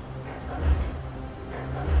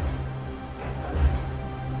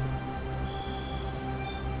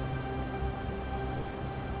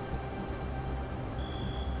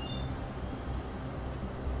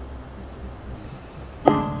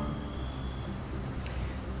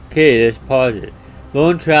 Okay, let's pause it.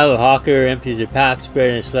 Lone traveler hawker empties her pack,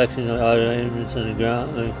 spreading a selection of other elements on the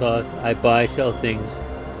ground and cloth. I buy, sell things.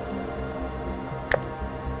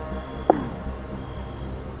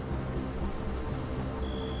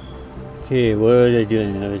 Okay, what was I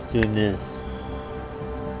doing? I was doing this.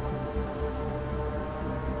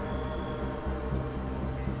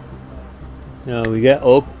 Now we got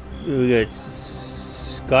oak, we got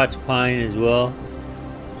Scotch pine as well.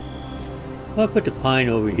 I'll put the pine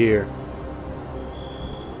over here.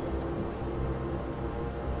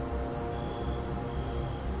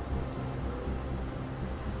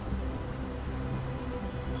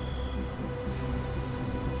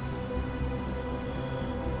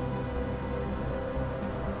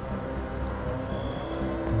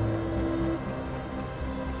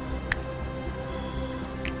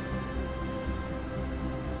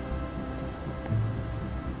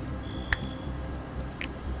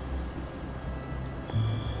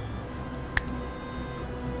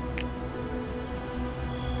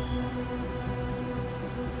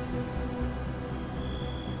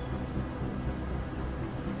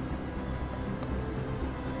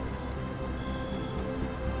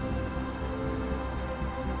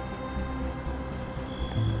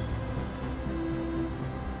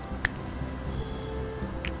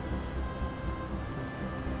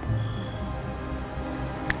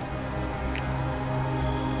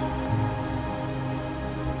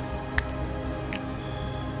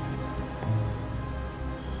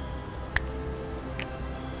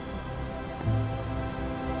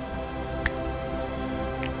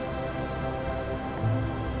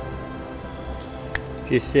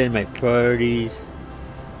 Just set my priorities.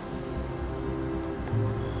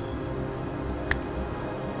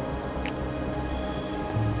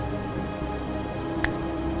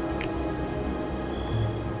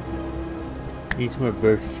 Need some more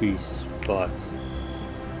birch tree spots.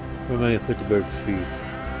 Where am I going to put the birch trees?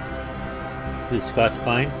 The Scotch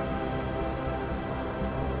pine?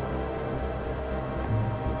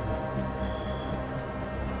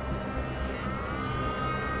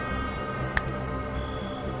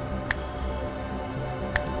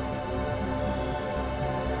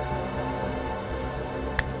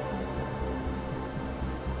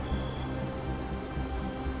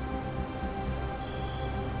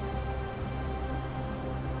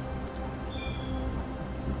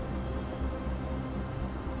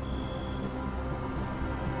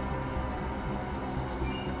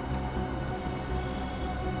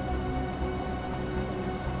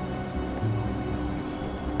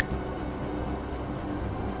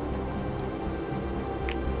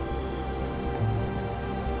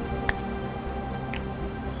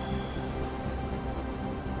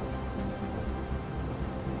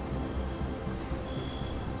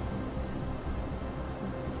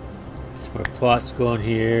 More plots going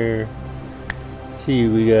here. See,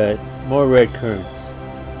 we got more red currants.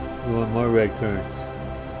 We want more red currants.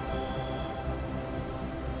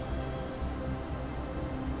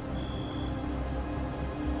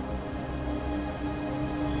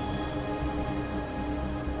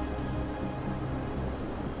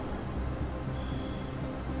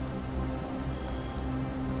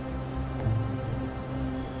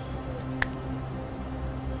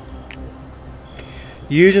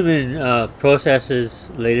 Use them in processes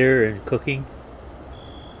later in cooking.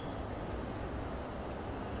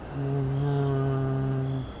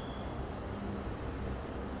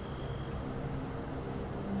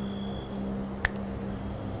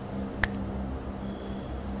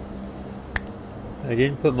 I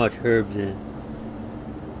didn't put much herbs in.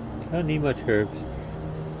 I don't need much herbs.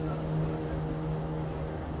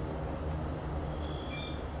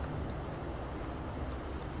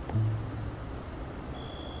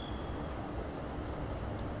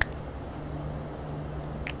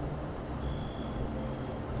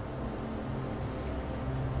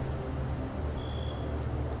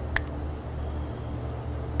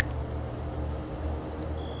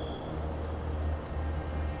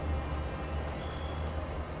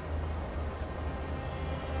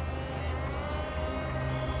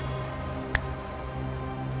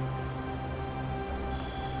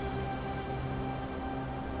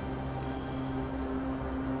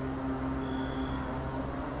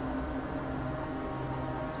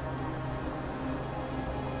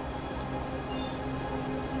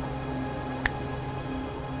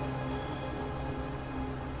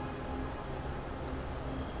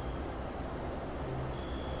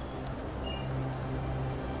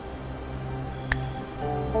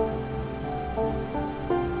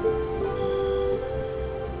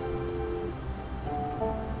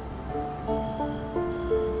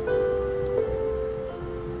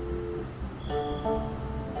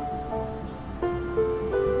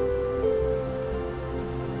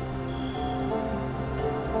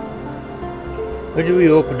 What did we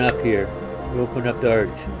open up here? We opened up the arch.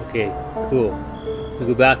 Okay, cool. We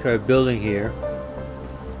go back to our building here.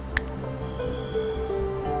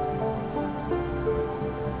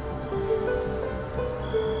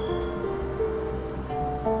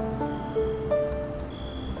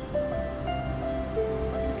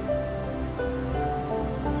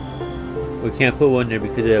 We can't put one there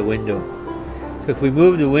because of that window. So if we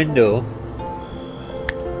move the window,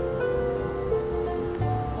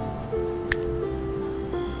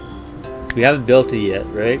 we haven't built it yet,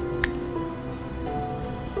 right?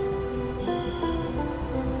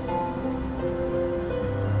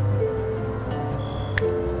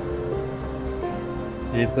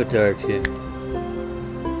 And put the arch in.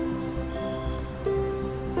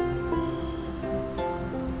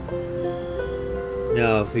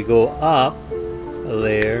 Now if we go up a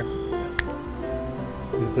layer,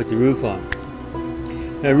 we put the roof on.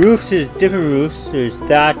 Now roofs, there's different roofs. There's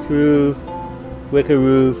thatch roof, wicker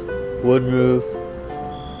roof, wooden roof,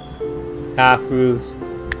 half roofs.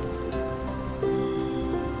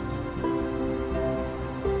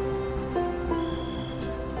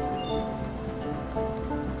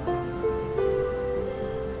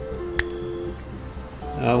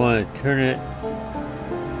 I want to turn it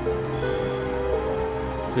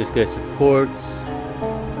so it's got supports.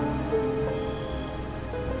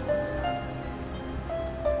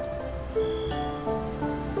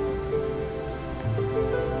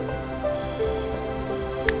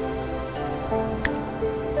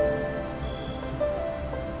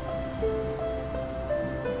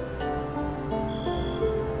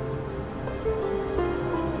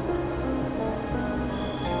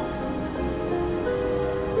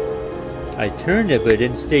 I turned it, but it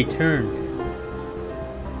didn't stay turned.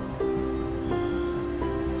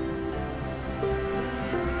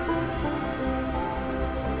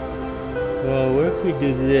 Well, what if we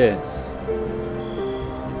do this?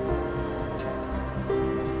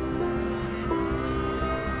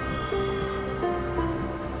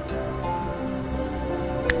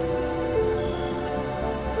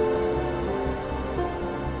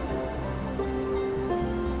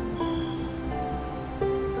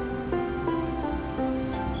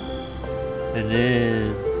 And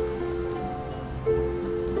then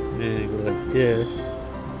go like this.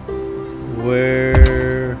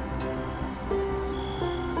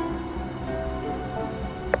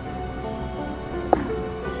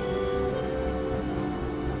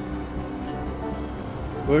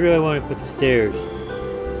 Where do I want to put the stairs?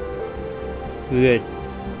 We got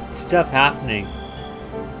stuff happening.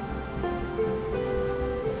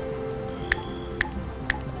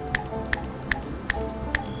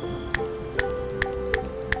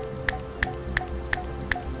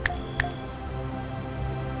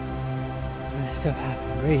 stuff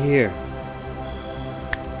happened right here.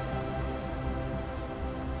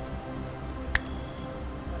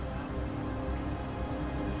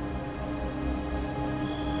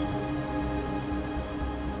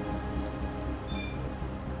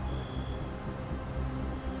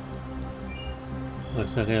 Oh,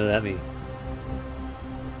 it's not gonna let me.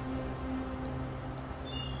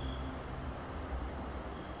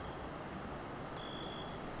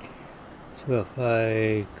 So if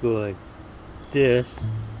I go like this,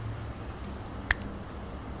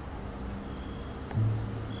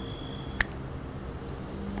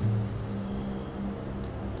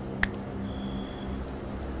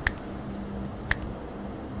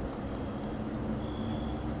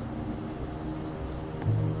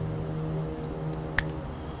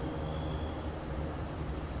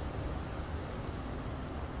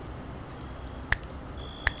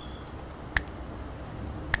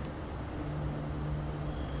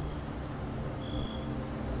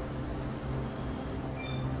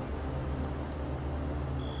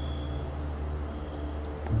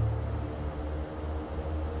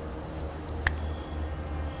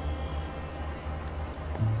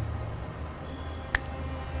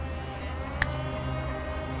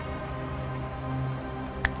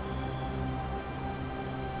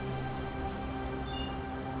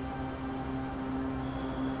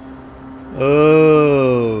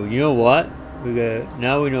 oh, you know what?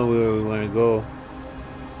 Now we know where we want to go.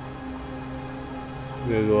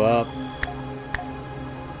 We're gonna go up.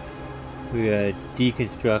 We gotta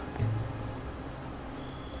deconstruct.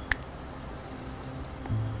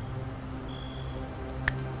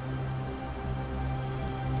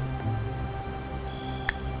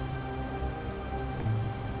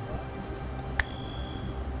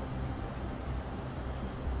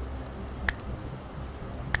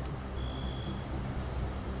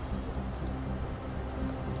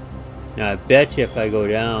 Now I bet you if I go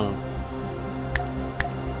down,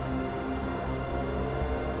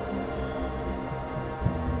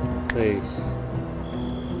 place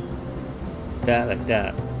that like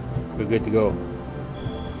that, we're good to go.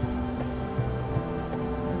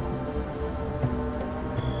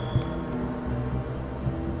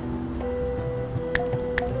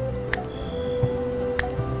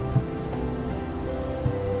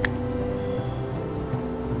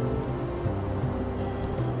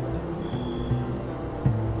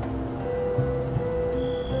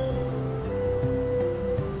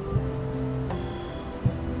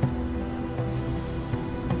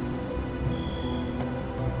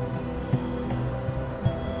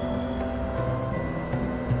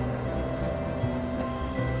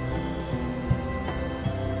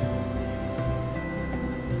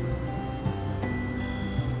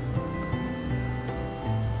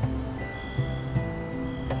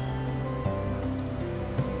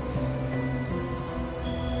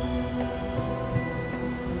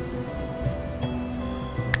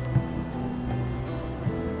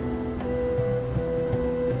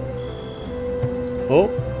 Oh,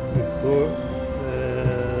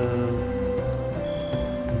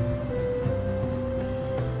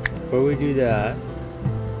 before we do that,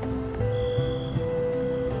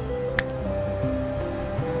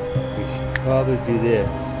 we should probably do this.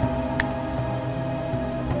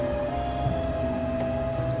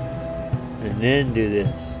 And then do this.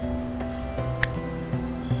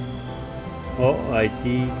 Oh, I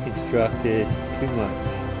deconstructed too much.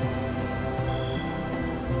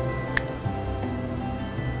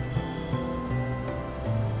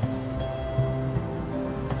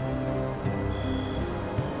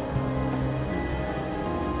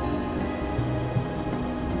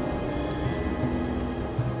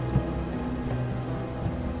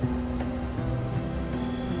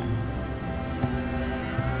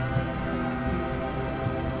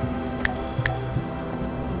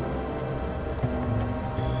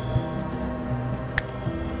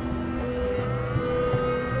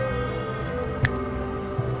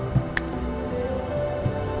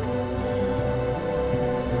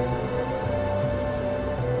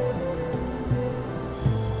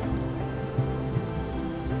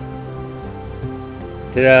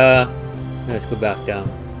 Ta-da! Let's go back down.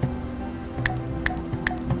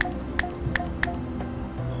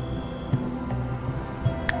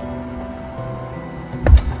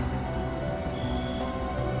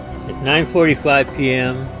 At 9:45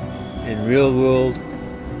 p.m. in real world,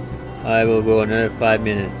 I will go another 5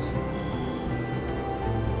 minutes.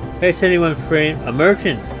 Hey, 71 frame, a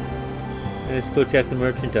merchant. Let's go check the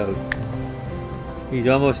merchant out. He's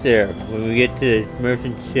almost there. When we get to the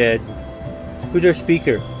merchant shed, who's our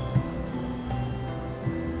speaker?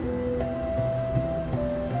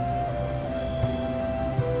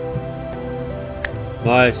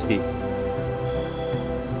 Modesty.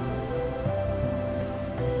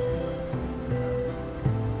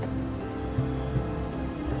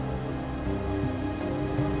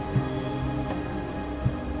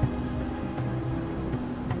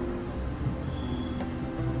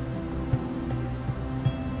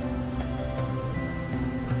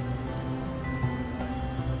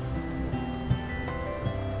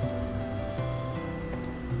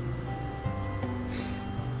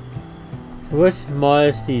 What's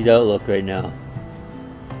Modesty's outlook right now?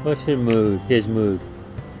 What's his mood?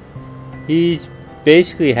 He's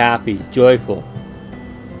basically happy, joyful,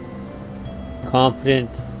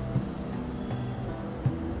 confident.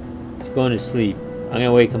 He's going to sleep. I'm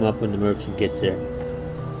gonna wake him up when the merchant gets there.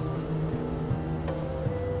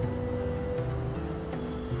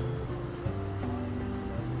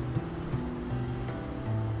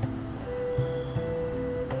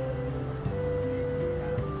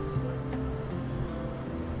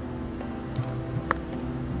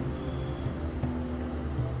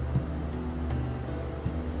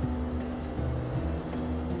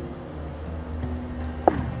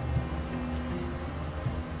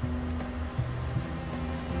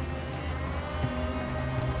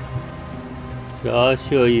 So I'll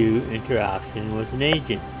show you interaction with an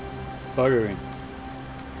agent, bartering.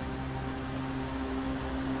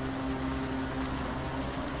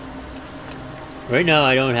 Right now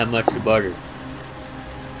I don't have much to barter.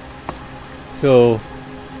 So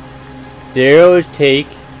the arrow is take,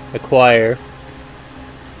 acquire,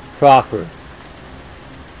 proffer.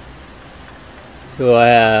 So I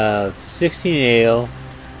have 16 ale,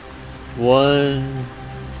 1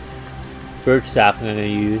 birch sapling I'm going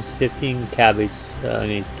to use, 15 cabbage I'm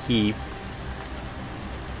going to keep,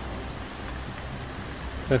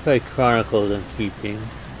 25 chronicles I'm keeping,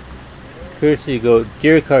 courtesy goat,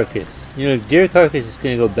 deer carcass. You know, deer carcass is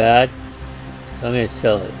going to go bad, so I'm going to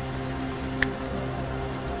sell it.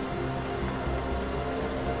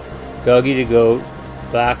 Doggy to goat,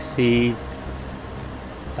 flaxseed,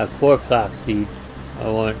 I have 4 flaxseed. I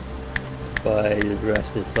want to buy the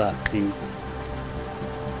rest of the flaxseed.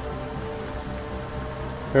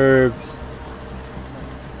 Herbs.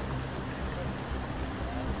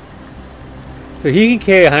 So he can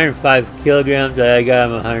carry 105 kilograms. I got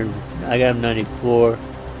him 100. I got him 94.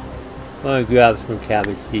 I'm gonna grab some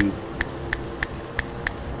cabbage seed.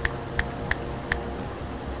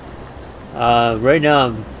 Right now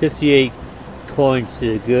I'm 58 coins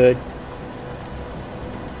to the good.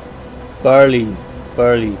 Barley.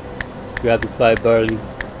 Grab the 5 barley.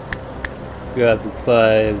 Grab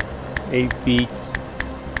the 8 beets.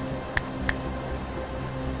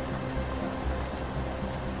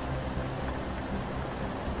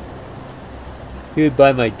 He would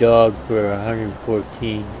buy my dog for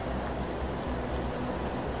 114.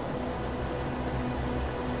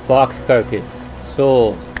 Fox carcass,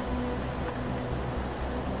 sold.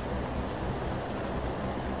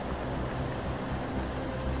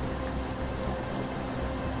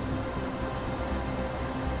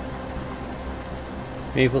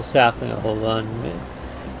 Maple sapling, hold on.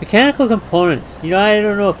 Mechanical components. You know, I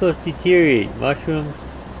don't know if those deteriorate. Mushrooms.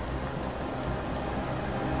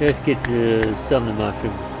 Let's get to some of the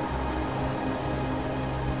mushrooms.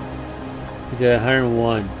 We got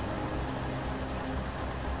 101.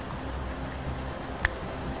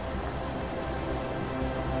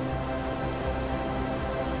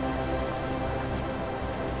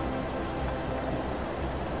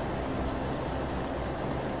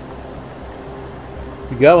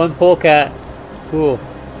 We got 1 polecat. Cool.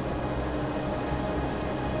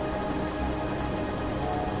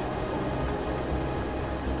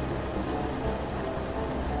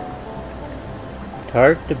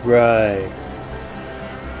 Tart the bride.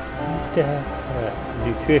 What the heck?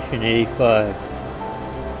 Nutrition 85.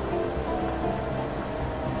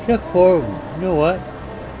 Except for, you know what?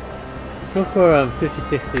 So far I'm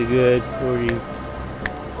 56 to the good, 40.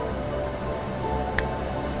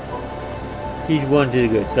 He's 1 to the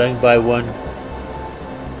good, so I can buy 1.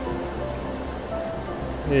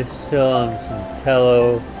 Let's sell him some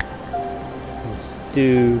tallow, some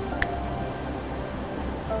stew.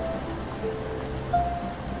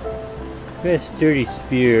 Got a sturdy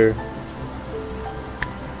spear.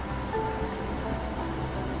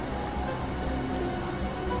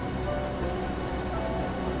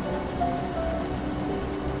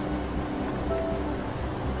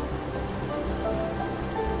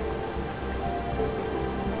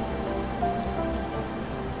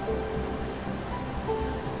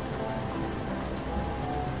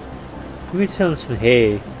 Let me tell him some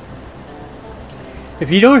hay. If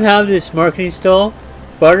you don't have this marketing stall,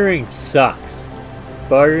 bartering sucks.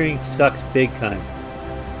 Bartering sucks big time.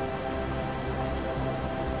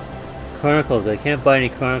 Chronicles. I can't buy any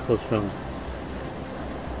Chronicles from him.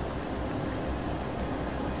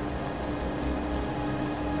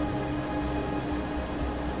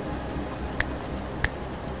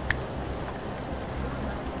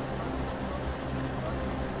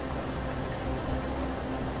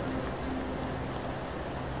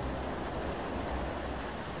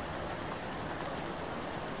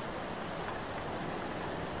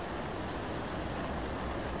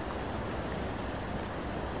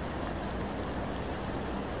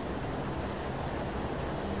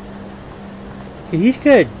 He's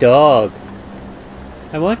got a dog.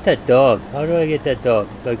 I want that dog. How do I get that dog?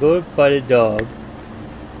 If I go buy the dog,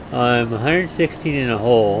 I'm 116 in a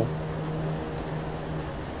hole.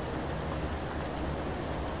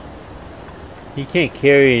 He can't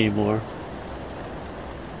carry anymore.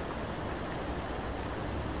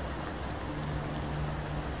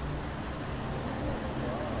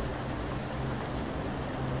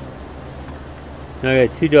 Now I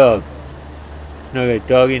got 2 dogs. Now I got a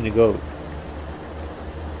dog and a goat.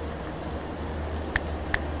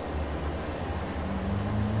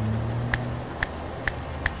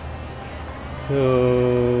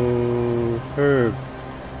 So, herb.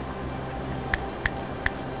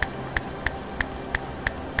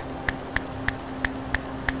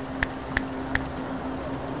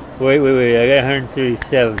 Wait, I got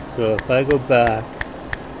 137, so if I go back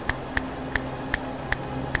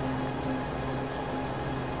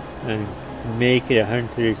and make it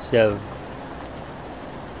 137.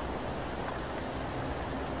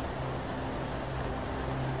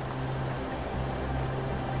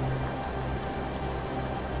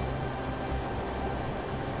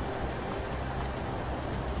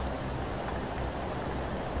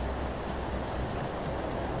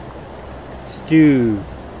 Stew.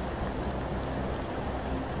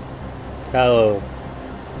 Tallow.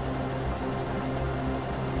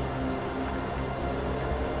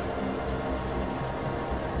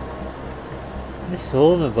 I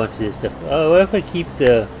sold him a bunch of this stuff. Oh, what if I keep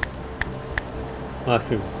the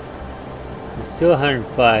mushroom? It's still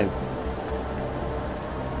 105.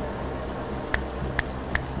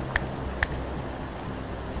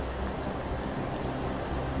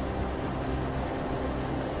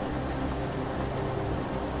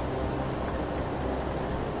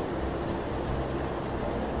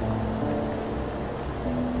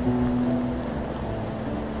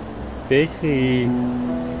 Basically,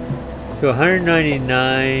 so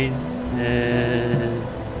 199 and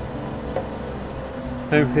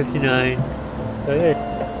 159. So yes,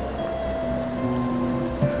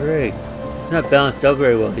 frig. It's not balanced out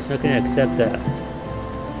very well. He's not going to accept that.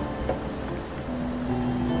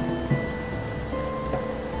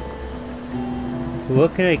 So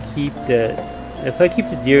what can I keep that? If I keep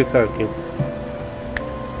the deer carcass,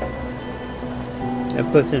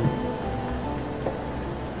 that puts him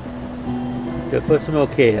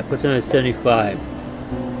okay. That puts him at 75.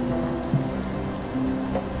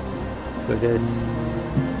 But that's...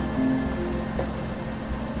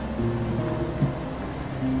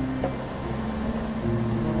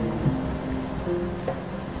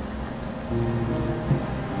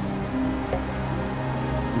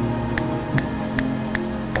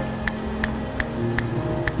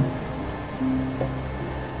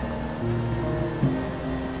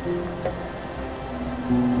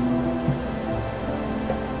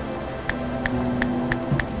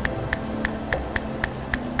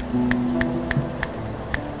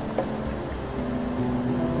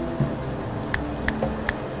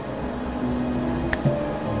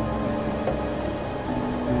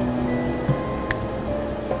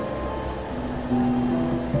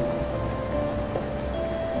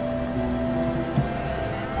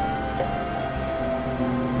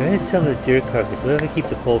 Where's some of the deer carcass? What if I keep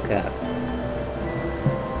the polecat?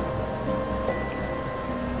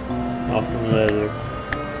 Off from leather.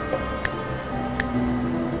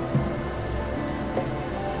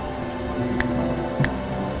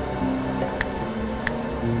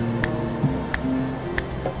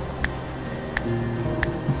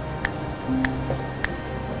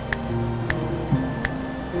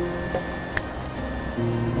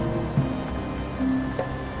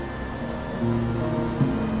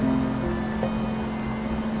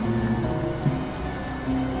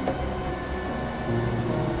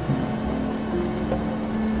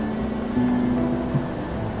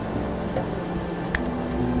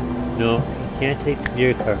 No, you can't take the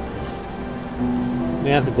deer carcass. I'm gonna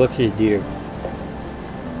have to butcher the deer.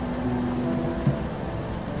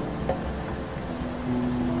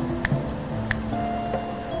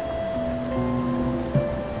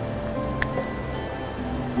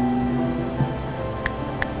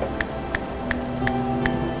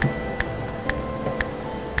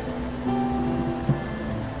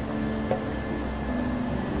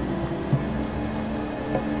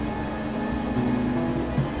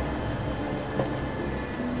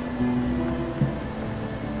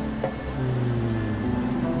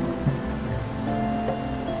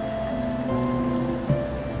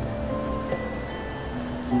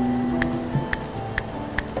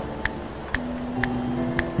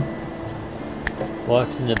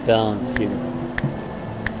 Watching the balance here.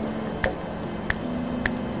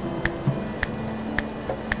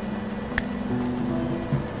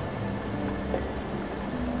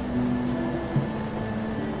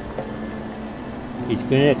 He's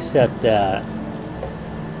going to accept that.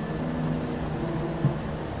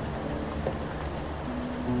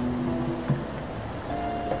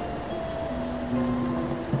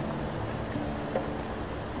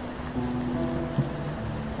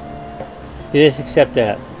 You just accept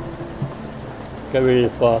that. Get rid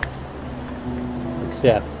of the fox.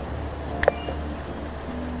 Accept.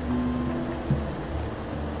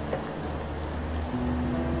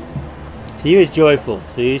 So he was joyful,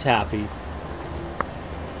 so he's happy.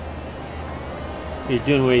 He's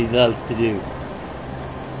doing what he loves to do.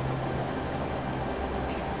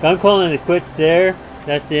 So I'm calling it quits there.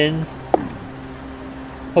 That's the end.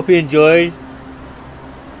 Hope you enjoyed.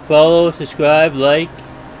 Follow, subscribe, like.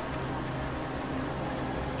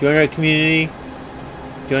 Join our community.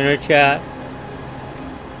 Join our chat.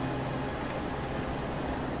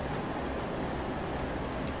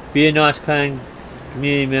 Be a Notch Clan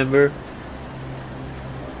community member.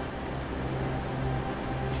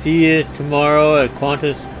 See you tomorrow at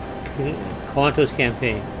Qantas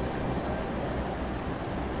campaign.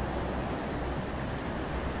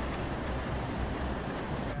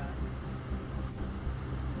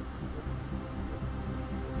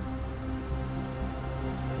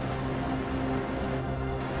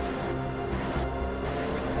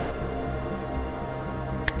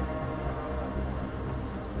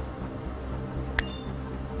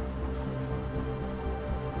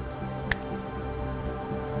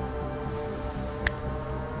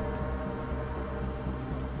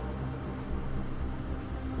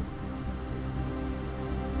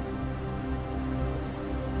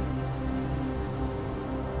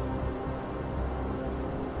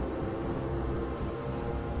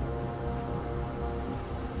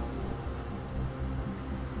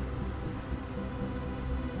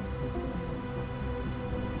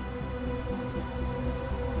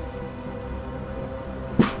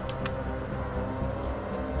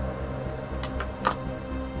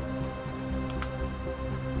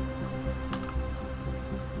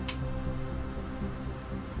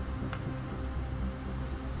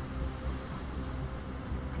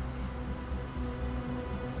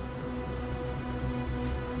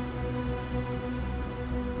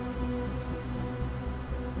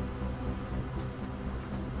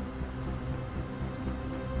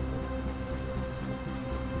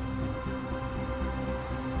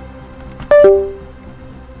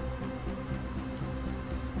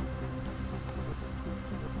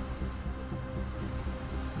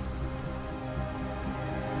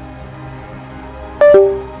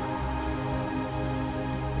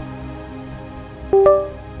 You